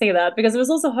I would say that because it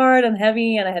was also hard and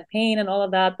heavy and I had pain and all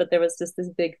of that, but there was just this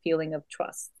big feeling of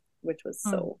trust, which was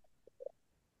mm. so,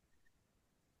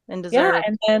 And yeah. deserved.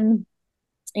 And then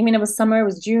I mean, it was summer, it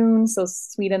was June, so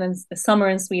Sweden and summer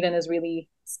in Sweden is really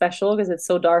special because it's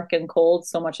so dark and cold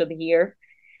so much of the year.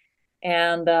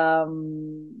 And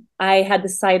I had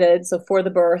decided, so for the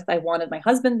birth, I wanted my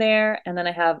husband there, and then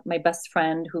I have my best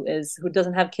friend who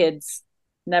doesn't have kids,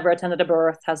 never attended a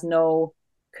birth, has no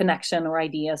connection or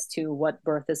ideas to what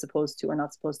birth is supposed to or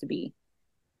not supposed to be.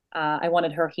 I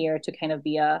wanted her here to kind of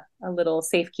be a little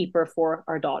safekeeper for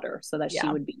our daughter so that she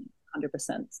Yeah. would be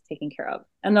 100% taken care of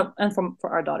and for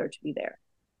our daughter to be there.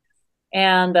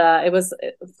 And it was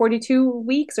 42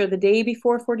 weeks or the day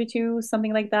before 42,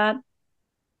 something like that.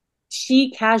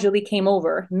 She casually came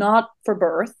over, not for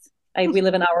birth. We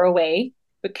live an hour away,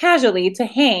 but casually to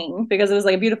hang because it was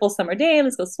like a beautiful summer day.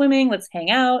 Let's go swimming. Let's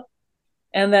hang out.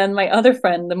 And then my other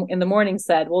friend in the morning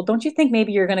said, well, don't you think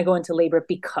maybe you're going to go into labor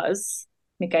because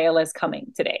Michaela is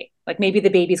coming today? Like maybe the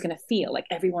baby's going to feel like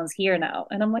everyone's here now.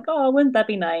 And I'm like, oh, wouldn't that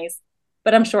be nice?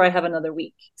 But I'm sure I have another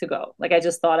week to go. Like I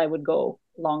just thought I would go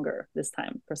longer this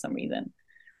time for some reason.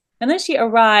 And then she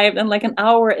arrived, and like an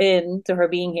hour in to her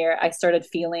being here, I started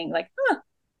feeling like,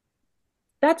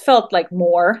 that felt like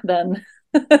more than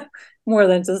more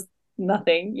than just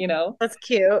nothing, you know. That's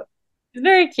cute.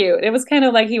 Very cute. It was kind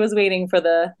of like he was waiting for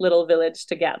the little village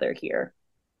to gather here.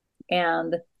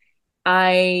 And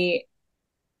I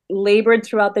labored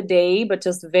throughout the day, but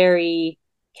just very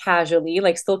casually,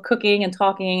 like still cooking and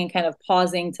talking and kind of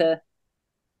pausing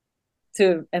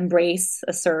to embrace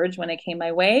a surge when it came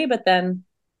my way, but then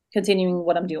continuing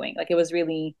what I'm doing. Like it was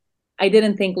really, I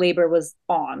didn't think labor was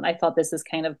on. I thought this is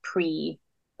kind of pre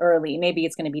early. Maybe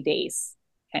it's going to be days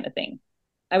kind of thing.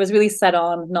 I was really set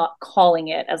on not calling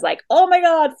it as like, oh my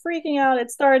God, freaking out.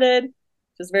 It started.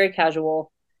 Just very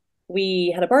casual.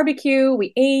 We had a barbecue,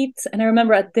 we ate. And I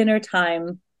remember at dinner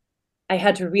time, I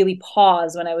had to really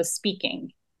pause when I was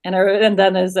speaking. And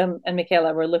then as and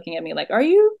Michaela were looking at me like,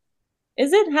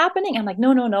 is it happening? I'm like,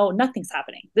 no, no, no, nothing's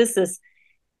happening. This is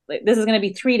going to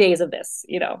be 3 days of this,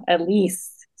 at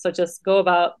least. So just go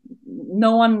about,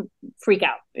 no one freak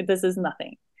out. This is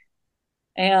nothing.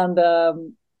 And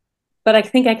but I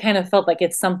think I kind of felt like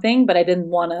it's something, but I didn't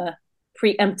want to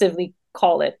preemptively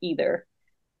call it either.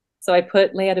 So I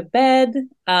put Leia to bed.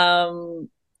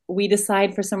 We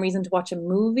decide for some reason to watch a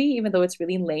movie, even though it's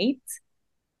really late.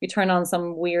 We turn on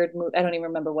some weird movie. I don't even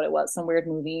remember what it was, some weird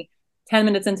movie. 10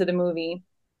 minutes into the movie,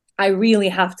 I really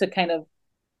have to kind of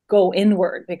go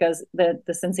inward because the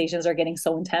sensations are getting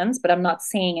so intense, but I'm not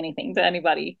saying anything to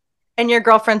anybody. And your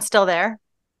girlfriend's still there?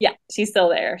 Yeah, she's still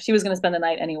there. She was going to spend the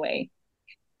night anyway.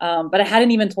 But I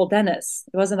hadn't even told Dennis.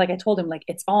 It wasn't like I told him like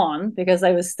it's on, because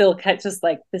I was still kind of just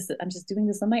like this. I'm just doing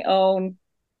this on my own.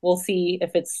 We'll see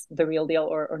if it's the real deal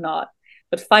or not.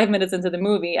 But 5 minutes into the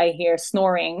movie, I hear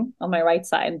snoring on my right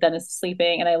side, and Dennis is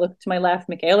sleeping. And I look to my left,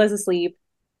 Michaela's asleep.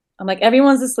 I'm like,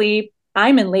 everyone's asleep.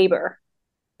 I'm in labor.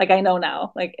 Like, I know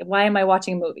now. Like, why am I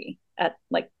watching a movie at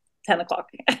like 10 o'clock?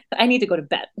 I need to go to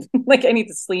bed. Like, I need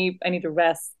to sleep. I need to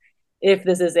rest. If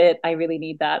this is it, I really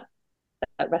need that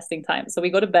resting time. So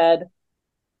we go to bed.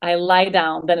 I lie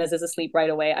down. Dennis is asleep right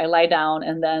away. I lie down,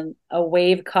 and then a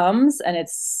wave comes, and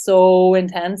it's so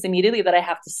intense immediately that I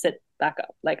have to sit back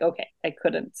up. Like, okay, I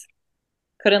couldn't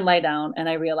lie down, and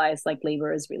I realized like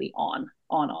labor is really on.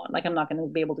 Like, I'm not going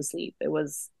to be able to sleep. It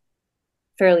was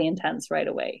fairly intense right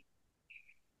away.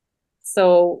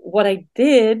 So what I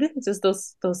did, just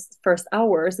those first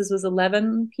hours, this was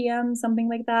 11 p.m., something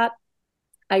like that.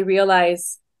 I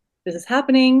realized this is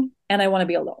happening, and I want to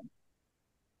be alone.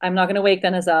 I'm not going to wake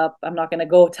Dennis up. I'm not going to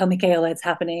go tell Michaela it's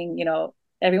happening. You know,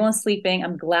 everyone's sleeping.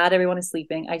 I'm glad everyone is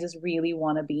sleeping. I just really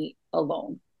want to be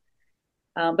alone.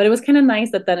 But it was kind of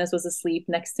nice that Dennis was asleep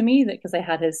next to me because I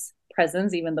had his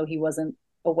presence, even though he wasn't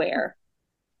aware.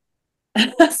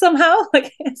 Somehow,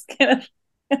 like, it's kind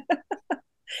of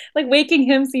like waking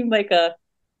him seemed like a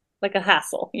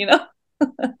hassle, you know?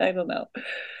 I don't know.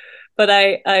 But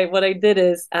I what I did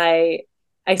is I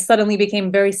suddenly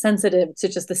became very sensitive to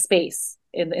just the space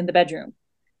in the bedroom.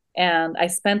 And I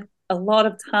spent a lot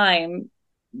of time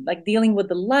like dealing with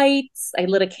the lights. I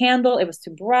lit a candle. It was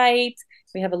too bright.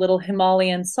 We have a little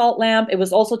Himalayan salt lamp. It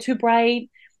was also too bright.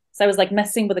 So I was like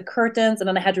messing with the curtains, and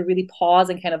then I had to really pause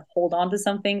and kind of hold on to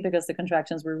something because the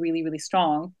contractions were really, really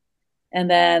strong. And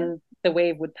then the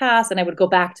wave would pass, and I would go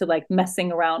back to like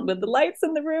messing around with the lights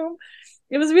in the room.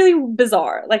 It was really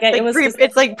bizarre. Like, it was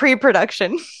it's like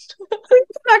pre-production.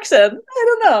 Pre-production. I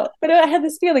don't know, but I had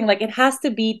this feeling like it has to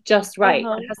be just right.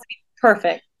 It has to be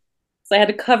perfect. So I had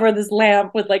to cover this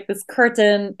lamp with like this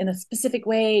curtain in a specific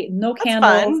way, no That's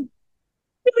candles. Fun.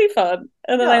 Really fun.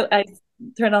 And then I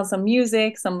turned on some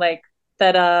music, some like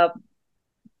theta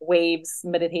waves,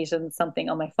 meditation, something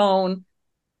on my phone.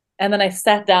 And then I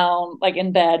sat down like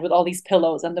in bed with all these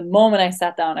pillows. And the moment I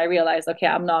sat down, I realized, okay,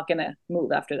 I'm not going to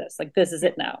move after this. Like, this is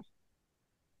it now.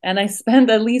 And I spent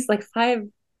at least like 5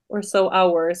 or so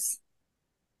hours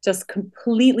just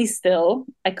completely still.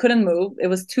 I couldn't move. It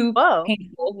was too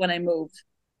painful when I moved.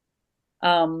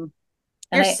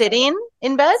 You're sitting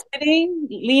in bed? Sitting,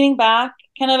 leaning back,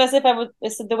 kind of as if I was,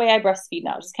 it's the way I breastfeed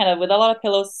now, just kind of with a lot of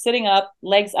pillows, sitting up,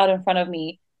 legs out in front of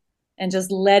me, and just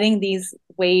letting these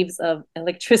waves of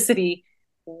electricity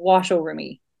wash over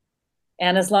me.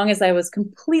 And as long as I was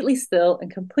completely still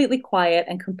and completely quiet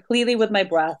and completely with my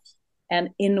breath and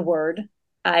inward,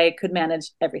 I could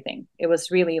manage everything. It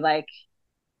was really like,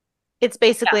 it's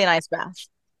basically an ice bath.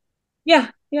 Yeah,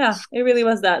 it really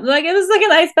was that. Like, it was like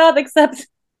an ice bath, except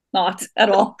not at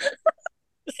all.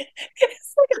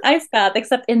 It's like an ice bath,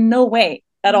 except in no way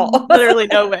at all. Literally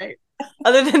no way.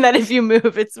 Other than that, if you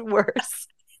move, it's worse.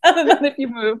 Other than if you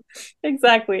move.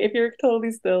 Exactly. If you're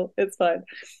totally still, it's fine.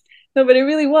 No, but it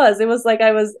really was. It was like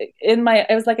it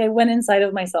was like I went inside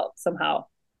of myself somehow.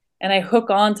 And I hook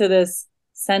on to this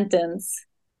sentence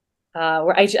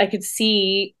where I could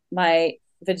see my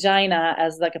vagina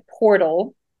as like a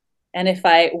portal. And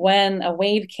when a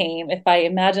wave came, if I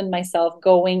imagined myself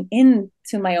going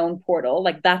into my own portal,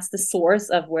 like that's the source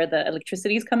of where the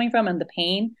electricity is coming from and the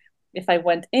pain. If I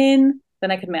went in,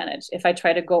 then I could manage. If I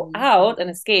try to go out and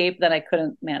escape, then I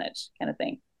couldn't manage, kind of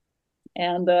thing.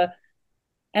 And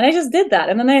I just did that.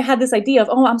 And then I had this idea of,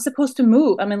 oh, I'm supposed to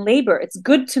move. I'm in labor. It's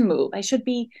good to move. I should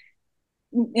be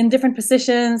in different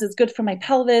positions. It's good for my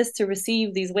pelvis to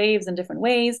receive these waves in different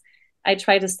ways. I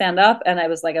tried to stand up, and I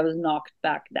was knocked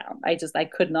back down. I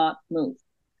could not move.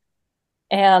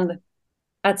 And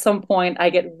at some point I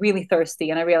get really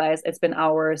thirsty, and I realize it's been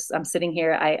hours. I'm sitting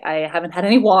here. I haven't had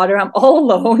any water. I'm all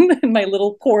alone in my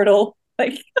little portal.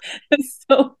 Like, it's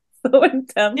so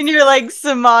intense. And you're like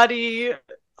samadhi,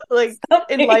 like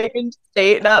enlightened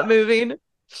state, not moving,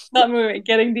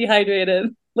 getting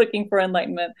dehydrated, looking for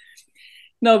enlightenment.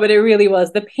 No, but it really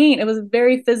was the pain. It was a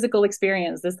very physical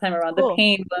experience this time around. Cool. The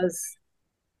pain was,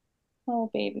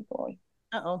 oh, baby boy.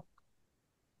 Uh-oh.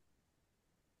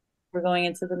 we're going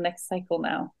into the next cycle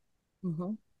now.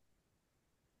 Mm-hmm.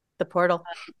 The portal.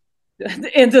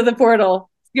 Into the portal.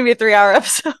 It's gonna be a 3-hour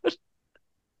episode.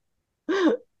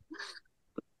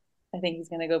 I think he's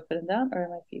gonna go put him down, or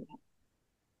am I feeding him?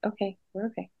 Okay, we're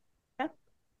okay. Yeah.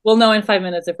 We'll know in 5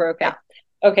 minutes if we're okay. Yeah.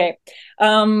 Okay.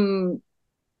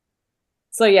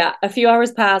 So yeah, a few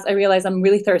hours pass. I realize I'm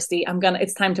really thirsty.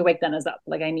 It's time to wake Dennis up.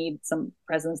 Like I need some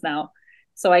presents now.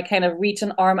 So I kind of reach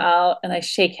an arm out and I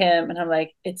shake him and I'm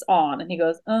like, it's on. And he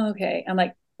goes, oh, okay. I'm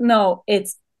like, no,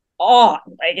 it's on.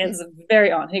 Like it's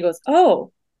very on. He goes,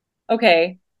 oh,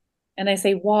 okay. And I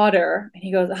say water. And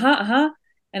he goes, uh-huh.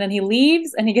 And then he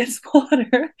leaves and he gets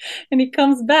water and he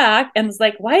comes back and it's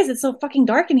like, why is it so fucking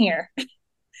dark in here?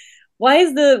 Why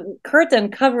is the curtain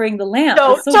covering the lamp?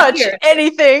 Don't so touch weird.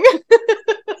 Anything.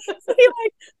 So he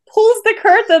like pulls the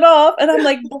curtain off and I'm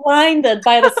like blinded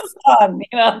by the sun,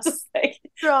 you know, just like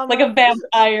Drama. like a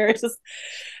vampire. Just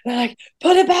they're like,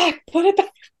 put it back.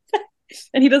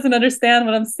 And he doesn't understand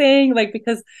what I'm saying, like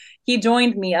because he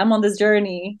joined me. I'm on this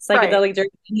journey, psychedelic journey,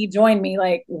 and he joined me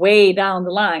like way down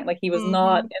the line. Like he was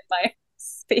not in my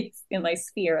space, in my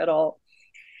sphere at all.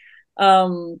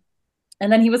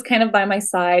 And then he was kind of by my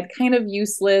side, kind of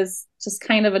useless, just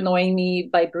kind of annoying me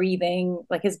by breathing.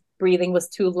 Like his breathing was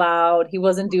too loud. He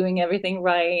wasn't doing everything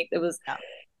right. It was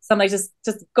something like,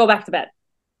 just go back to bed.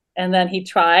 And then he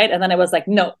tried. And then I was like,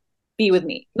 no, be with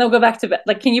me. No, go back to bed.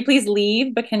 Like, can you please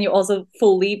leave? But can you also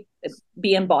fully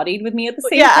be embodied with me at the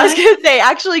same time? I was going to say,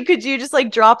 actually, could you just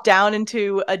like drop down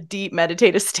into a deep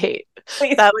meditative state?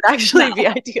 Please. That would actually be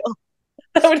ideal.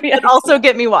 That would be ideal. Also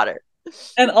get me water.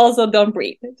 And also don't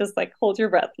breathe, just like hold your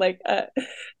breath. Like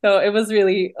no, it was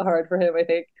really hard for him, I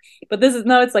think. But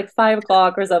it's like 5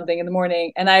 o'clock or something in the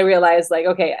morning and I realized like,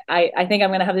 okay, I think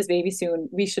I'm gonna have this baby soon.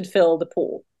 We should fill the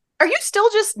pool. Are you still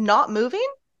just not moving?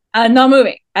 Not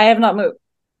moving. I have not moved.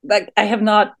 Like I have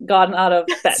not gotten out of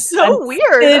bed. So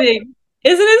weird. Sitting.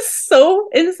 Isn't it so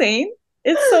insane?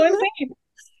 It's so insane.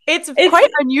 It's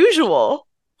quite unusual,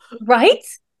 right?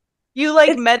 You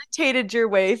like meditated your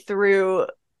way through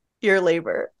your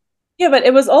labor. Yeah, but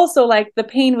it was also like the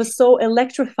pain was so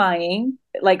electrifying,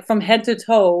 like from head to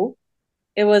toe.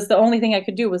 It was the only thing I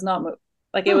could do was not move.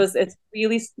 Like it's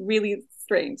really, really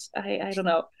strange. I don't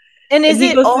know. And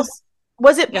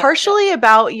was it partially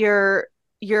about your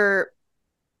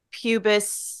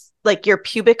pubis, like your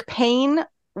pubic pain?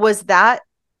 Was that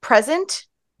present?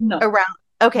 No. Around?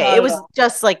 Okay, it was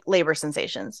just like labor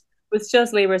sensations. It was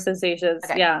just labor sensations,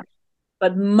 yeah.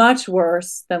 But much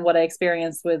worse than what I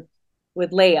experienced with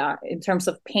Leia in terms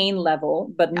of pain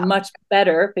level, but much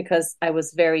better because I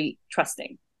was very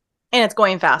trusting. And it's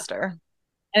going faster.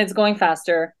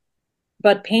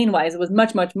 But pain-wise, it was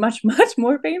much, much, much, much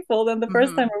more painful than the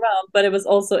first time around. But it was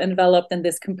also enveloped in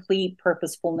this complete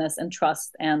purposefulness and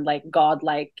trust and like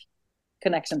godlike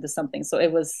connection to something. So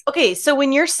it was okay. So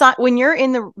when you're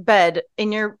in the bed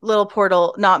in your little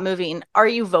portal, not moving, are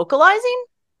you vocalizing?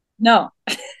 No.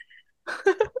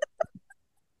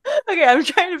 Okay, I'm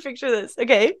trying to picture this.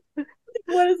 Okay.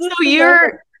 What is this? So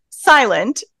you're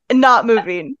silent and not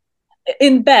moving.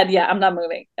 In bed, yeah, I'm not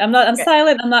moving. I'm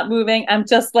silent, I'm not moving. I'm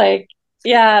just like,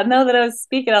 yeah, now that I was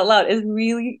speaking out loud,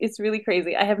 it's really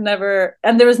crazy. I have never,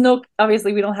 and there was no,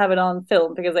 obviously we don't have it on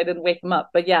film because I didn't wake him up.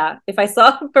 But yeah, if I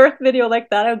saw a birth video like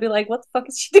that, I would be like, what the fuck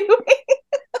is she doing?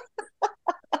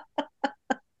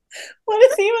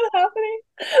 What is even happening?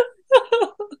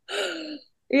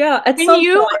 Yeah,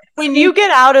 when you get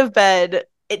out of bed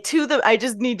I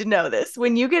just need to know this.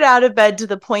 When you get out of bed to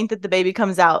the point that the baby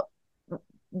comes out,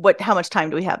 how much time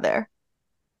do we have there?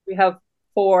 We have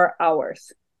 4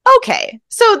 hours. Okay.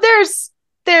 So there's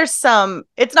some,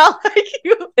 it's not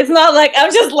like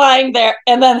I'm just lying there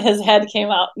and then his head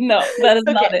came out. No, that is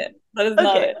not it. That is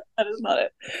not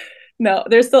it. No,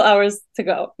 there's still hours to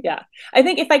go. Yeah. I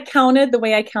think if I counted the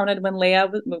way I counted when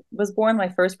Leia was born, my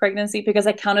first pregnancy, because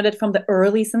I counted it from the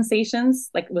early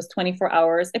sensations, like it was 24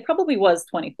 hours. It probably was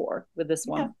 24 with this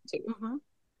one too. Mm-hmm.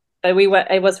 But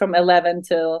it was from 11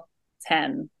 till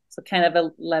 10. So kind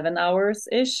of 11 hours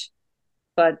ish.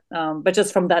 But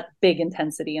just from that big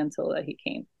intensity until he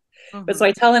came. Mm-hmm. But so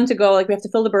I tell him to go, like, we have to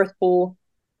fill the birth pool,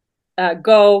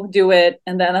 go do it.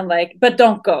 And then I'm like, but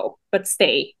don't go, but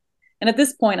stay. And at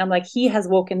this point, I'm like, he has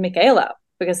woken Michaela up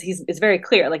because it's very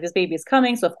clear, like this baby is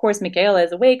coming. So of course, Michaela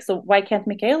is awake. So why can't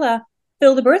Michaela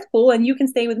fill the birth pool and you can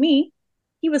stay with me?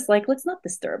 He was like, let's not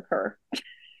disturb her.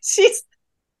 Let's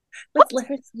let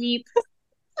her sleep.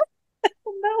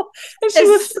 No. And she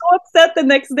was so upset the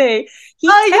next day. He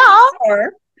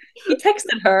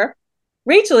texted her.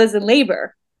 Rachel is in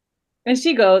labor. And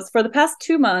she goes, for the past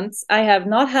 2 months, I have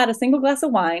not had a single glass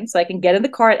of wine, so I can get in the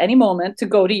car at any moment to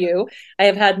go to you. I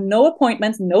have had no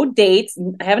appointments, no dates.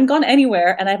 I haven't gone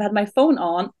anywhere, and I've had my phone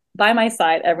on by my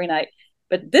side every night.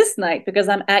 But this night, because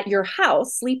I'm at your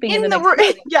house sleeping in the next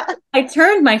room, yeah. I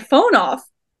turned my phone off.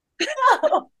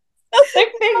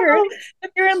 I figured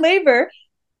if you're in labor,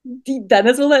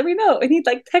 Dennis will let me know. And he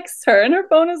like texts her, and her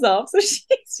phone is off, so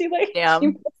she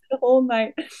Damn. the whole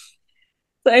night.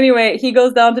 So anyway, he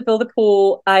goes down to fill the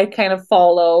pool. I kind of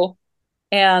follow,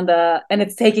 and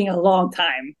it's taking a long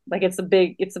time. Like it's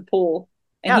a pool.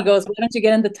 And he goes, "Why don't you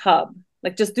get in the tub?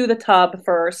 Like just do the tub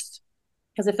first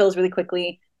because it fills really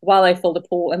quickly while I fill the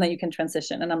pool, and then you can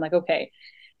transition." And I'm like, "Okay."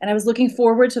 And I was looking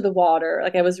forward to the water.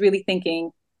 Like I was really thinking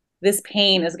this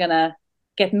pain is gonna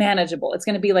get manageable. It's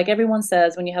gonna be like everyone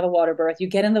says when you have a water birth, you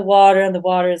get in the water and the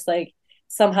water is like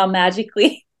somehow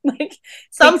magically like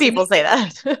some people say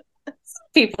that.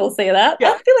 People say that.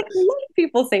 Yeah. I feel like a lot of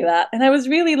people say that. And I was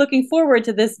really looking forward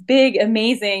to this big,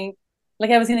 amazing,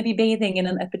 like I was going to be bathing in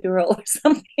an epidural or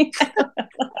something.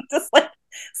 Just like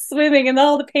swimming and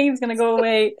all the pain's going to go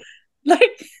away.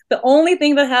 Like the only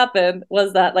thing that happened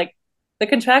was that like the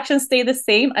contractions stayed the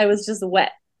same. I was just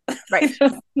wet. Right. There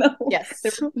was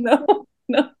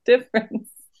no difference.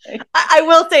 I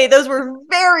will say those were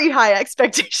very high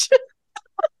expectations.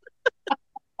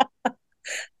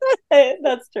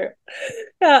 That's true.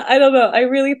 Yeah, I don't know. I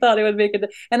really thought it would make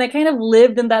it. And I kind of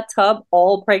lived in that tub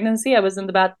all pregnancy. I was in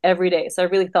the bath every day. So I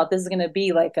really thought this is going to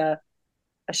be like a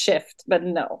shift. But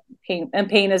no, pain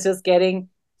is just getting,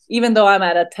 even though I'm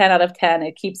at a 10 out of 10,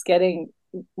 it keeps getting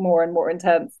more and more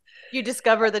intense. You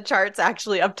discover the chart's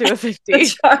actually up to a 50. The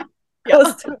chart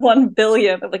goes to 1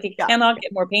 billion. Like it cannot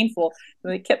get more painful.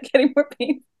 And it kept getting more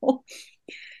painful.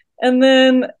 And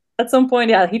then at some point,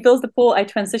 he fills the pool. I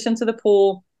transition to the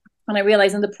pool. And I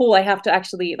realized in the pool, I have to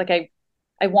actually, like,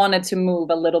 I wanted to move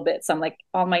a little bit. So I'm like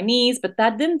on my knees, but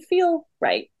that didn't feel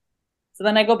right. So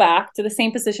then I go back to the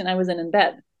same position I was in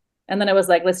bed. And then I was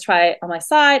like, let's try on my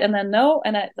side. And then no.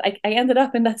 And I ended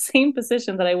up in that same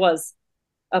position that I was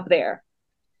up there.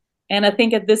 And I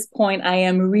think at this point, I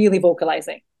am really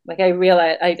vocalizing. Like I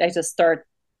realize I just start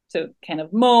to kind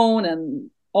of moan and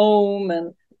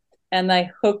and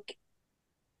I hook.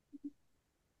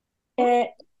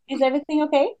 Is everything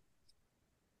okay?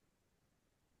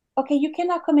 Okay, you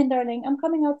cannot come in, darling. I'm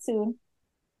coming out soon.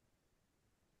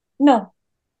 No.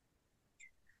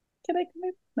 Can I come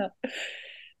in?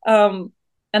 No.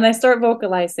 And I start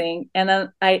vocalizing, and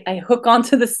then I hook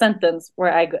onto the sentence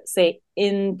where I say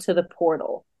into the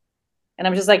portal. And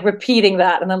I'm just like repeating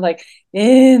that. And I'm like,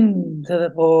 into the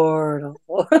portal.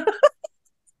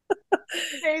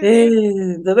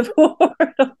 Into the portal.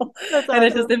 That's awesome. And I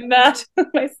just imagine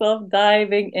myself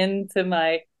diving into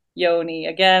my yoni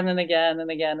again and again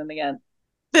and again and again.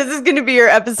 This is going to be your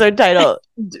episode title.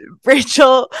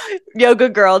 Rachel, yoga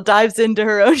girl, dives into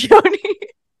her own yoni.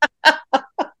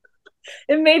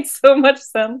 It made so much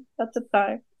sense at the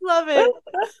time. Love it.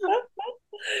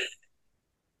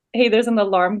 Hey, there's an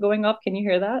alarm going off. Can you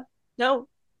hear that? No.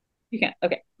 You can't.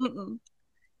 Okay.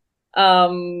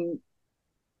 And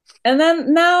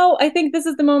then now I think this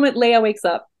is the moment Leia wakes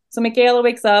up. So Michaela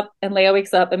wakes up and Leia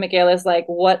wakes up and Michaela is like,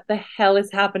 what the hell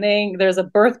is happening? There's a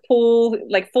birth pool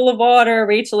like full of water.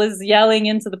 Rachel is yelling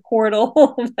into the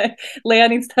portal. Leia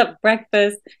needs to have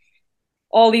breakfast.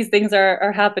 All these things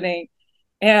are happening.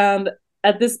 And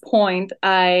at this point,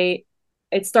 I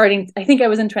think I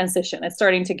was in transition. It's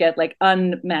starting to get like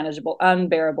unmanageable,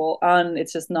 unbearable,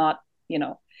 it's just not,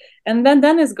 And then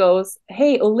Dennis goes,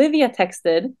 hey, Olivia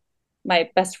texted my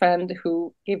best friend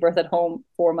who gave birth at home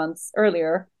 4 months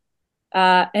earlier.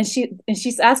 And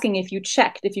she's asking if you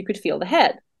checked, if you could feel the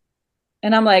head.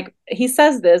 And I'm like, he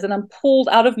says this and I'm pulled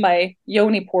out of my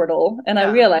yoni portal and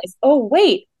I realize, oh,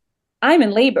 wait, I'm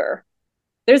in labor.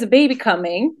 There's a baby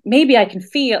coming. Maybe I can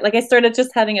feel, like I started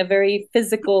just having a very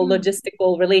physical,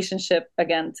 logistical relationship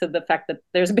again to the fact that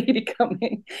there's a baby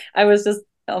coming. I was just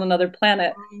on another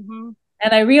planet.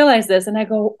 And I realized this and I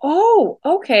go, oh,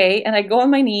 okay. And I go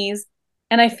on my knees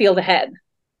and I feel the head.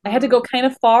 I had to go kind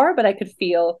of far, but I could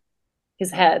feel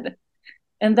his head.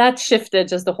 And that shifted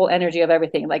just the whole energy of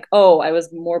everything. Like, oh, I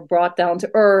was more brought down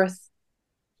to earth.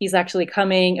 He's actually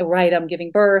coming. Right, I'm giving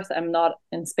birth. I'm not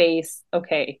in space.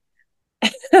 Okay.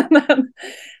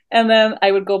 and then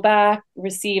I would go back,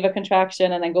 receive a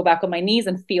contraction, and then go back on my knees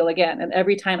and feel again. And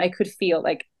every time I could feel,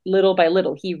 like little by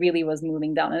little, he really was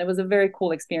moving down. And it was a very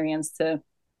cool experience to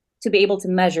be able to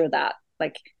measure that.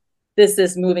 Like, this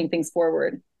is moving things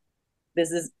forward.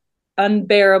 This is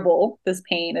unbearable. This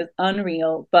pain is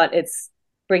unreal, but it's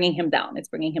bringing him down. It's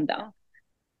bringing him down.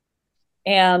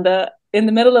 And in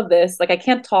the middle of this, like I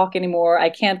can't talk anymore. I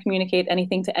can't communicate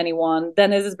anything to anyone.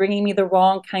 Dennis is bringing me the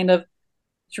wrong kind of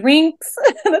drinks.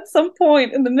 And at some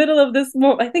point in the middle of this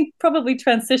moment, I think probably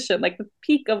transition, like the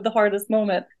peak of the hardest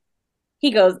moment,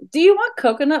 he goes, "Do you want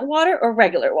coconut water or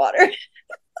regular water?"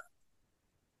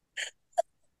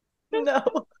 No.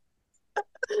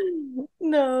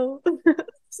 No.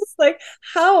 It's just like,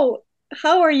 how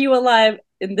are you alive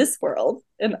in this world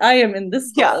and I am in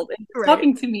this world, and you're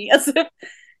talking to me as if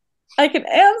I can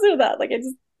answer that? Like, I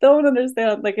just don't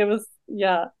understand. Like, it was,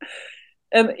 yeah.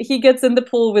 And he gets in the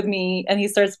pool with me and he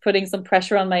starts putting some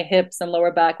pressure on my hips and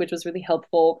lower back, which was really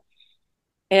helpful.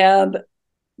 And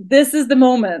this is the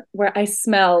moment where I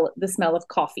smell the smell of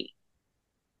coffee.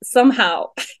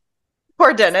 Somehow.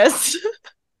 Poor Dennis.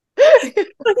 He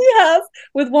has,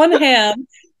 with one hand,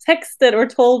 texted or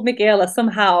told Michaela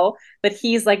somehow that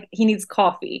he's like, he needs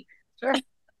coffee. Sure.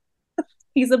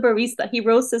 He's a barista. He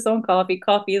roasts his own coffee.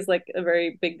 Coffee is like a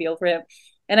very big deal for him.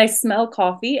 And I smell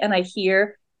coffee and I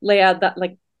hear Leia that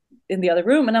like in the other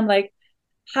room. And I'm like,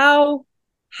 how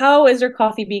is there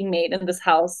coffee being made in this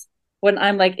house when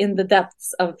I'm like in the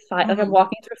depths of fire? Like I'm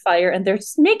walking through fire and they're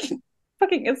just making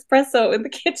fucking espresso in the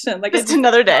kitchen. Like it's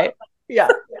another day. Yeah.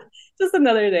 Just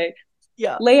another day.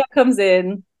 Yeah. Leia comes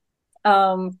in,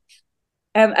 and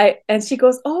she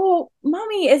goes, "Oh,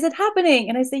 mommy, is it happening?"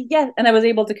 And I say, "Yes." And I was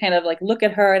able to kind of like look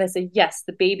at her and I say, "Yes,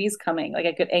 the baby's coming." Like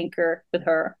I could anchor with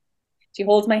her. She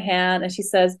holds my hand and she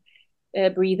says,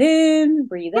 "Breathe in,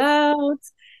 breathe out,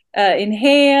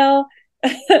 inhale."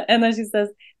 And then she says,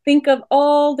 "Think of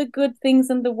all the good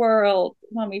things in the world,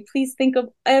 mommy. Please think of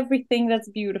everything that's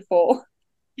beautiful."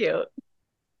 Cute.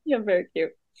 Yeah, very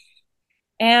cute.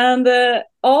 And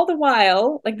all the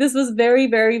while, like this was very,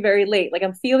 very, very late. Like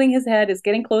I'm feeling his head. It's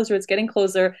getting closer. It's getting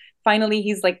closer. Finally,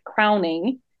 he's like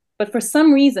crowning. But for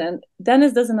some reason,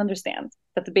 Dennis doesn't understand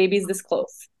that the baby's this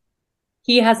close.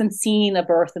 He hasn't seen a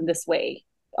birth in this way,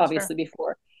 obviously,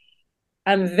 before.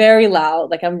 I'm very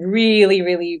loud. Like I'm really,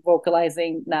 really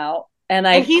vocalizing now. And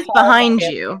he's behind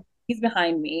you. He's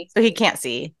behind me. So he can't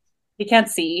see. He can't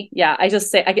see. Yeah, I just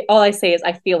say, all I say is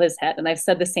I feel his head. And I've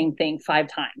said the same thing 5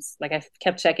 times. Like I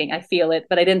kept checking. I feel it,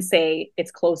 but I didn't say it's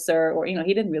closer or, he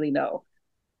didn't really know.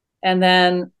 And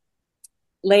then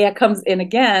Leia comes in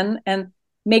again and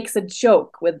makes a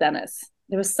joke with Dennis.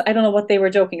 I don't know what they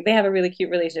were joking. They have a really cute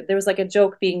relationship. There was like a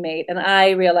joke being made. And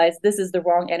I realized this is the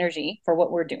wrong energy for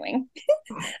what we're doing.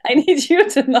 I need you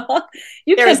to not.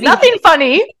 There's nothing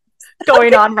funny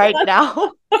going on right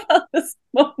now. About this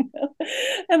moment.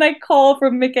 And I call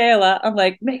for Michaela. I'm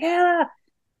like, "Michaela,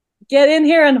 get in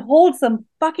here and hold some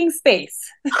fucking space."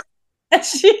 And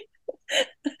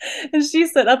she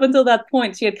said up until that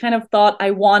point, she had kind of thought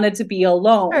I wanted to be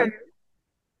alone. Sure.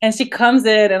 And she comes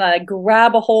in and I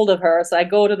grab a hold of her. So I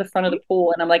go to the front of the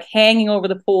pool and I'm like hanging over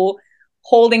the pool,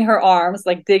 holding her arms,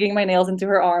 like digging my nails into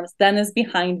her arms. Dennis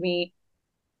behind me.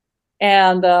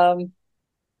 And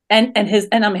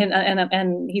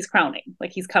he's crowning,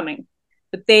 like he's coming,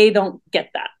 but they don't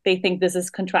get that. They think this is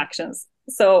contractions.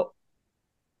 So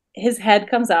his head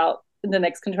comes out in the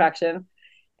next contraction,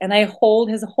 and I hold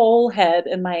his whole head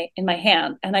in my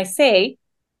hand, and I say,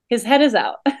 "His head is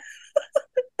out."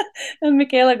 And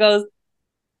Michaela goes,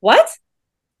 "What?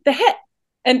 The head?"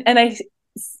 And I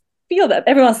feel that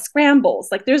everyone scrambles.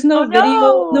 Like there's no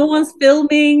video, no one's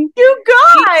filming. You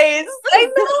guys! I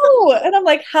know. And I'm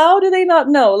like, how do they not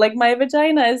know? Like my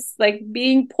vagina is like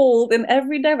being pulled in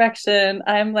every direction.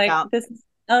 I'm like, This is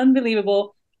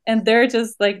unbelievable. And they're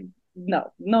just like,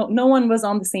 no one was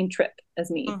on the same trip as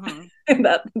me in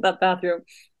that bathroom.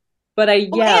 But I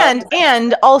yelled.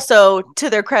 And also to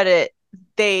their credit,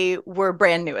 they were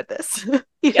brand new at this.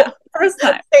 Yeah, first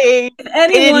time. If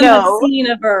anyone had seen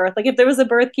a birth, like if there was a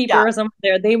birth keeper or someone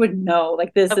there, they would know,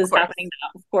 like this is happening now,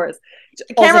 of course.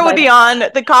 The camera would be on,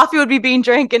 the coffee would be being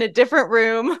drank in a different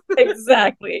room.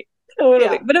 Exactly.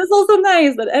 Totally. Yeah. But it was also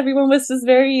nice that everyone was just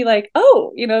very like,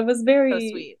 it was very so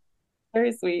sweet.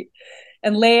 Very sweet.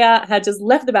 And Leia had just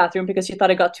left the bathroom because she thought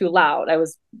it got too loud. I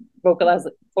was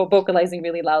vocalizing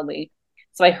really loudly.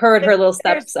 So I heard her little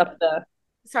steps up the...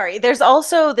 Sorry, there's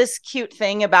also this cute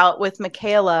thing about with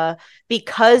Michaela,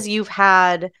 because you've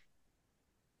had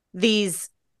these,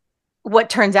 what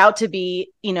turns out to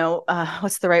be,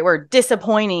 what's the right word?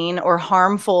 Disappointing or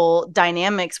harmful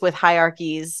dynamics with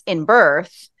hierarchies in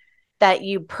birth, that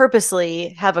you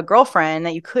purposely have a girlfriend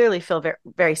that you clearly feel very,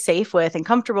 very safe with and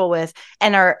comfortable with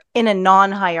and are in a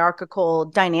non-hierarchical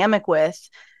dynamic with.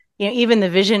 Even the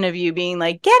vision of you being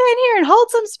like, "Get in here and hold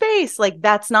some space." Like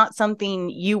that's not something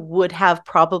you would have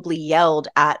probably yelled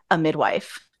at a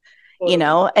midwife,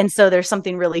 And so there's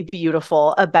something really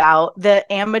beautiful about the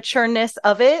amateurness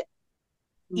of it,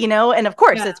 you know, and of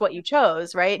course Yeah. it's what you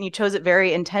chose, right? And you chose it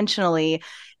very intentionally.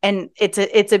 And it's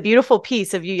a beautiful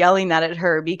piece of you yelling that at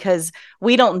her, because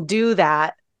we don't do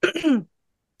that. And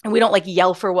we don't like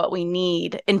yell for what we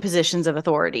need in positions of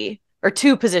authority or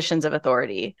two positions of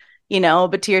authority, you know,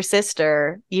 but to your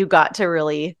sister, you got to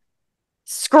really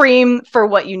scream for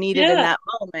what you needed in that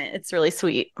moment. It's really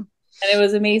sweet. And it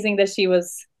was amazing that she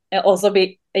was also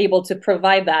be able to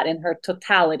provide that in her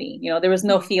totality. You know, there was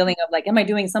no feeling of like, am I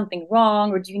doing something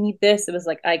wrong, or do you need this? It was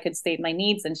like I could state my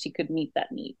needs and she could meet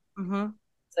that need.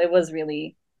 So it was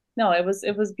really, no, it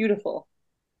was beautiful.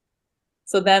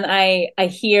 So then I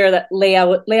hear that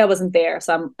Leia wasn't there,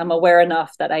 so I'm aware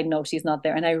enough that I know she's not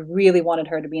there, and I really wanted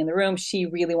her to be in the room. She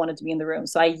really wanted to be in the room,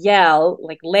 so I yell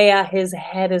like, "Leia, his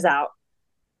head is out,"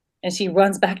 and she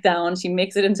runs back down. She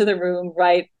makes it into the room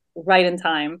right in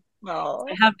time. Oh.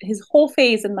 I have his whole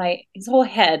face and his whole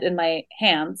head in my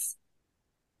hands,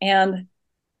 and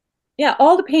yeah,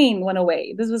 all the pain went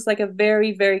away. This was like a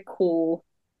very, very cool,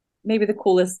 maybe the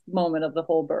coolest moment of the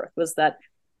whole birth, was that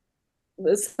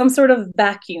some sort of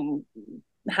vacuum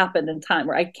happened in time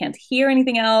where I can't hear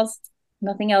anything else.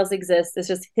 Nothing else exists. It's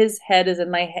just his head is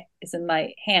in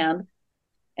my hand,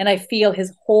 and I feel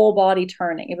his whole body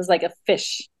turning. It was like a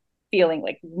fish feeling,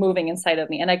 like moving inside of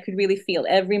me, and I could really feel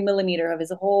every millimeter of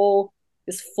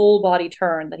this full body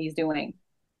turn that he's doing.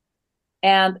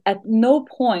 And at no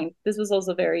point, this was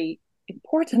also very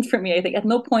important for me, I think, at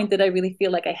no point did I really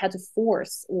feel like I had to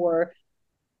force, or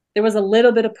there was a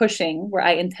little bit of pushing where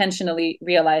I intentionally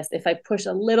realized if I push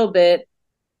a little bit,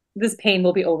 this pain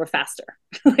will be over faster.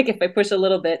 Like if I push a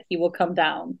little bit, he will come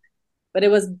down. But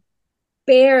it was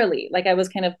barely, like I was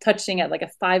kind of touching at like a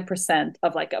 5%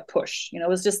 of like a push. You know, it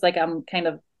was just like I'm kind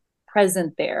of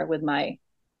present there with my,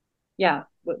 yeah,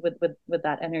 with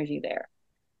that energy there.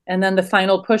 And then the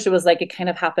final push, it was like it kind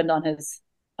of happened on its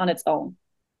own.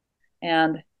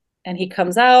 And he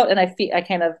comes out, and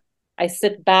I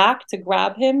sit back to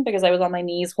grab him because I was on my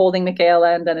knees holding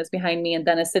Michaela, and Dennis behind me, and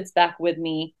Dennis sits back with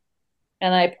me,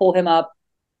 and I pull him up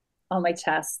on my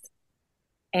chest,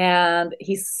 and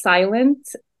he's silent,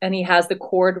 and he has the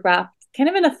cord wrapped kind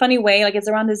of in a funny way, like it's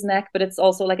around his neck, but it's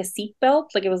also like a seat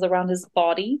belt, like it was around his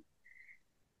body.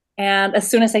 And as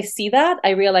soon as I see that,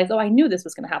 I realized, oh, I knew this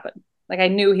was going to happen. Like I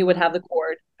knew he would have the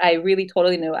cord. I really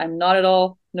totally knew. I'm not at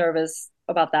all nervous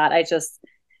about that. I just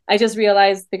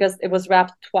realized, because it was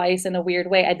wrapped twice in a weird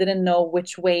way, I didn't know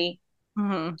which way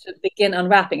to begin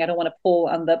unwrapping. I don't want to pull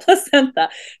on the placenta.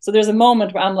 So there's a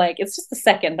moment where I'm like, it's just a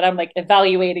second, but I'm like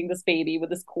evaluating this baby with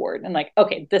this cord and like,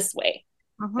 okay, this way.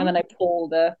 And then I pull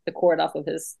the cord off of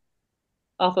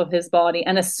his body.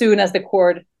 And as soon as the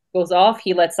cord goes off,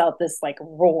 he lets out this like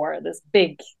roar, this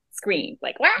big scream,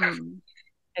 like, wah!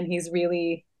 And he's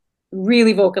really,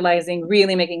 really vocalizing,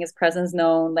 really making his presence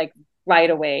known, like right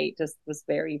away. Just was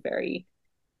very, very,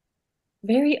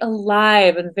 very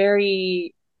alive, and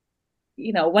very,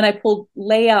 you know, when I pulled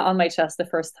Leia on my chest the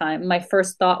first time, my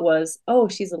first thought was, oh,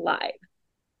 she's alive.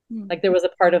 Like there was a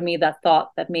part of me that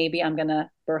thought that maybe I'm gonna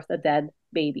birth a dead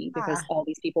baby, because all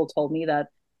these people told me that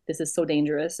this is so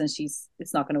dangerous and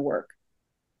it's not gonna work.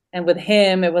 And with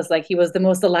him, it was like he was the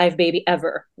most alive baby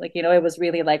ever. Like, you know, it was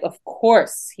really like, of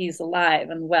course he's alive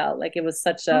and well. Like it was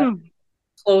such a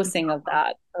closing of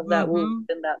that wound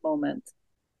in that moment.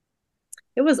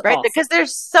 It was right, awesome. because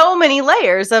there's so many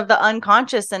layers of the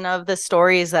unconscious and of the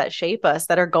stories that shape us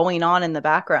that are going on in the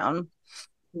background.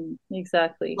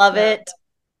 Exactly. Love it.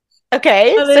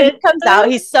 Okay, Love so it. he comes out.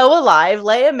 He's so alive.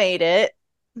 Leia made it.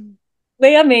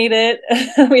 Leia made it.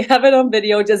 We have it on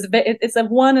video. It's a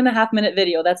 1.5 minute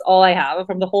video. That's all I have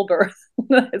from the whole birth.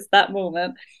 It's that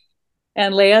moment.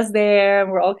 And Leia's there,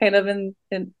 and we're all kind of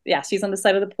yeah, she's on the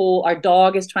side of the pool. Our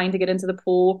dog is trying to get into the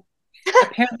pool.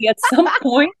 Apparently at some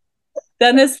point,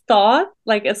 Dennis thought,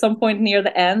 like at some point near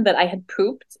the end, that I had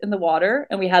pooped in the water,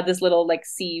 and we had this little like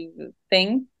sieve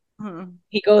thing.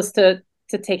 He goes to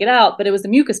take it out, but it was the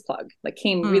mucus plug, like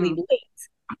came really late.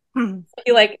 So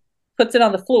he like puts it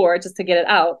on the floor just to get it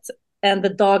out, and the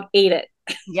dog ate it.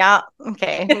 Yeah.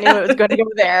 Okay. Knew it was going to go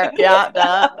there. Yeah.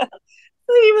 Duh.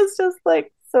 He was just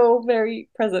like so very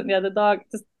present. Yeah, the dog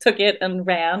just took it and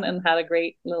ran and had a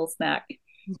great little snack.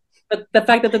 But the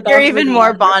fact that the dog, you're even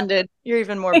more bonded. You're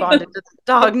even more bonded to the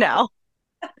dog now.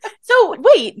 So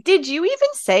wait, did you even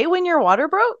say when your water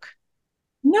broke?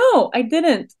 No, I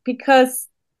didn't, because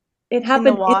it happened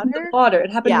in the water.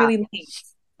 It happened really late.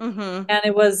 And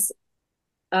it was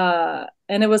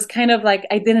kind of like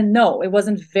I didn't know. It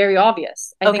wasn't very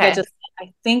obvious.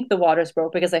 I think the waters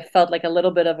broke because I felt like a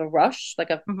little bit of a rush, like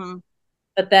a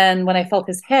but then when I felt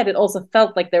his head, it also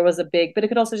felt like there was a big, but it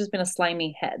could also just been a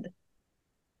slimy head.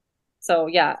 So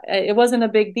yeah, it wasn't a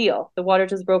big deal. The water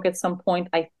just broke at some point,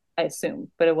 I assume,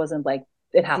 but it wasn't like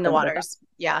it In the happened right waters.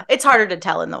 Yeah. It's harder to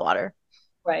tell in the water.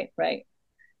 right, right.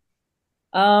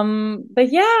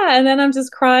 But yeah, and then I'm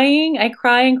just crying. I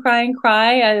cry and cry and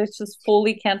cry. I just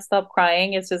fully can't stop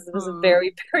crying. It was a Mm.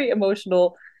 very, very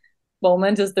emotional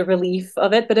moment, just the relief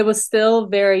of it, but it was still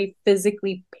very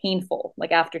physically painful.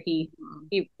 Like after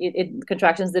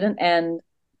contractions didn't end.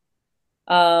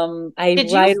 I Did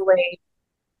you right away,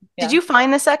 did yeah, you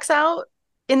find the sex out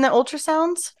in the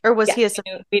ultrasounds, or was yeah, he a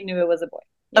we knew it was a boy.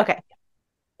 Yeah, okay.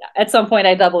 yeah. At some point,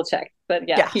 I double checked, but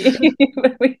yeah, Yeah.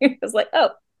 he was like, oh,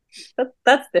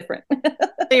 that's different.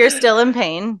 So you're still in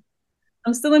pain.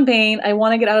 I'm still in pain. I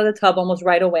want to get out of the tub almost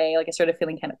right away. Like I started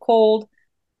feeling kind of cold.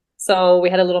 So we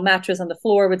had a little mattress on the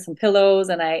floor with some pillows,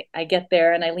 and I get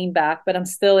there and I lean back, but I'm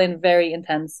still in very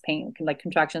intense pain. Like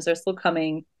contractions are still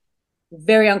coming,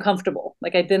 very uncomfortable.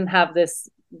 Like I didn't have this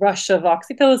rush of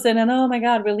oxytocin and oh my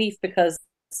God, relief because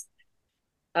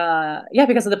yeah,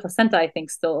 because of the placenta, I think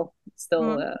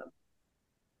Mm.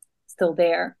 still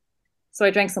there. So I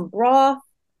drank some broth.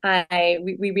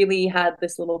 We really had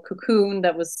this little cocoon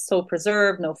that was so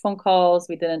preserved, no phone calls.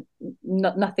 We didn't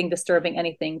nothing disturbing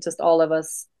anything, just all of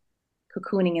us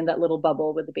cocooning in that little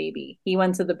bubble with the baby. He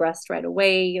went to the breast right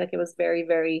away. Like it was very,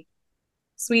 very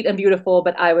sweet and beautiful.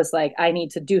 But I was like, I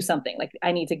need to do something. Like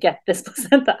I need to get this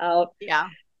placenta out. Yeah.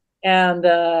 And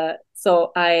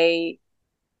so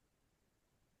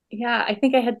yeah, I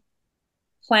think I had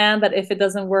planned that if it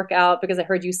doesn't work out, because I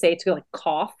heard you say to like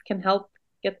cough can help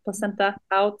get the placenta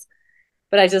out.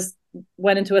 But I just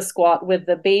went into a squat with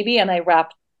the baby and I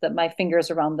wrapped my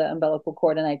fingers around the umbilical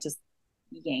cord and I just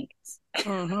yanked.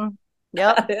 Mm-hmm.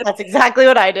 Yep. That's exactly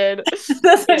what I did.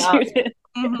 That's what Yeah. you did.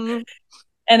 Mm-hmm.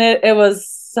 And it was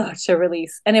such a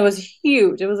release. And it was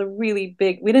huge. It was a really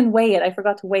big, we didn't weigh it. I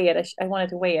forgot to weigh it. I wanted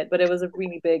to weigh it, but it was a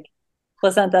really big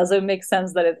placenta. So it makes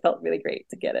sense that it felt really great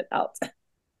to get it out.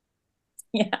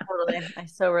 Yeah. Totally. I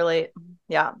so relate.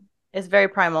 Yeah. It's very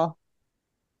primal.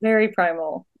 Very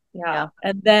primal. Yeah. Yeah.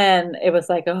 And then it was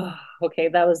like, oh, okay,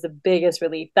 that was the biggest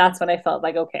relief. That's when I felt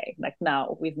like, okay, like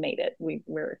now we've made it.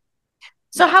 We're,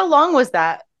 So yeah. how long was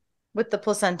that with the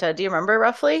placenta? Do you remember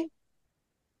roughly?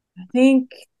 I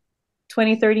think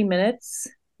 20, 30 minutes,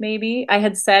 maybe. I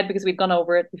had said, because we'd gone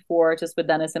over it before, just with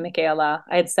Dennis and Michaela,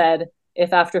 I had said,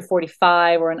 if after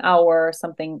 45 or an hour or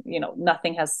something,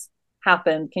 nothing has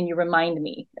happened, can you remind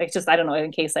me? It's just, I don't know,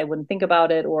 in case I wouldn't think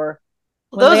about it or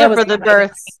when Those Leah are was for the born, I didn't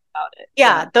think births. about it.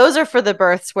 Yeah, Yeah. those are for the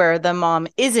births where the mom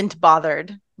isn't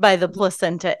bothered by the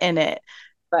placenta in it.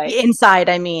 Right. Inside,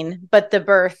 I mean, but the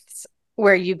births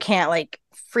where you can't like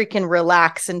freaking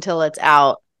relax until it's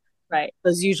out, Right.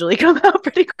 those usually come out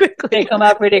pretty quickly. They come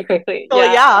out pretty quickly. Oh,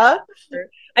 yeah.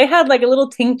 I had like a little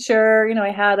tincture, I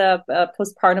had a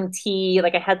postpartum tea,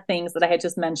 like I had things that I had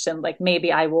just mentioned, like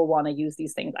maybe I will want to use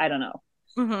these things. I don't know.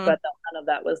 Mm-hmm. But none of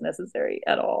that was necessary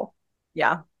at all.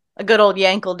 Yeah. A good old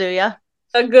yank will do ya.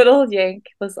 A good old yank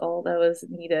was all that was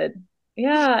needed.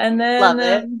 Yeah. And then Love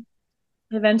it.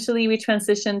 eventually we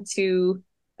transitioned to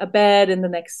a bed in the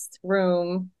next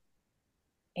room.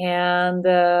 And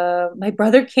my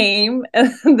brother came.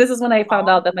 And this is when I found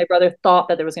Aw. out that my brother thought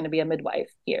that there was going to be a midwife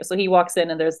here. So he walks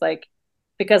in and there's like,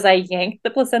 because I yanked the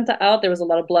placenta out, there was a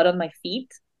lot of blood on my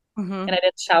feet Mm-hmm. and I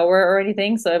didn't shower or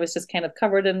anything. So I was just kind of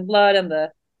covered in blood and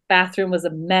the bathroom was a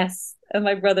mess. And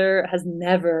my brother has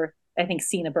never, I think,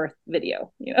 seen a birth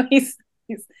video. He's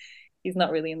he's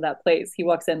not really in that place. He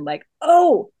walks in like,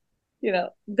 oh,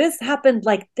 this happened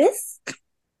like this.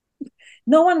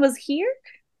 No one was here.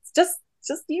 It's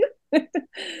just you.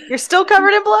 You're still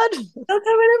covered in blood? Still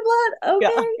covered in blood. Yeah.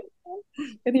 Okay.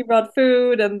 And he brought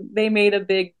food and they made a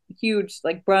big, huge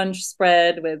like brunch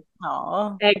spread with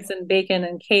Oh. eggs and bacon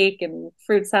and cake and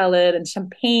fruit salad and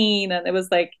champagne. And it was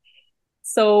like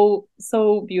so,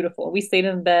 so beautiful. We stayed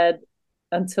in bed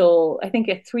until I think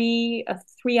at 3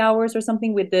 hours or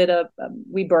something.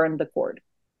 We burned the cord.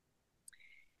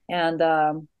 And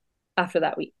after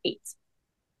that we ate.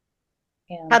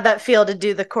 And How'd that feel to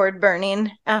do the cord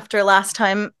burning after last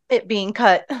time it being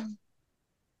cut?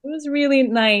 it was really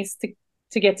nice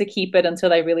to get to keep it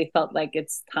until I really felt like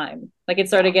it's time. Like it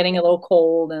started getting a little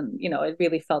cold and it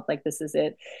really felt like this is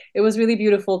it. It was really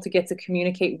beautiful to get to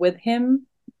communicate with him.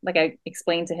 Like I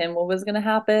explained to him what was going to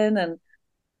happen and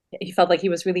he felt like he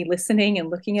was really listening and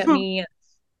looking at me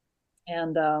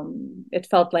and it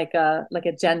felt like a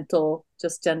gentle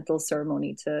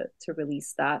ceremony to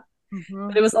release that. Mm-hmm.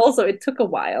 But it took a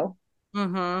while.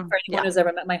 Mm-hmm. For anyone Yeah. who's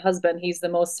ever met my husband, he's the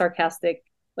most sarcastic.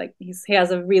 Like he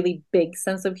has a really big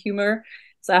sense of humor,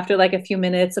 So after like a few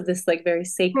minutes of this like very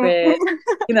sacred,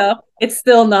 it's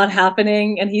still not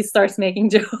happening, and he starts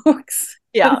making jokes.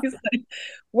 And Yeah. he's like,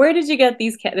 "Where did you get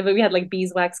these candles?" We had like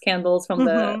beeswax candles from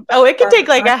the Oh, it could take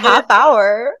farmer's like a market. half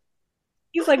hour.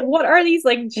 He's like, "What are these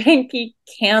like janky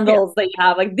Yeah. candles that you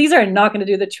have? Like these are not going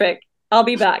to do the trick. I'll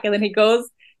be back." And then he goes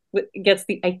gets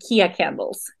the IKEA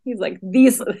candles. He's like,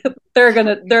 "These they're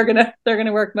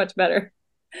gonna work much better."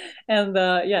 And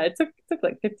yeah, it took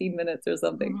like 15 minutes or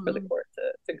something for the court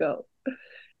to go.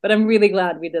 But I'm really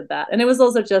glad we did that. And it was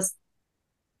also just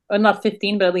not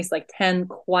 15, but at least like 10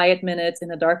 quiet minutes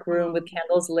in a dark room with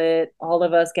candles lit, all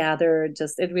of us gathered.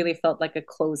 Just it really felt like a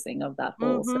closing of that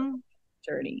whole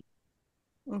journey.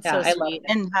 It's Yeah, so I love sweet.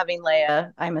 it. And having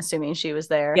Leia, I'm assuming she was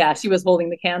there. Yeah, she was holding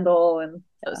the candle, and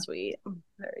So sweet.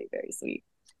 very, very sweet.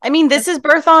 I mean, this is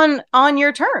birth on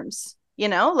your terms,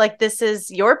 like this is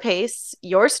your pace,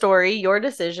 your story, your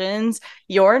decisions,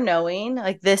 your knowing.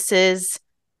 Like this is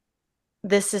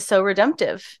so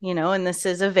redemptive, and this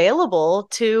is available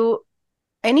to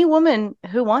any woman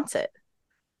who wants it.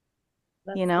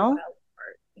 That's the wild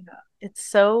part. Yeah. It's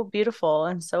so beautiful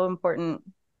and so important.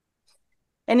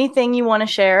 Anything you want to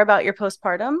share about your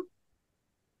postpartum?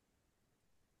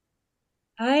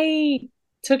 I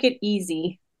took it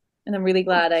easy, and I'm really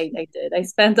glad I did. I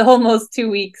spent almost 2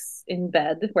 weeks in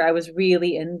bed, where I was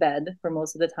really in bed for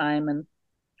most of the time, and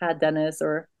had Dennis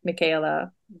or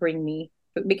Michaela bring me.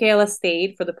 But Michaela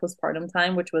stayed for the postpartum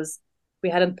time, which was, we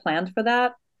hadn't planned for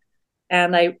that.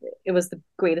 And it was the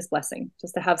greatest blessing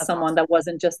just to have That's someone awesome. that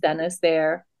wasn't just Dennis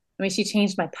there. I mean, she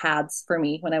changed my pads for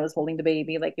me when I was holding the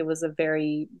baby. Like it was a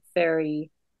very, very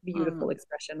beautiful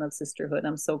expression of sisterhood.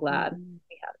 I'm so glad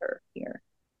we had her here.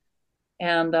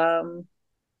 And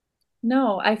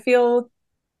no, I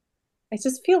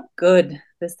just feel good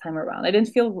this time around. I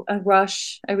didn't feel a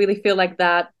rush. I really feel like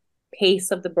that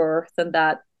pace of the birth and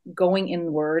that going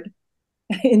inward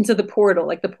into the portal,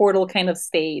 like the portal kind of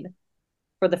stayed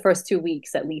for the first 2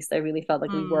 weeks at least. I really felt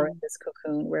like we were in this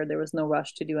cocoon where there was no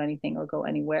rush to do anything or go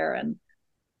anywhere, and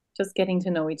just getting to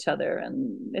know each other.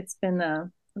 And it's been a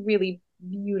really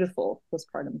beautiful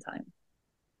postpartum time.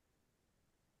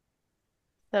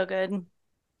 So good.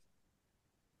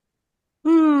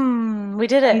 We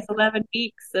did it. These 11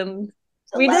 weeks, and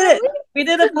we 11 did it. weeks. We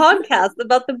did a podcast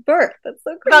about the birth. That's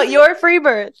so crazy. About your free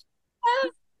birth.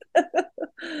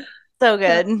 So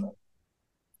good.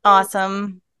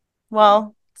 Awesome.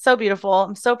 Well, so beautiful.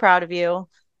 I'm so proud of you.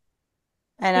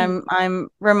 And I'm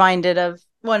reminded of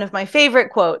one of my favorite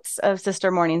quotes of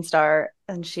Sister Morningstar.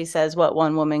 And she says, "What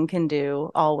one woman can do,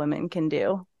 all women can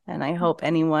do." And I hope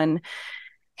anyone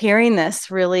hearing this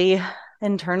really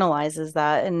internalizes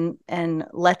that and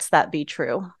lets that be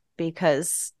true,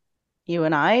 because you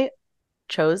and I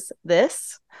chose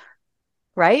this,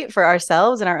 right, for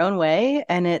ourselves in our own way,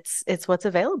 and it's what's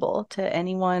available to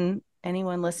anyone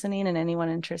listening and anyone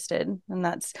interested. And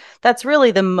that's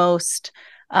really the most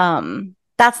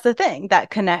that's the thing that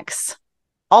connects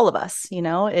all of us,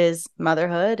 is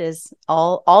motherhood. Is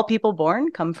all people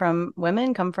born come from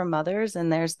women, come from mothers.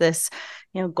 And there's this,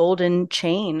 golden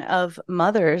chain of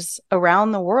mothers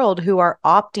around the world who are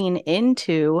opting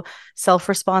into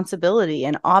self-responsibility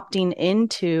and opting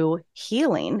into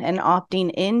healing and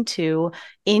opting into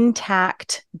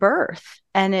intact birth.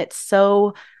 And it's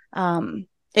so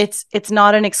it's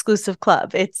not an exclusive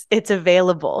club. It's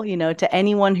available, to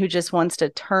anyone who just wants to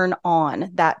turn on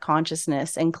that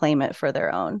consciousness and claim it for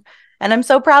their own. And I'm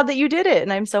so proud that you did it.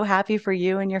 And I'm so happy for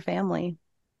you and your family.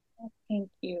 Thank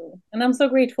you. And I'm so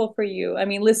grateful for you. I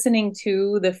mean, listening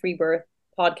to the free birth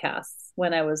podcasts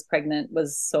when I was pregnant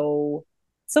was so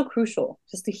crucial,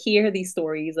 just to hear these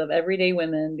stories of everyday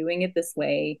women doing it this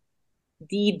way.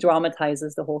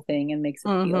 De-dramatizes the whole thing and makes it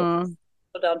feel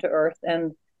so down to earth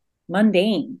and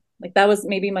mundane. Like that was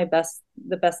maybe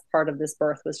the best part of this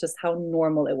birth, was just how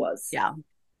normal it was. Yeah.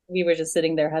 We were just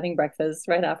sitting there having breakfast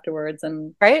right afterwards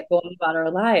and going about our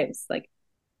lives. Like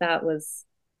that was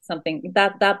something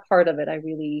that part of it, I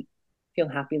really feel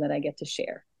happy that I get to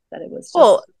share, that it was just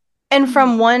well, and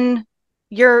from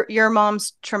your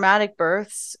mom's traumatic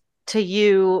births to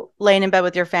you laying in bed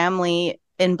with your family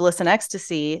in bliss and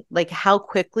ecstasy, like how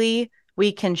quickly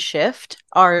we can shift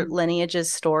our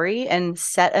lineage's story and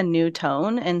set a new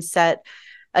tone and set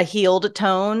a healed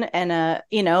tone and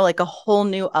like a whole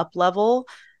new up level.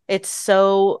 It's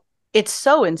so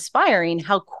inspiring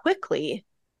how quickly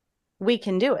we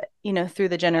can do it, through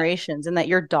the generations, and that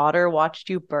your daughter watched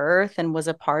you birth and was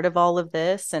a part of all of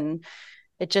this. And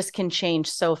it just can change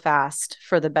so fast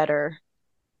for the better.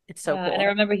 It's so cool. And I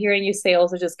remember hearing you say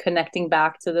also, just connecting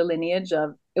back to the lineage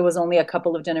of, it was only a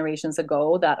couple of generations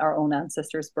ago that our own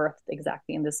ancestors birthed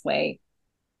exactly in this way.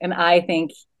 And I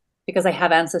think because I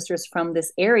have ancestors from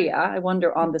this area, I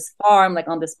wonder on this farm, like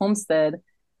on this homestead,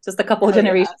 just a couple of Oh, yeah.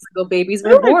 generations ago, babies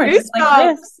were Ooh, born just like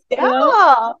goosebumps. this, you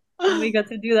know? Yeah. And we got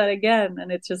to do that again.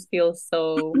 And it just feels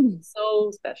so,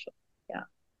 so special. Yeah.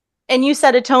 And you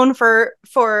set a tone for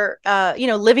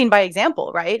living by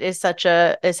example, right? Is such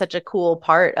a cool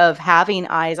part of having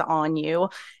eyes on you,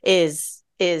 is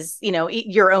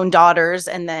your own daughters,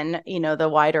 and then the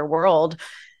wider world.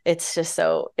 It's just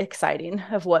so exciting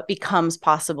of what becomes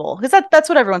possible, because that's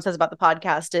what everyone says about the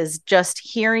podcast, is just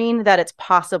hearing that it's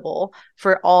possible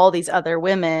for all these other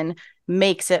women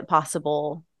makes it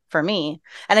possible for me.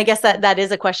 And I guess that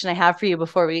is a question I have for you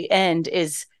before we end,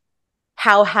 is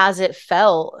how has it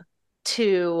felt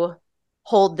to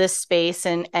hold this space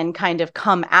and kind of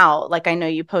come out? Like, I know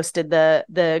you posted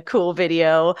the cool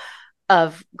video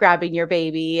of grabbing your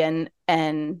baby, and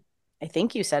I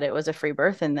think you said it was a free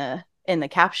birth in the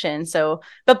caption. So,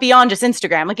 but beyond just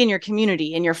Instagram, like in your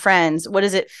community, in your friends, what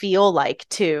does it feel like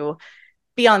to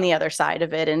be on the other side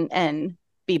of it and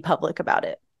be public about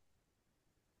it?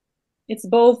 It's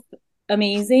both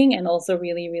amazing and also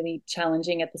really, really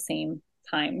challenging at the same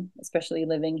time, especially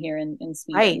living here in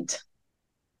Sweden. Right.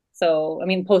 So, I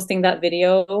mean, posting that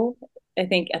video, I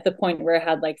think at the point where it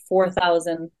had like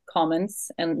 4,000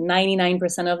 comments and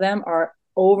 99% of them are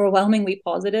overwhelmingly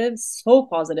positive, so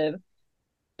positive.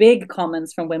 Big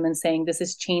comments from women saying, this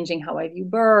is changing how I view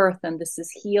birth and this is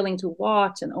healing to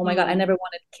watch. And oh my God, I never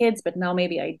wanted kids, but now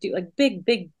maybe I do. Like big,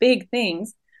 big, big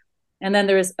things. And then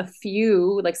there's a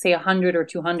few, like say 100 or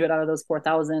 200 out of those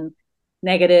 4,000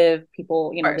 negative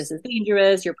people, this is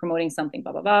dangerous, you're promoting something,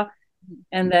 blah, blah, blah.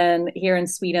 And then here in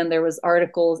Sweden, there was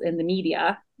articles in the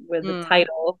media with the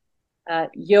title,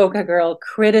 Yoga Girl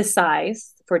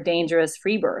criticized for dangerous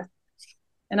free birth.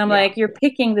 And I'm like, you're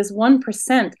picking this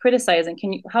 1%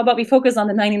 criticizing. How about we focus on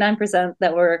the 99%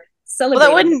 that were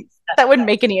celebrating? Well, that wouldn't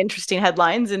make any interesting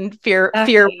headlines in fear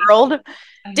world.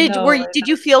 Did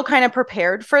you feel kind of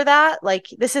prepared for that? Like,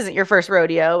 this isn't your first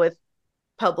rodeo with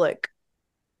public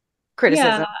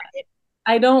criticism. Yeah,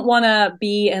 I don't want to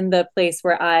be in the place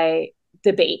where I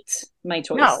debate my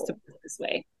choice to put it this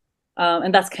way.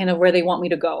 And that's kind of where they want me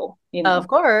to go, Of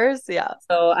course, yeah.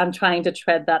 So I'm trying to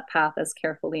tread that path as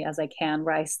carefully as I can,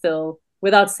 where I still,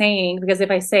 without saying, because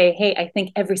if I say, hey, I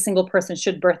think every single person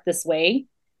should birth this way,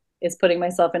 is putting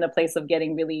myself in a place of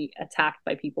getting really attacked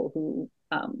by people who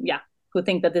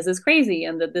think that this is crazy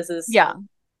and that this is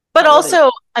But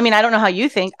also, I mean, I don't know how you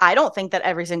think. I don't think that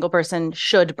every single person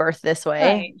should birth this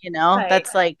way. Right.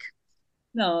 That's like,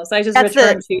 no. So I just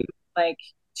return to like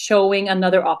showing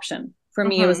another option. For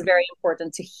me, it was very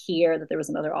important to hear that there was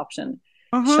another option,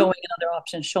 showing another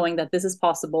option, showing that this is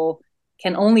possible,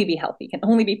 can only be healthy, can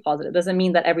only be positive. Doesn't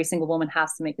mean that every single woman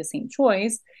has to make the same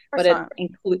choice, but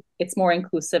it's more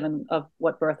inclusive of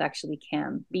what birth actually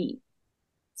can be.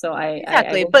 So I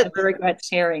never regret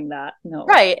sharing that. No.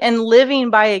 Right. And living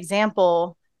by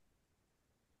example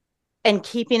and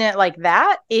keeping it like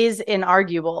that is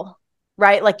inarguable,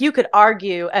 right? Like, you could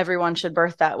argue everyone should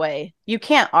birth that way. You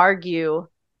can't argue,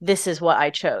 this is what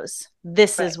I chose.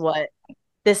 This was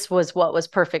what was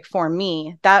perfect for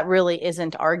me. That really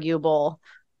isn't arguable,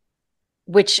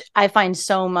 which I find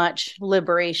so much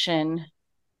liberation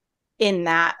in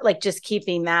that. Like, just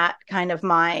keeping that kind of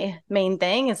my main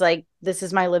thing is like, this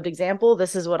is my lived example.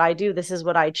 This is what I do. This is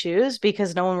what I choose,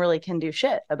 because no one really can do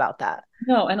shit about that.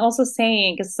 No. And also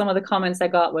saying, because some of the comments I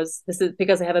got was, this is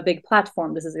because I have a big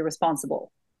platform, this is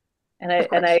irresponsible. And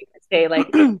I say,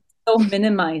 like, so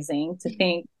minimizing to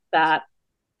think that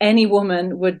any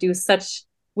woman would do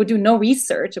no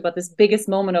research about this biggest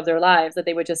moment of their lives, that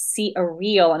they would just see a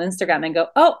reel on Instagram and go,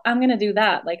 oh, I'm going to do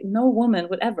that. Like, no woman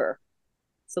would ever.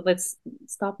 So let's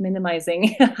stop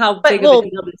minimizing how big of a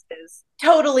deal this is.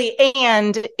 Totally.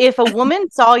 And if a woman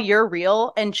saw your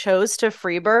reel and chose to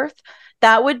free birth,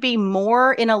 that would be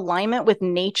more in alignment with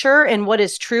nature and what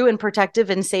is true and protective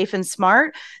and safe and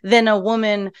smart than a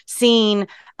woman seeing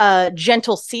a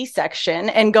gentle C-section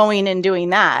and going and doing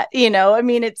that. I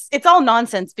mean, it's all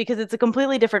nonsense, because it's a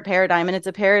completely different paradigm, and it's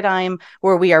a paradigm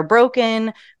where we are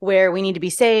broken, where we need to be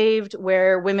saved,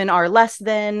 where women are less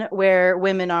than, where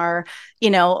women are,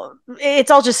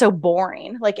 it's all just so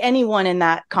boring. Like, anyone in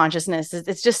that consciousness,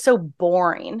 it's just so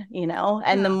boring,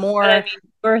 and the more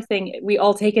birthing, we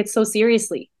all take it so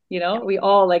seriously, we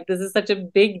all like, this is such a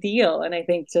big deal. And I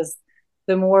think just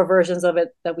the more versions of it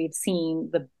that we've seen,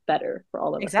 the better for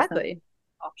all of us. Exactly.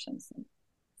 Options. And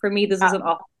for me, this is an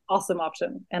awesome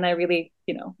option. And I really,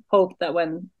 hope that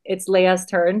when it's Leia's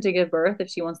turn to give birth, if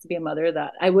she wants to be a mother,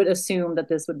 that I would assume that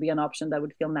this would be an option that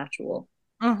would feel natural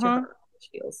to her, which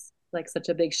feels like such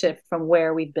a big shift from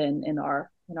where we've been in our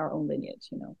our own lineage,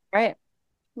 Right.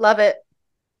 Love it.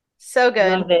 So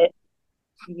good. Love it.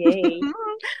 Yay.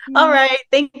 All right.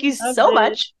 Thank you Love so it.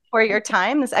 much for your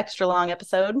time, this extra long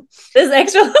episode. This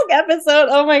extra long episode.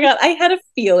 Oh my God. I had a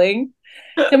feeling.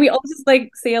 Can we all just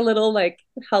say a little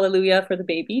hallelujah for the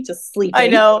baby just sleeping? I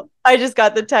know. I just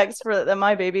got the text that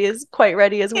my baby is quite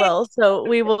ready as well. So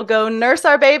we will go nurse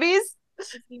our babies.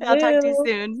 I'll talk to you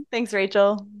soon. Thanks,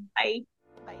 Rachel. Bye.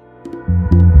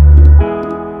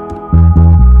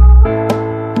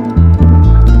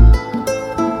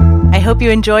 I hope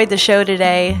you enjoyed the show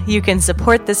today. You can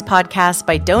support this podcast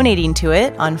by donating to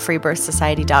it on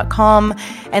freebirthsociety.com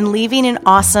and leaving an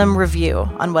awesome review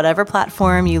on whatever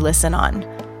platform you listen on.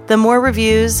 The more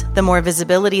reviews, the more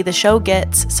visibility the show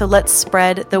gets, so let's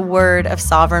spread the word of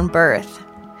sovereign birth.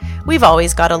 We've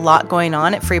always got a lot going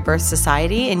on at Free Birth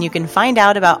Society, and you can find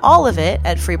out about all of it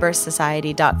at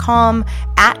freebirthsociety.com,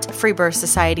 at Free Birth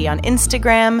Society on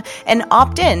Instagram, and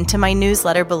opt in to my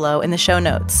newsletter below in the show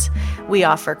notes. We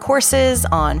offer courses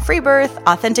on free birth,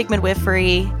 authentic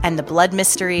midwifery, and the blood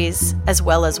mysteries, as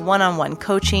well as one-on-one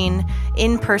coaching,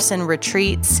 in-person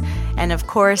retreats, and of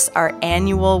course, our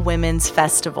annual Women's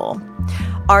Festival.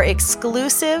 Our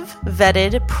exclusive,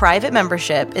 vetted, private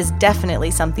membership is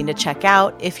definitely something to check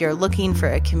out if you're looking for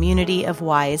a community of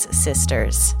wise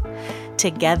sisters.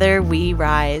 Together we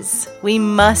rise. We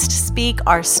must speak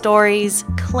our stories,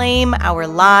 claim our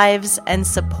lives, and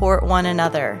support one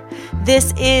another.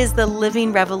 This is the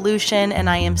living revolution, and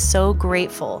I am so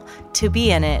grateful to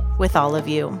be in it with all of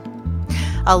you.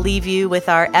 I'll leave you with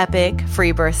our epic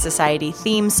Free Birth Society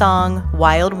theme song,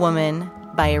 Wild Woman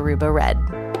by Aruba Red.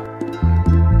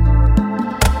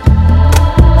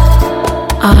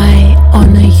 I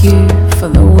honor you for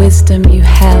the wisdom you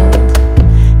held,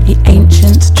 the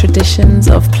ancient traditions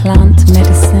of plant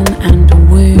medicine and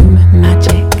womb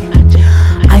magic.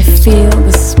 I feel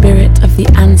the spirit of the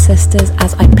ancestors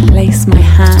as I place my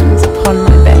hands upon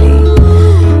my belly.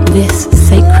 This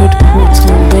sacred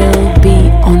portal will be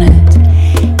honored.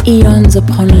 Eons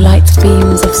upon light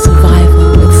beams of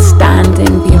survival,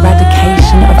 withstanding the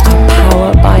eradication of our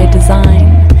power by design.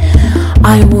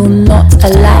 I will not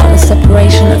allow the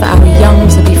separation of our young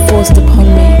to be forced upon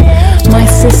me. My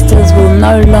sisters will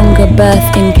no longer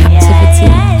birth in captivity.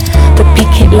 The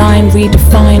picket line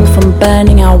redefined from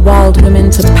burning our wild women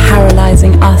to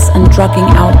paralyzing us and drugging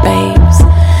our babes.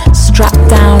 Strapped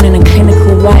down in a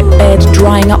clinical white bed,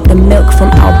 drying up the milk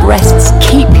from our breasts,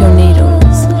 keep your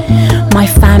needles. My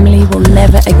family will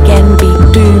never again be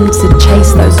doomed to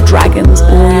chase those dragons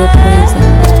or your poison.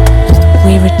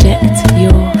 We reject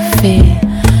your fear.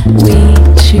 We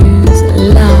choose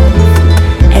love.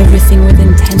 Everything with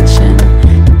intention.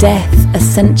 Death,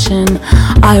 ascension.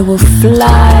 I will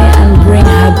fly and bring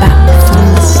her back from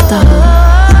the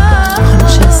stars.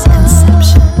 Conscious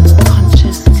conception.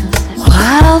 Conscious conception.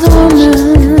 Wild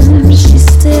woman, she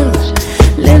still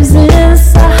lives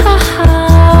inside.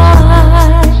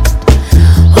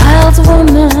 Wild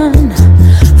woman,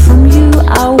 from you I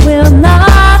will not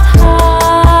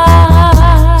hide.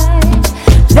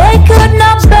 They could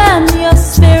not burn your